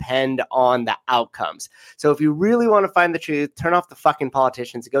dollars depend on the outcomes. So if you really want to find the truth, turn off the fucking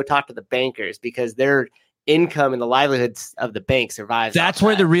politicians and go talk to the bankers because they're income and the livelihoods of the bank survives. That's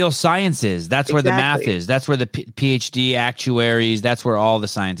where the real science is. That's where the math is. That's where the PhD actuaries. That's where all the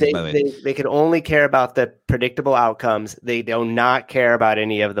science is. They can only care about the predictable outcomes. They do not care about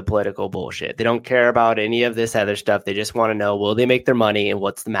any of the political bullshit. They don't care about any of this other stuff. They just want to know, will they make their money and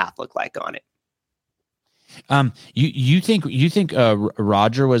what's the math look like on it? You think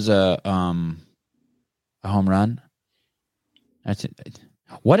Roger was a home run? That's it.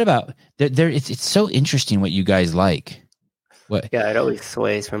 What about there? It's so interesting what you guys like. What? Yeah, it always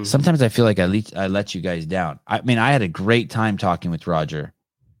sways from. Sometimes I feel like I let you guys down. I mean, I had a great time talking with Roger.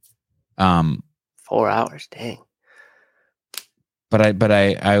 4 hours, dang. But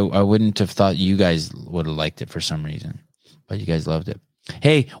I wouldn't have thought you guys would have liked it for some reason. But you guys loved it.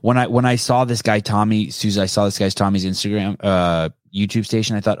 Hey, when I saw this guy Tommy, Susan, I saw this guy's Tommy's Instagram, YouTube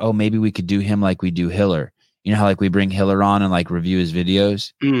station. I thought, oh, maybe we could do him like we do Hiller. You know how like we bring Hiller on and like review his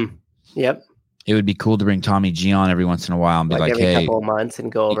videos? Yep. It would be cool to bring Tommy G on every once in a while and be like, every hey, couple of months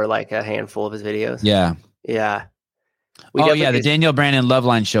and go over like a handful of his videos. Yeah. Yeah. The Danielle Brandon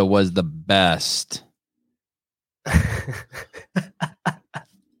Loveline show was the best.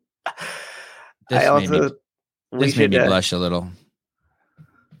 This made me blush a little.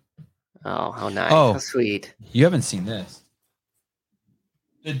 Oh, how nice. Oh, how sweet. You haven't seen this.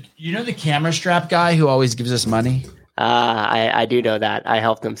 You know the camera strap guy who always gives us money? I do know that. I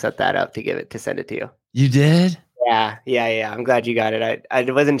helped him set that up to send it to you. You did? Yeah. I'm glad you got it. I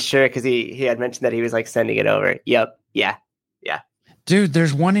wasn't sure because he had mentioned that he was like sending it over. Yep. Yeah. Dude,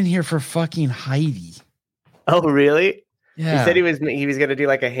 there's one in here for fucking Heidi. Oh, really? Yeah. He said he was gonna do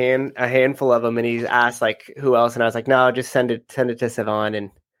like a handful of them, and he asked like who else, and I was like, no, just send it to Savon, and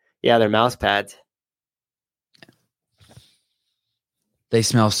yeah, they're mouse pads. They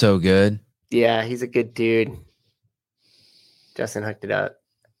smell so good. Yeah, he's a good dude. Justin hooked it up.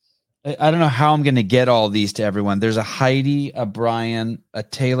 I don't know how I'm going to get all these to everyone. There's a Heidi, a Brian, a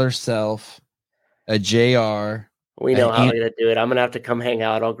Taylor Self, a JR. We know how we're going to do it. I'm going to have to come hang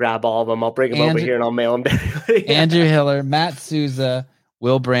out. I'll grab all of them. I'll bring them over here and I'll mail them to everybody. Andrew Hiller, Matt Souza,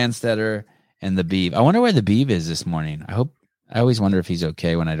 Will Brandstetter, and the Beeve. I wonder where the Beeve is this morning. I always wonder if he's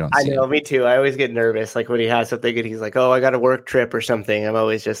okay when I don't see him. I know, me too. I always get nervous. Like when he has something and he's like, oh, I got a work trip or something. I'm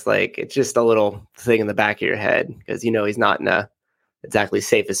always just like, it's just a little thing in the back of your head because, you know, he's not in a exactly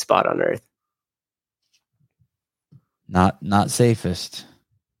safest spot on earth. Not safest.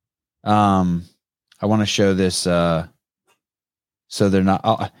 I want to show this. So they're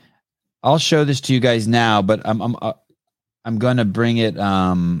not, I'll show this to you guys now, but I'm going to bring it.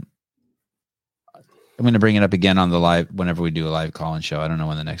 I'm going to bring it up again on the live whenever we do a live call-in show. I don't know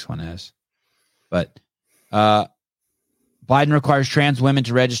when the next one is. But Biden requires trans women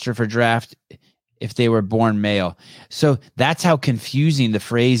to register for draft if they were born male. So that's how confusing the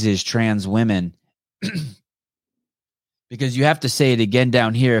phrase is, trans women. Because you have to say it again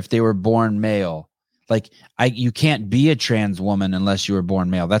down here if they were born male. Like you can't be a trans woman unless you were born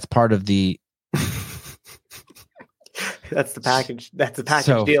male. That's part of the That's the package. That's the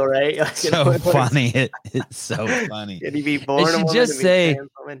package deal, right? Like, so funny. It's so funny. Can you be born a woman? Just say,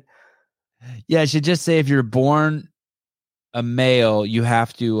 yeah, it should just say if you're born a male, you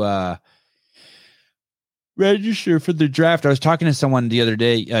have to register for the draft. I was talking to someone the other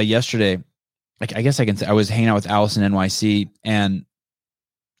day, yesterday. Like, I guess I can say I was hanging out with Allison NYC, and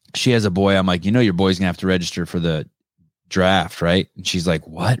she has a boy. I'm like, you know, your boy's gonna have to register for the draft, right? And she's like,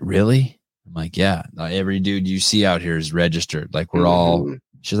 what? Really? I'm like, yeah, every dude you see out here is registered. Like we're all,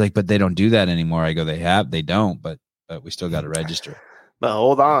 she's like, but they don't do that anymore. I go, they don't, but but we still got to register. But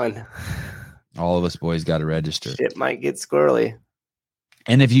hold on. All of us boys got to register. Shit might get squirrely.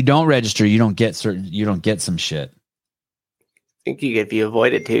 And if you don't register, you don't get some shit. I think if you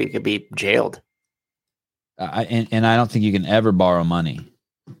avoid it too, you could be jailed. And I don't think you can ever borrow money.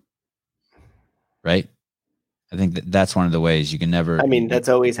 Right? I think that's one of the ways you can never. I mean, that's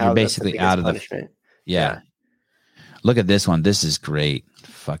always how you're basically out of punishment. Yeah. Look at this one. This is great.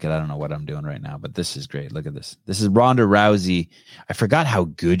 Fuck it. I don't know what I'm doing right now, but this is great. Look at this. This is Ronda Rousey. I forgot how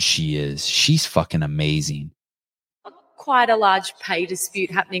good she is. She's fucking amazing. Quite a large pay dispute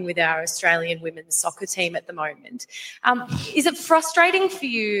happening with our Australian women's soccer team at the moment. Is it frustrating for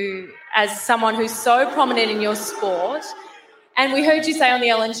you as someone who's so prominent in your sport? And we heard you say on the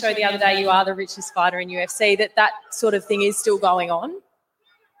Ellen show the other day you are the richest fighter in UFC, that sort of thing is still going on?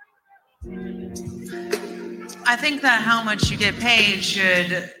 I think that how much you get paid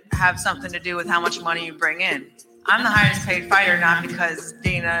should have something to do with how much money you bring in. I'm the highest paid fighter, not because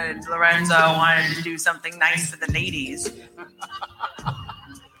Dana and Lorenzo wanted to do something nice for the ladies.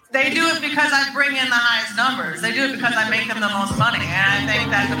 They do it because I bring in the highest numbers. They do it because I make them the most money. And I think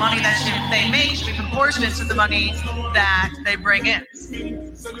that the money that they make should be proportionate to the money that they bring in.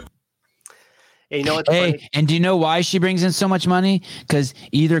 Hey, you know what's Hey, funny? and do you know why she brings in so much money? Because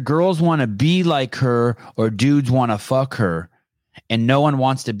either girls want to be like her or dudes want to fuck her. And no one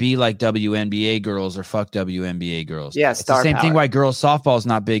wants to be like WNBA girls or fuck WNBA girls. Yeah, it's the same star thing power. why girls softball is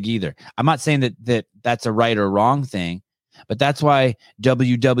not big either. I'm not saying that's a right or wrong thing, but that's why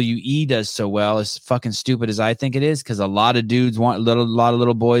WWE does so well. As fucking stupid as I think it is, because a lot of dudes a lot of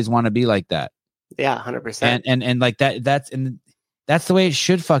little boys want to be like that. Yeah, 100%. And like that's the way it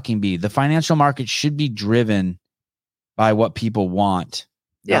should fucking be. The financial market should be driven by what people want.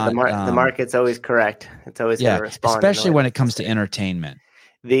 Yeah, the market's always correct. It's always going to respond. Especially when it comes to entertainment.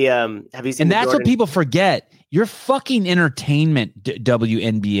 Have you seen? And that's what people forget. You're fucking entertainment,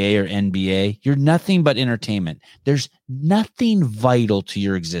 WNBA or NBA. You're nothing but entertainment. There's nothing vital to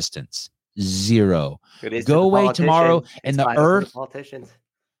your existence. Zero. Go away tomorrow, and the earth.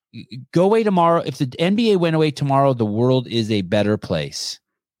 Go away tomorrow. If the NBA went away tomorrow, the world is a better place.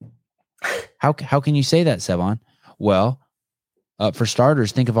 How can you say that, Sevon? Well, for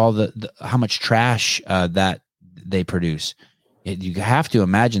starters, think of all the how much trash that they produce. You have to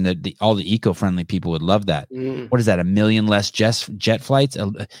imagine that all the eco-friendly people would love that. What is that? 1 million less jet flights?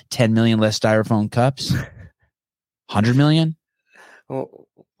 10 million less styrofoam cups? 100 million? Well,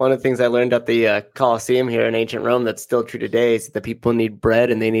 one of the things I learned at the Colosseum here in ancient Rome that's still true today is that people need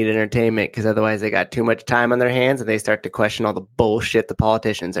bread and they need entertainment because otherwise they got too much time on their hands and they start to question all the bullshit the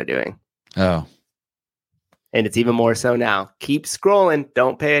politicians are doing. Oh. And it's even more so now. Keep scrolling.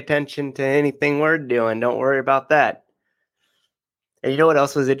 Don't pay attention to anything we're doing. Don't worry about that. And you know what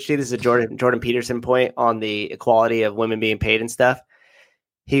else was interesting? This is a Jordan Peterson point on the equality of women being paid and stuff.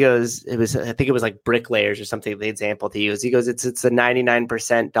 He goes, I think it was like bricklayers or something, the example to use. He goes, it's a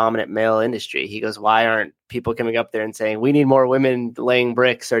 99% dominant male industry. He goes, why aren't people coming up there and saying, we need more women laying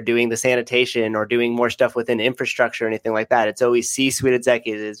bricks or doing the sanitation or doing more stuff within infrastructure or anything like that? It's always C-suite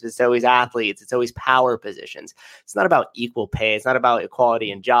executives. It's always athletes. It's always power positions. It's not about equal pay. It's not about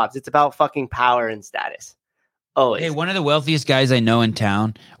equality in jobs. It's about fucking power and status. Always. Hey, one of the wealthiest guys I know in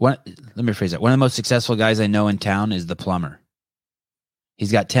town, let me rephrase that. One of the most successful guys I know in town is the plumber.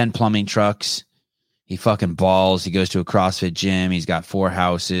 He's got 10 plumbing trucks. He fucking balls. He goes to a CrossFit gym. He's got 4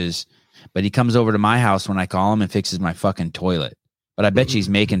 houses. But he comes over to my house when I call him and fixes my fucking toilet. But I bet you he's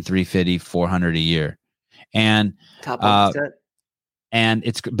making $350, $400 a year. And and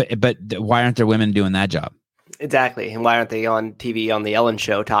it's but why aren't there women doing that job? Exactly. And why aren't they on TV on the Ellen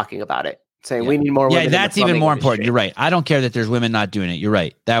show talking about it? Saying we need more women. Yeah, that's even more important. You're right. I don't care that there's women not doing it. You're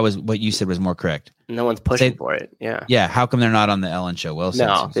right. That was what you said was more correct. No one's pushing for it. Yeah. Yeah. How come they're not on the Ellen show? Well,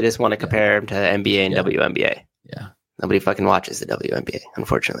 no, they just want to compare them to NBA and WNBA. Yeah. Nobody fucking watches the WNBA,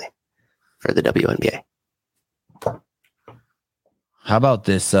 unfortunately, for the WNBA. How about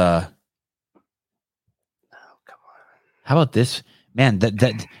this? Oh, come on. How about this? Man, that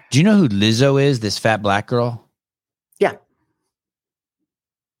do you know who Lizzo is? This fat black girl? Yeah.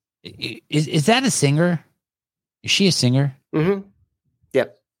 Is that a singer? Is she a singer? Mm-hmm.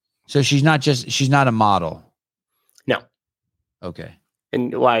 Yep. So she's not a model. No. Okay.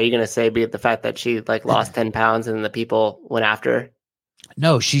 And why are you going to say be it the fact that she lost 10 pounds and the people went after her?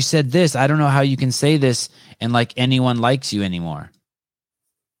 No, she said this. I don't know how you can say this and anyone likes you anymore.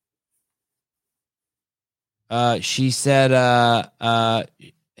 She said, I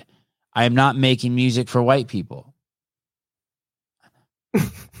am not making music for white people.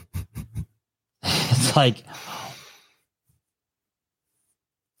 It's like,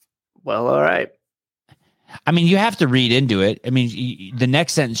 well, all right. I mean, you have to read into it. I mean, the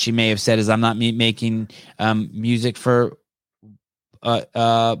next sentence she may have said is, "I'm not making music for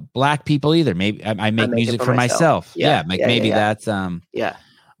black people either. Maybe I make music for myself. Maybe that's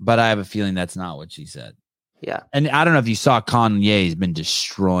But I have a feeling that's not what she said. Yeah, and I don't know if you saw Kanye's been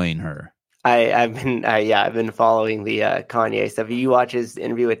destroying her. I've been following the Kanye stuff. You watch his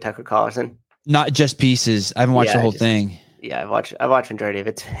interview with Tucker Carlson? Not just pieces. I haven't watched the whole thing. Yeah, I watched majority of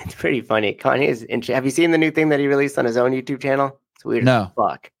it. It's pretty funny. Kanye is interesting. Have you seen the new thing that he released on his own YouTube channel? It's weird. No.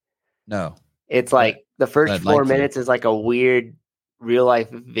 Fuck. No. It's like the first 4 minutes is like a weird real life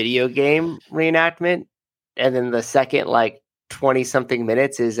video game reenactment, and then the second 20 something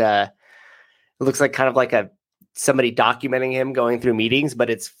minutes is it looks like kind of like somebody documenting him going through meetings, but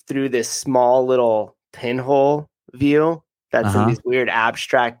it's through this small little pinhole view that's in these weird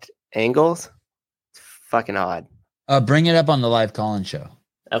abstract angles. It's fucking odd. Bring it up on the live call-in show.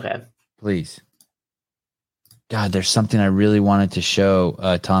 Okay. Please. God, there's something I really wanted to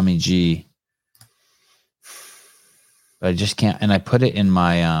show Tommy G. But I just can't. And I put it in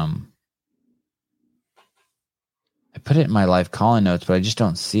my live call-in notes, but I just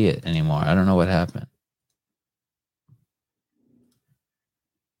don't see it anymore. I don't know what happened.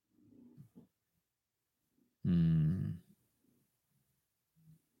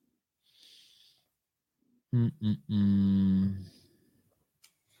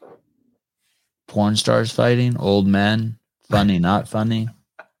 Porn stars fighting, old men, funny, not funny.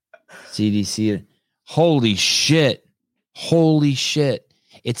 CDC. Holy shit.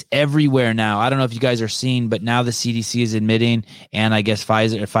 It's everywhere now. I don't know if you guys are seeing, but now the CDC is admitting, and I guess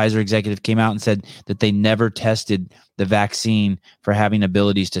Pfizer executive came out and said that they never tested the vaccine for having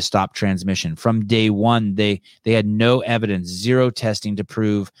abilities to stop transmission. From day one, they had no evidence, zero testing to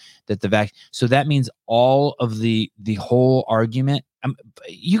prove that the vaccine. So that means all of the whole argument.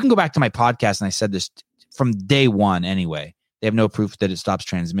 You can go back to my podcast, and I said this from day one anyway. They have no proof that it stops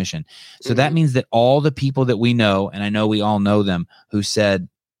transmission. So that means that all the people that we know, and I know we all know them, who said,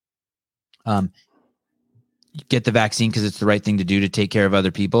 get the vaccine because it's the right thing to do to take care of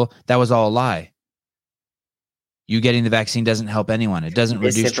other people, that was all a lie. You getting the vaccine doesn't help anyone. It doesn't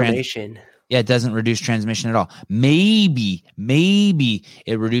reduce transmission. Yeah, it doesn't reduce transmission at all. Maybe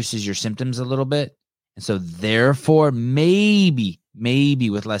it reduces your symptoms a little bit. And so therefore, maybe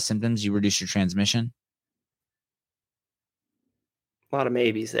with less symptoms, you reduce your transmission. A lot of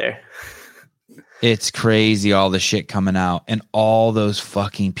maybes there. It's crazy, all the shit coming out, and all those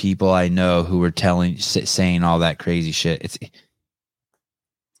fucking people I know who were saying all that crazy shit.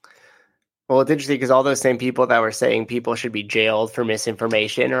 Well, it's interesting because all those same people that were saying people should be jailed for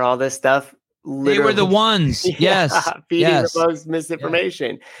misinformation or all this stuff, they were the ones. Yes. Feeding the most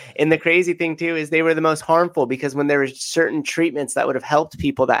misinformation. Yeah. And the crazy thing too is they were the most harmful, because when there were certain treatments that would have helped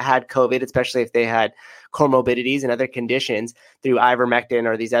people that had COVID, especially if they had comorbidities and other conditions, through ivermectin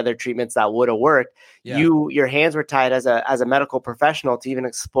or these other treatments that would have worked, your hands were tied as a medical professional to even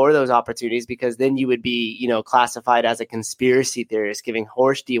explore those opportunities, because then you would be, classified as a conspiracy theorist giving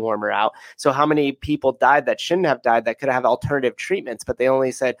horse dewormer out. So how many people died that shouldn't have died that could have alternative treatments, but they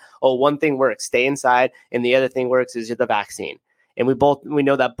only said, oh, one thing works, stay inside, and the other thing works is the vaccine. And we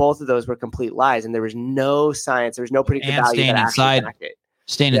know that both of those were complete lies, and there was no science, there was no predictive value that actually backed it.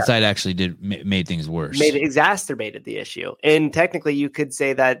 Staying inside actually made things worse. Exacerbated the issue. And technically you could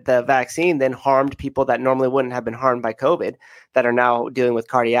say that the vaccine then harmed people that normally wouldn't have been harmed by COVID, that are now dealing with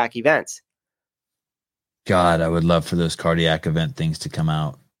cardiac events. God, I would love for those cardiac event things to come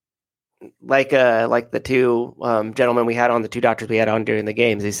out. Like the two gentlemen we had on, the two doctors we had on during the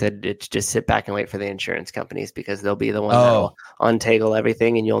games, they said it's just sit back and wait for the insurance companies, because they'll be the ones that will untangle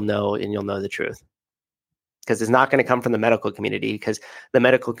everything, and you'll know the truth. Because it's not going to come from the medical community, because the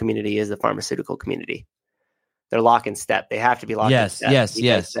medical community is the pharmaceutical community. They're lock in step. They have to be locked in step. Yes.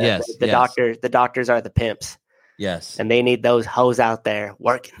 The doctors are the pimps. Yes. And they need those hoes out there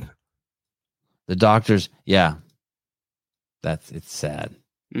working. The doctors. Yeah. It's sad.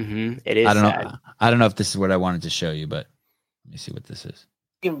 Mm-hmm. It is sad. I don't know if this is what I wanted to show you, but let me see what this is.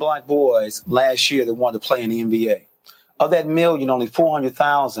 Black boys last year that wanted to play in the NBA. Of that million, only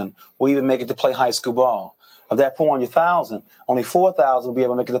 400,000 will even make it to play high school ball. Of that 400,000, only 4,000 will be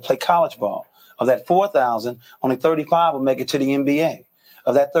able to make it to play college ball. Of that 4,000, only 35 will make it to the NBA.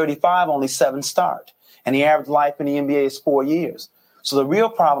 Of that 35, only 7 start. And the average life in the NBA is 4 years. So the real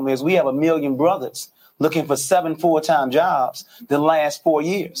problem is we have 1 million brothers looking for 7 full-time jobs that last 4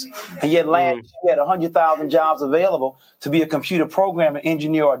 years. And yet last year we had 100,000 jobs available to be a computer programmer,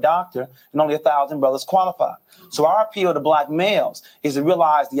 engineer, or doctor, and only 1,000 brothers qualified. So our appeal to black males is to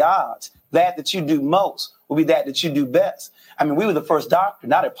realize the odds. That you do most will be that you do best. I mean, we were the first doctor,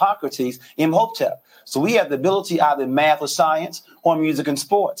 not Hippocrates, Imhotep. So we have the ability either in math or science or music and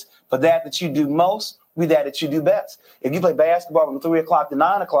sports. But that you do most will be that you do best. If you play basketball from 3 o'clock to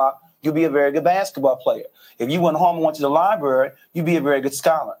 9 o'clock, you'll be a very good basketball player. If you went home and went to the library, you'd be a very good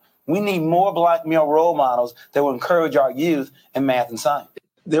scholar. We need more black male role models that will encourage our youth in math and science.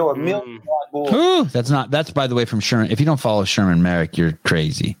 There were millions of boys. Ooh, that's by the way from Sherman. If you don't follow Sherman Merrick, you're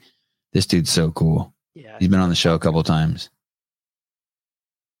crazy. This dude's so cool. Yeah, he's been on the show a couple times.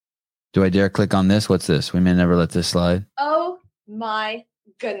 Do I dare click on this? What's this? We may never let this slide. Oh my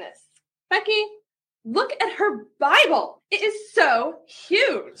goodness. Becky, look at her Bible. It is so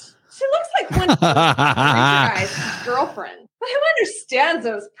huge. She looks like one of those preacher guys' girlfriend. But who understands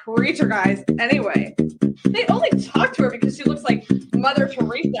those preacher guys anyway? They only talk to her because she looks like Mother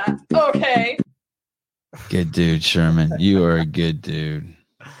Teresa. Okay. Good dude, Sherman. You are a good dude.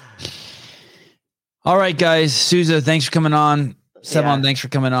 All right, guys. Souza, thanks for coming on. Sevan, thanks for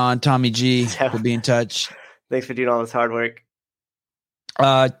coming on. Tommy G, we'll be in touch. Thanks for doing all this hard work.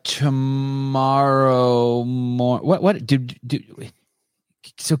 Tomorrow morning. What?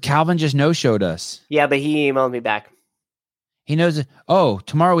 So Calvin just no-showed us. Yeah, but he emailed me back. He knows it. Oh,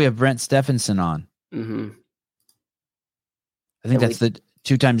 tomorrow we have Brent Stephenson on. Mm-hmm. I think that's the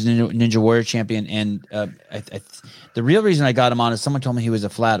 2 times Ninja Warrior champion. And the real reason I got him on is someone told me he was a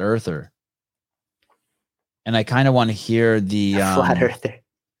flat earther. And I kind of want to hear the flat earther.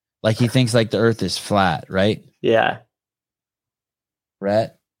 Like he thinks like the earth is flat, right? Yeah.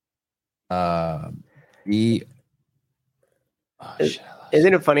 Brett. Isn't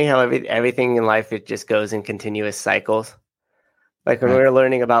it funny how everything in life, it just goes in continuous cycles? Like when we were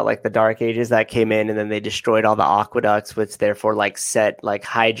learning about like the Dark Ages that came in and then they destroyed all the aqueducts, which therefore like set like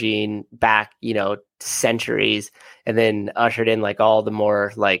hygiene back, centuries, and then ushered in like all the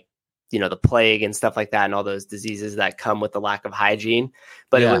more like, the plague and stuff like that and all those diseases that come with the lack of hygiene.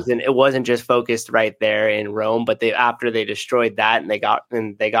 But it wasn't just focused right there in Rome, but after they destroyed that and they got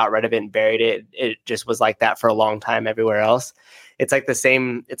rid of it and buried it, it just was like that for a long time everywhere else. It's like the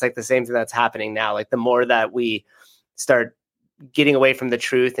same thing that's happening now. Like the more that we start getting away from the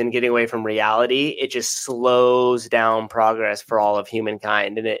truth and getting away from reality, it just slows down progress for all of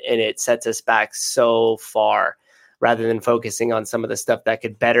humankind. And it sets us back so far. Rather than focusing on some of the stuff that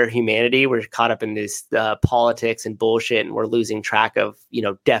could better humanity, we're caught up in this politics and bullshit, and we're losing track of,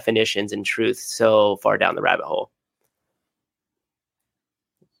 definitions and truth so far down the rabbit hole.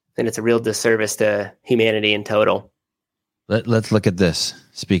 And it's a real disservice to humanity in total. Let's look at this.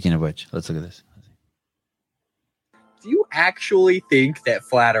 Speaking of which, let's look at this. Do you actually think that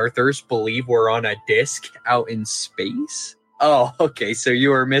flat earthers believe we're on a disc out in space? Oh, okay, so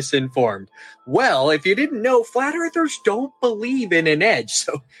you are misinformed. Well, if you didn't know, flat earthers don't believe in an edge,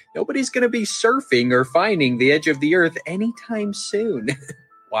 so nobody's going to be surfing or finding the edge of the earth anytime soon.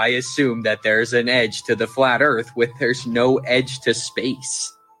 Why assume that there's an edge to the flat earth when there's no edge to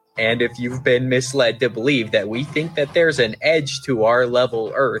space? And if you've been misled to believe that we think that there's an edge to our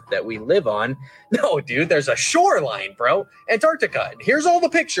level earth that we live on, no, dude, there's a shoreline, bro. Antarctica. And here's all the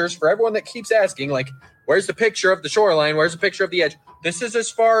pictures for everyone that keeps asking, like, where's the picture of the shoreline? Where's the picture of the edge? This is as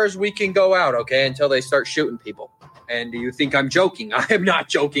far as we can go out, okay, until they start shooting people. And do you think I'm joking? I am not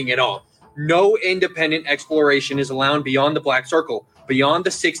joking at all. No independent exploration is allowed beyond the Black Circle, beyond the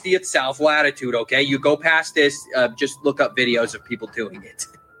 60th south latitude, okay? You go past this, just look up videos of people doing it.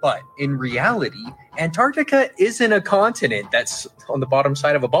 But in reality, Antarctica isn't a continent that's on the bottom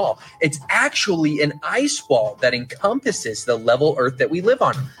side of a ball. It's actually an ice wall that encompasses the level Earth that we live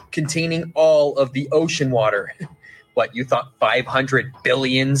on, containing all of the ocean water. What, you thought 500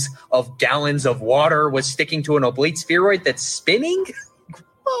 billions of gallons of water was sticking to an oblate spheroid that's spinning?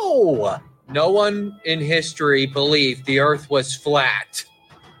 Oh, no one in history believed the Earth was flat.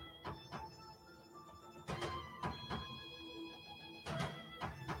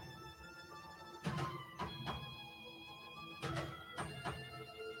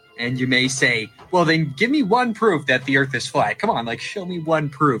 And you may say, well, then give me one proof that the Earth is flat. Come on, like, show me one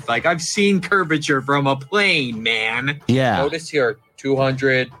proof. Like, I've seen curvature from a plane, man. Yeah. Notice here,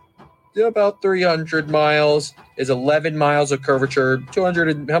 200, about 300 miles is 11 miles of curvature.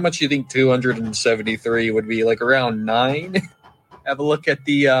 200, how much do you think 273 would be? Like around 9? Have a look at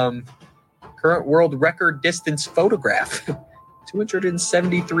the current world record distance photograph.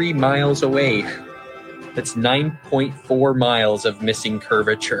 273 miles away. That's 9.4 miles of missing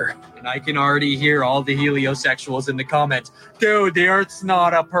curvature. And I can already hear all the heliosexuals in the comments. Dude, the Earth's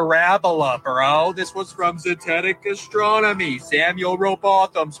not a parabola, bro. This was from Zetetic Astronomy, Samuel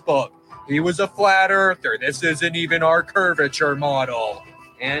Rowbotham's book. He was a flat earther. This isn't even our curvature model.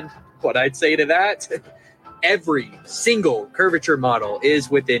 And what I'd say to that, every single curvature model is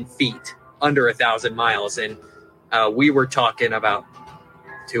within feet, under 1,000 miles. And we were talking about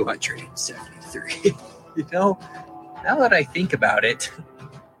 273. You know, now that I think about it,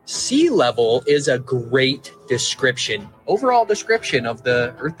 sea level is a great description, overall description of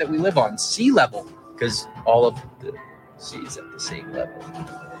the Earth that we live on. Sea level, because all of the seas at the same level.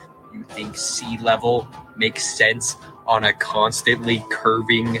 You think sea level makes sense on a constantly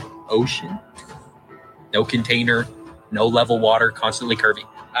curving ocean? No container, no level water, constantly curving.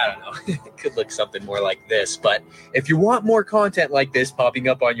 I don't know. It could look something more like this. But if you want more content like this popping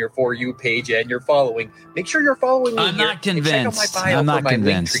up on your For You page and you're following, make sure you're following me. I'm here. not convinced. Check out my bio I'm not for my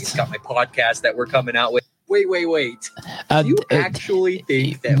convinced. Linktree. It's got my podcast that we're coming out with. Wait. Do you actually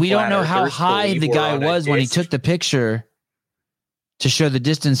think that we don't know flat how earthers high believe the we're guy on a was when he disc? took the picture to show the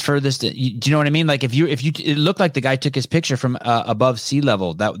distance furthest? Do you know what I mean? Like if you, it looked like the guy took his picture from above sea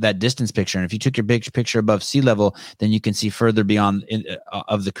level, that distance picture. And if you took your big picture above sea level, then you can see further beyond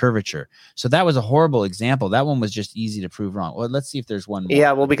of the curvature. So that was a horrible example. That one was just easy to prove wrong. Well, let's see if there's one more.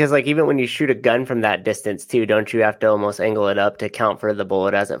 Yeah, well, because like even when you shoot a gun from that distance too, don't you have to almost angle it up to count for the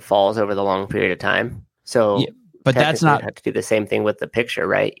bullet as it falls over the long period of time? So, yeah, but that's not. You'd have to do the same thing with the picture,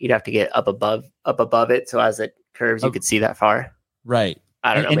 right? You'd have to get up above it, so as it curves, you could see that far. Right.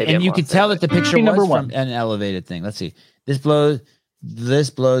 I don't know. Maybe And you could tell that the picture was Number from one. an elevated thing. Let's see. This blows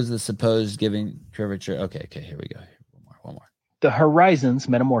the supposed giving curvature. Okay, here we go. One more. The horizon's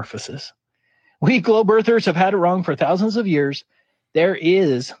metamorphosis. We globe earthers have had it wrong for thousands of years. There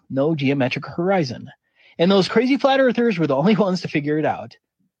is no geometric horizon. And those crazy flat earthers were the only ones to figure it out.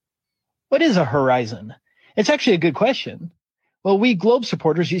 What is a horizon? It's actually a good question. Well, we globe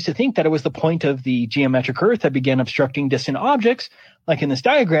supporters used to think that it was the point of the geometric Earth that began obstructing distant objects, like in this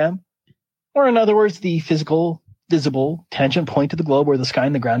diagram, or in other words, the physical, visible, tangent point of the globe where the sky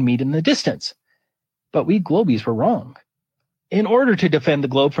and the ground meet in the distance. But we globies were wrong. In order to defend the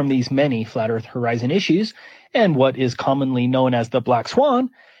globe from these many flat Earth horizon issues, and what is commonly known as the Black Swan,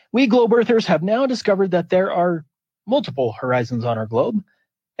 we globe earthers have now discovered that there are multiple horizons on our globe,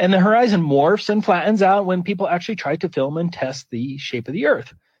 and the horizon morphs and flattens out when people actually try to film and test the shape of the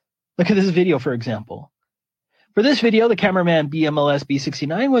Earth. Look at this video, for example. For this video, the cameraman BMLS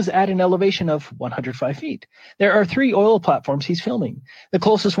B69 was at an elevation of 105 feet. There are 3 oil platforms he's filming. The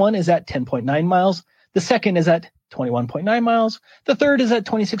closest one is at 10.9 miles. The second is at 21.9 miles. The third is at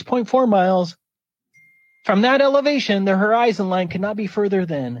 26.4 miles. From that elevation, the horizon line could not be further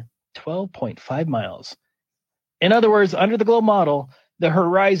than 12.5 miles. In other words, under the globe model, the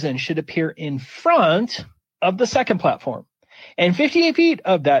horizon should appear in front of the second platform. And 58 feet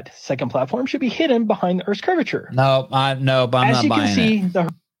of that second platform should be hidden behind the Earth's curvature. No, I'm not buying it.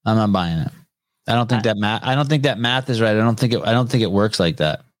 I'm not buying it. I don't think that math. I don't think that math is right. I don't think it works like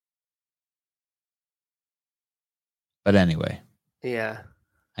that. But anyway, yeah,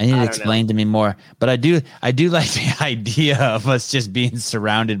 I need to explain to me more. But I do like the idea of us just being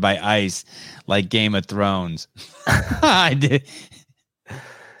surrounded by ice, like Game of Thrones. I did.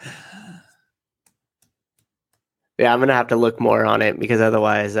 Yeah, I'm gonna have to look more on it because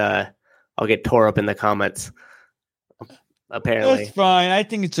otherwise, I'll get tore up in the comments. Apparently, that's fine. I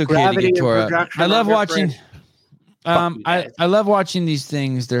think it's okay Gravity to get tore and up. I love watching. I love watching these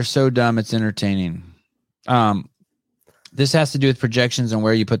things. They're so dumb. It's entertaining. This has to do with projections and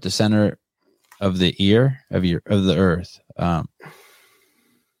where you put the center of the ear of the Earth.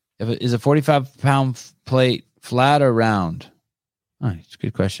 Is a 45-pound plate flat or round? Oh, it's a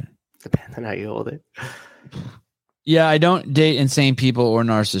good question. Depends on how you hold it. Yeah, I don't date insane people or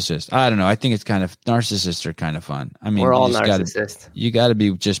narcissists. I don't know. I think it's kind of narcissists are kind of fun. I mean, we're all narcissists. You got to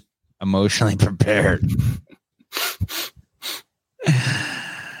be just emotionally prepared.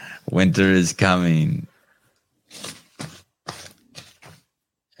 Winter is coming.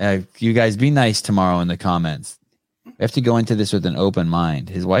 You guys be nice tomorrow in the comments. We have to go into this with an open mind.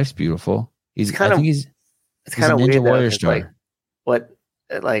 His wife's beautiful. He's kind of a Ninja Warrior star. I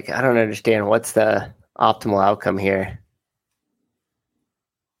don't understand. What's the optimal outcome here?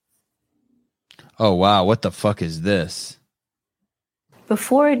 Oh wow, what the fuck is this?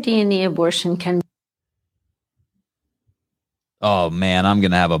 Before a D&E abortion can. Oh man, I'm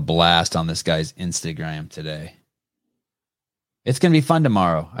gonna have a blast on this guy's Instagram today. It's gonna be fun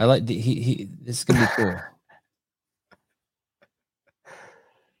tomorrow. I like it's gonna be cool.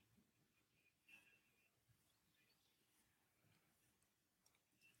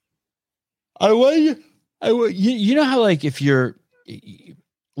 You know how like if you're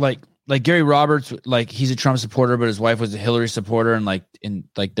like Gary Roberts, like he's a Trump supporter, but his wife was a Hillary supporter, and like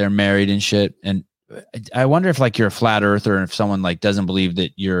they're married and shit. And I wonder if like you're a flat earther, and if someone like doesn't believe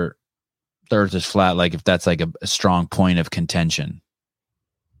that you're the earth is flat, like if that's like a strong point of contention.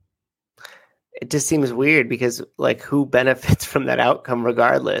 It just seems weird because like who benefits from that outcome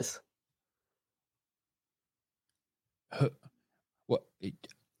regardless? What?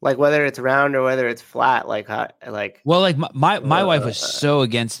 Like whether it's round or whether it's flat, like well, like my wife was so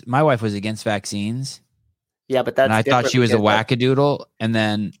against. My wife was against vaccines. Yeah, but that's and I thought she was a wackadoodle, and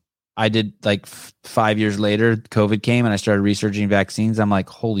then I did like 5 years later, COVID came, and I started researching vaccines. I'm like,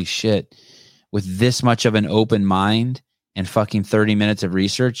 holy shit! With this much of an open mind and fucking 30 minutes of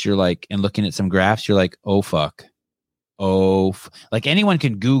research, you're like, and looking at some graphs, you're like, oh fuck, like anyone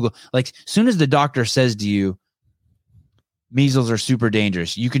can Google. Like, soon as the doctor says to you, measles are super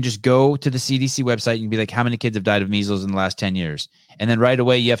dangerous, you can just go to the CDC website and be like, how many kids have died of measles in the last 10 years? And then right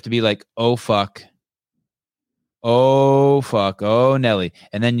away you have to be like, oh fuck, oh Nelly.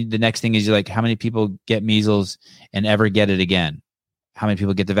 And then the next thing is you're like, how many people get measles and ever get it again? How many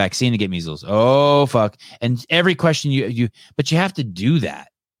people get the vaccine to get measles? Oh fuck. And every question but you have to do that.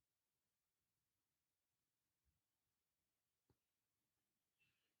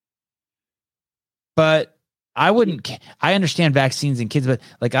 But I wouldn't. I understand vaccines and kids, but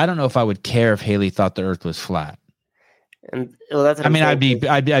like, I don't know if I would care if Haley thought the Earth was flat. And well, that's what I mean,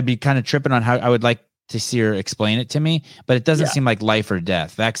 I'd be kind of tripping on how I would like to see her explain it to me, but it doesn't seem like life or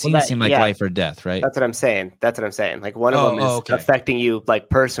death. Vaccines seem like life or death, right? That's what I'm saying. Like one of them is affecting you like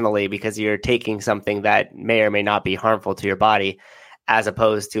personally because you're taking something that may or may not be harmful to your body, as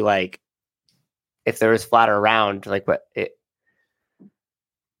opposed to like if there was flat or round, like what it.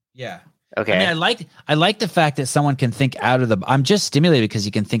 Yeah. Okay. I mean, I like the fact that someone can think out of the. I'm just stimulated because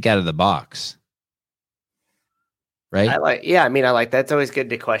you can think out of the box, right? I like that's always good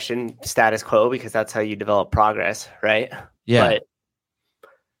to question status quo because that's how you develop progress, right? Yeah. But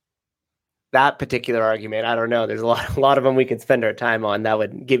that particular argument, I don't know. There's a lot of them we could spend our time on that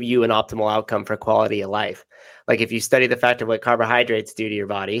would give you an optimal outcome for quality of life. Like if you study the fact of what carbohydrates do to your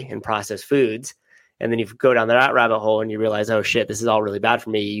body and processed foods. And then you go down that rabbit hole and you realize, oh shit, this is all really bad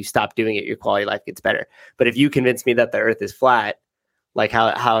for me. You stop doing it, your quality of life gets better. But if you convince me that the earth is flat, like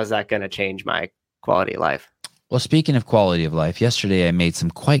how is that going to change my quality of life? Well, speaking of quality of life, yesterday I made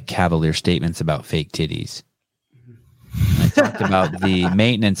some quite cavalier statements about fake titties. I talked about the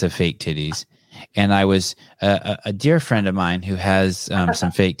maintenance of fake titties. And I was a dear friend of mine who has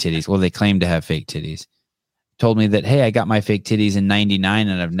some fake titties. Well, they claim to have fake titties. Told me that, hey, I got my fake titties in 99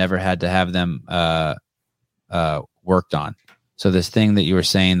 and I've never had to have them worked on. So this thing that you were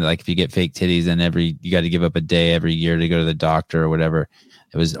saying, that like if you get fake titties, then you got to give up a day every year to go to the doctor or whatever,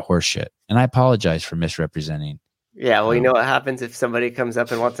 it was horseshit. And I apologize for misrepresenting. Yeah, well, you know what happens if somebody comes up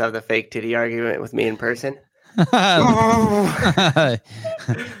and wants to have the fake titty argument with me in person? You see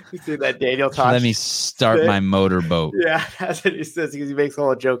that Daniel Tosh? Let me start my motorboat. Yeah, that's what he says because he makes a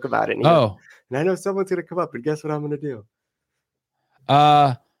whole joke about it. And and I know someone's going to come up and guess what I'm going to do?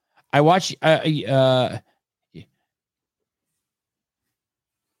 I watch. I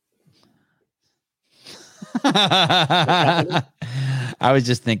was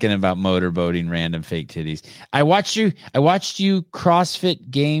just thinking about motorboating random fake titties. I watched you CrossFit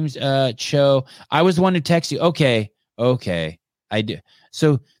Games show. I was the one who texted you. Okay. I do.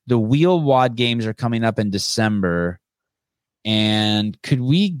 So the Wheel WOD games are coming up in December. And could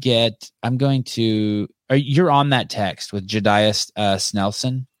we get, you're on that text with Jediah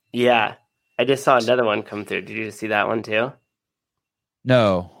Snelson? Yeah. I just saw another one come through. Did you see that one too?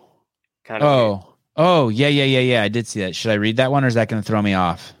 No. Kind of. Weird. Oh, yeah. I did see that. Should I read that one or is that going to throw me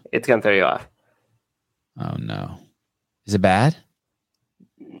off? It's going to throw you off. Oh, no. Is it bad?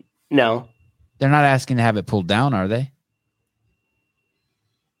 No. They're not asking to have it pulled down, are they?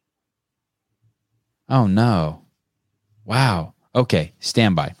 Oh, no. Wow. Okay.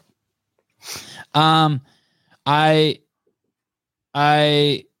 Stand by. So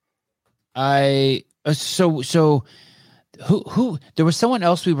who there was someone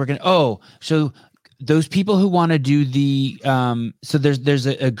else we were going to, so those people who want to do the, so there's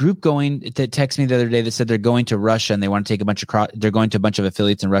a group going that texted me the other day that said they're going to Russia and they want to take they're going to a bunch of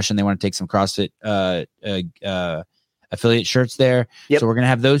affiliates in Russia and they want to take some CrossFit, affiliate shirts there. Yep. So we're going to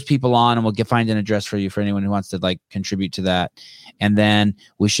have those people on and we'll find an address for you for anyone who wants to like contribute to that. And then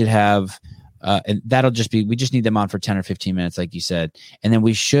we should have, and that'll just be, we just need them on for 10 or 15 minutes, like you said. And then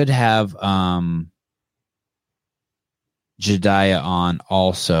we should have, Jediah on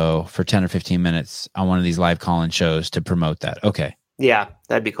also for 10 or 15 minutes on one of these live call-in shows to promote that. Okay. Yeah,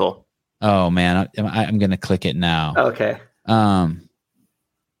 that'd be cool. Oh man. I'm going to click it now. Okay.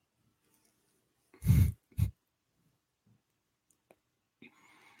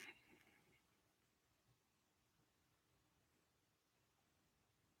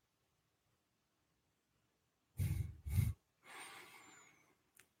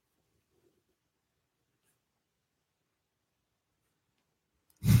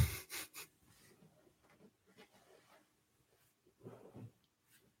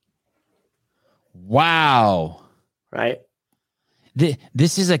 Wow. Right?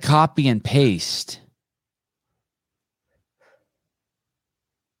 This is a copy and paste.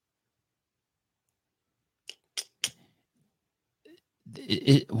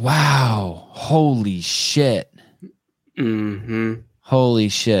 Wow. Holy shit. Mm-hmm. Holy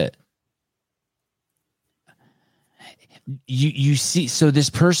shit. You see, so this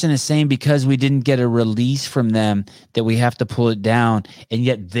person is saying because we didn't get a release from them that we have to pull it down, and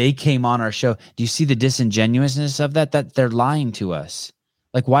yet they came on our show. Do you see the disingenuousness of that? That they're lying to us.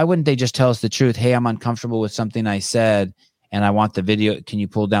 Like, why wouldn't they just tell us the truth? Hey, I'm uncomfortable with something I said, and I want the video. Can you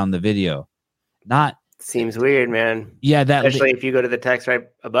pull down the video? Not seems weird, man. Yeah, that especially if you go to the text right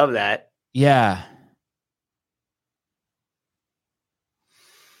above that. Yeah.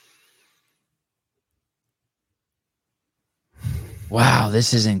 Wow,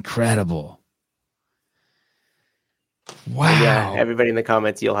 this is incredible. Wow. Yeah, everybody in the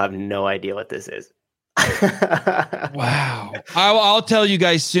comments, you'll have no idea what this is. Wow. I'll tell you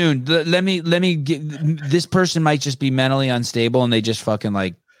guys soon. Let me get, this person might just be mentally unstable and they just fucking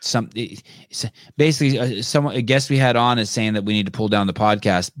like basically a guest we had on is saying that we need to pull down the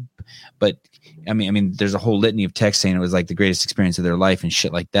podcast, but I mean there's a whole litany of texts saying it was like the greatest experience of their life and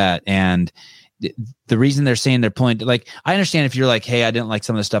shit like that. And the reason they're saying they're pulling, like, I understand if you're like, hey, I didn't like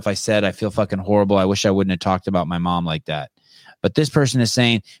some of the stuff I said, I feel fucking horrible, I wish I wouldn't have talked about my mom like that. But this person is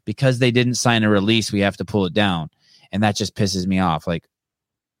saying because they didn't sign a release, we have to pull it down. And that just pisses me off. Like,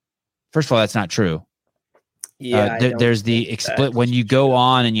 first of all, that's not true. Yeah, there's the explicit when you go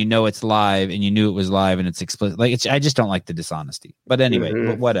on and you know it's live and you knew it was live and it's explicit. Like, I just don't like the dishonesty. But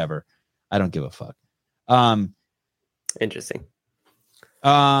anyway, whatever. I don't give a fuck. Interesting.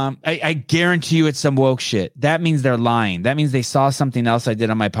 I guarantee you it's some woke shit. That means they're lying. That means they saw something else I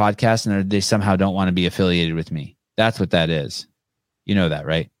did on my podcast and they somehow don't want to be affiliated with me. That's what that is. You know that,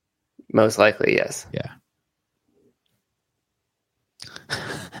 right? Most likely, yes. Yeah.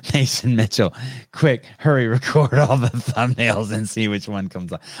 Mason Mitchell, quick, hurry, record all the thumbnails and see which one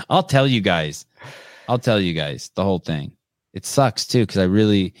comes up. I'll tell you guys the whole thing. It sucks too, because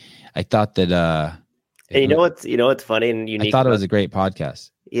I thought that and you know what's funny and unique? I thought it was a great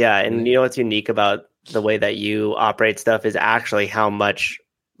podcast. Yeah, and you know what's unique about the way that you operate stuff is actually how much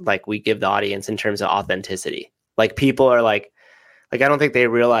like we give the audience in terms of authenticity. Like, people are like I don't think they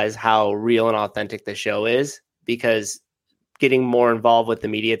realize how real and authentic the show is, because getting more involved with the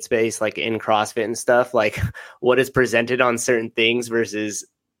media space, like in CrossFit and stuff, like what is presented on certain things versus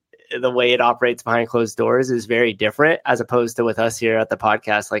the way it operates behind closed doors is very different, as opposed to with us here at the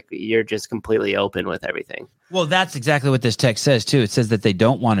podcast. Like, you're just completely open with everything. Well, that's exactly what this text says too. It says that they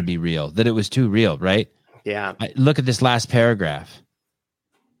don't want to be real, that it was too real, right? Yeah. Look at this last paragraph.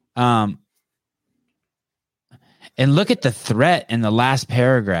 And look at the threat in the last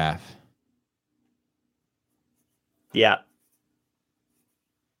paragraph. Yeah.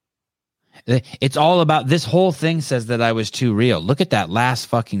 It's all about, this whole thing says that I was too real. Look at that last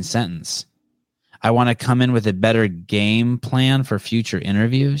fucking sentence. I want to come in with a better game plan for future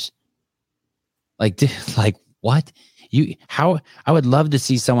interviews. Like what? I would love to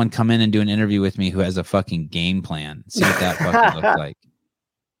see someone come in and do an interview with me who has a fucking game plan. See what that fucking looks like.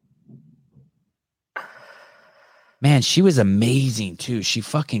 Man, she was amazing too. She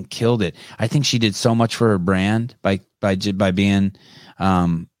fucking killed it. I think she did so much for her brand by being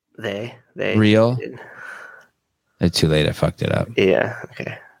they real. It's too late. I fucked it up. Yeah.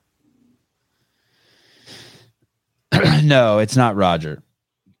 Okay. No, it's not Roger.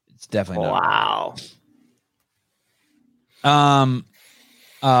 It's definitely not. Wow.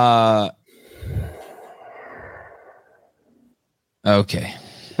 Okay.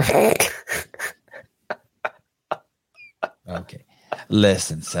 Okay.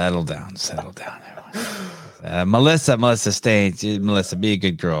 Listen, settle down, everyone. Melissa, stay. Melissa, be a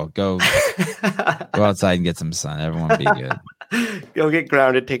good girl. Go outside and get some sun. Everyone be good. Go get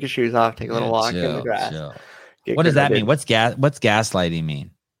grounded. Take your shoes off. Take a little walk in the grass. What does that mean? What's gaslighting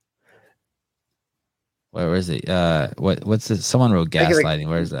mean? Where is it? What's it? Someone wrote gaslighting.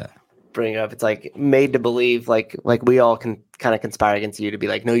 Where is that? Bring it up. It's like made to believe, like we all can kind of conspire against you to be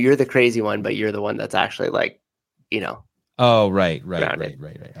like, no, you're the crazy one, but you're the one that's actually like, Oh, right.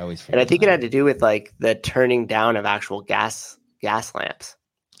 I always forget. And I think it had to do with like the turning down of actual gas lamps.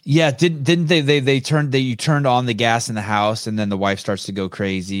 Yeah, didn't they turned on the gas in the house, and then the wife starts to go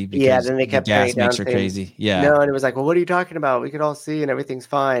crazy because then they kept the gas makes her saying, crazy. Yeah. No, and it was like, well, what are you talking about? We could all see and everything's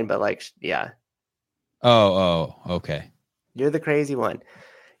fine, but like, yeah. Oh, okay. You're the crazy one.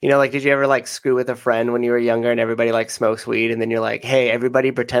 Like, did you ever like screw with a friend when you were younger and everybody like smokes weed, and then you're like, hey,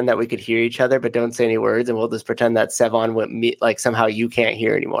 everybody pretend that we could hear each other, but don't say any words, and we'll just pretend that Sevon went like somehow you can't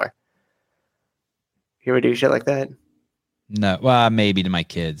hear anymore. You ever do shit like that? No, well, maybe to my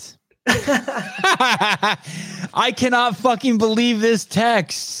kids. I cannot fucking believe this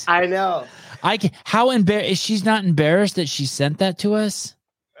text. I know. How embarrassed? She's not embarrassed that she sent that to us.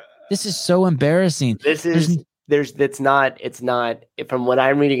 This is so embarrassing. It's not from what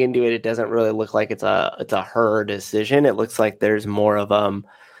I'm reading into it. It doesn't really look like it's a her decision. It looks like there's more of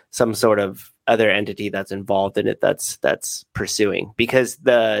some sort of other entity that's involved in it that's pursuing, because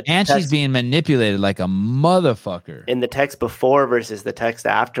she's being manipulated like a motherfucker. In the text before versus the text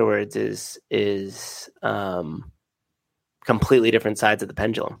afterwards is completely different sides of the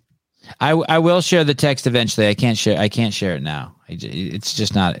pendulum. I will share the text eventually. I can't share it now. It's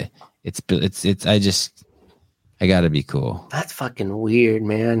just not. I got to be cool. That's fucking weird,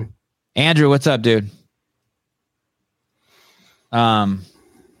 man. Andrew, what's up, dude?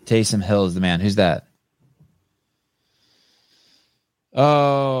 Taysom Hill is the man. Who's that?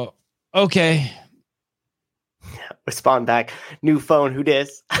 Oh, okay. Respond back. New phone. Who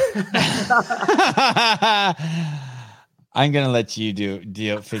dis? I'm gonna let you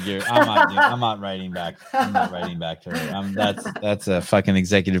figure. I'm not writing back. I'm not writing back to her. That's a fucking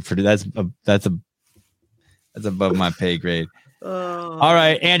executive producer. That's above my pay grade. All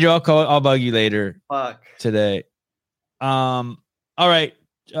right, Andrew. I'll bug you later. Fuck. Today. All right.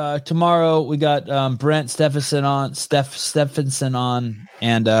 Tomorrow we got Brent Stephenson on,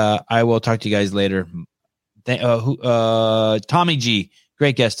 and I will talk to you guys later. Tommy G,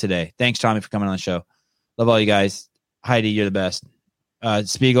 great guest today. Thanks, Tommy, for coming on the show. Love all you guys. Heidi, you're the best.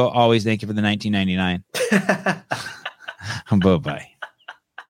 Spiegel, always thank you for the $19.99. Bye-bye.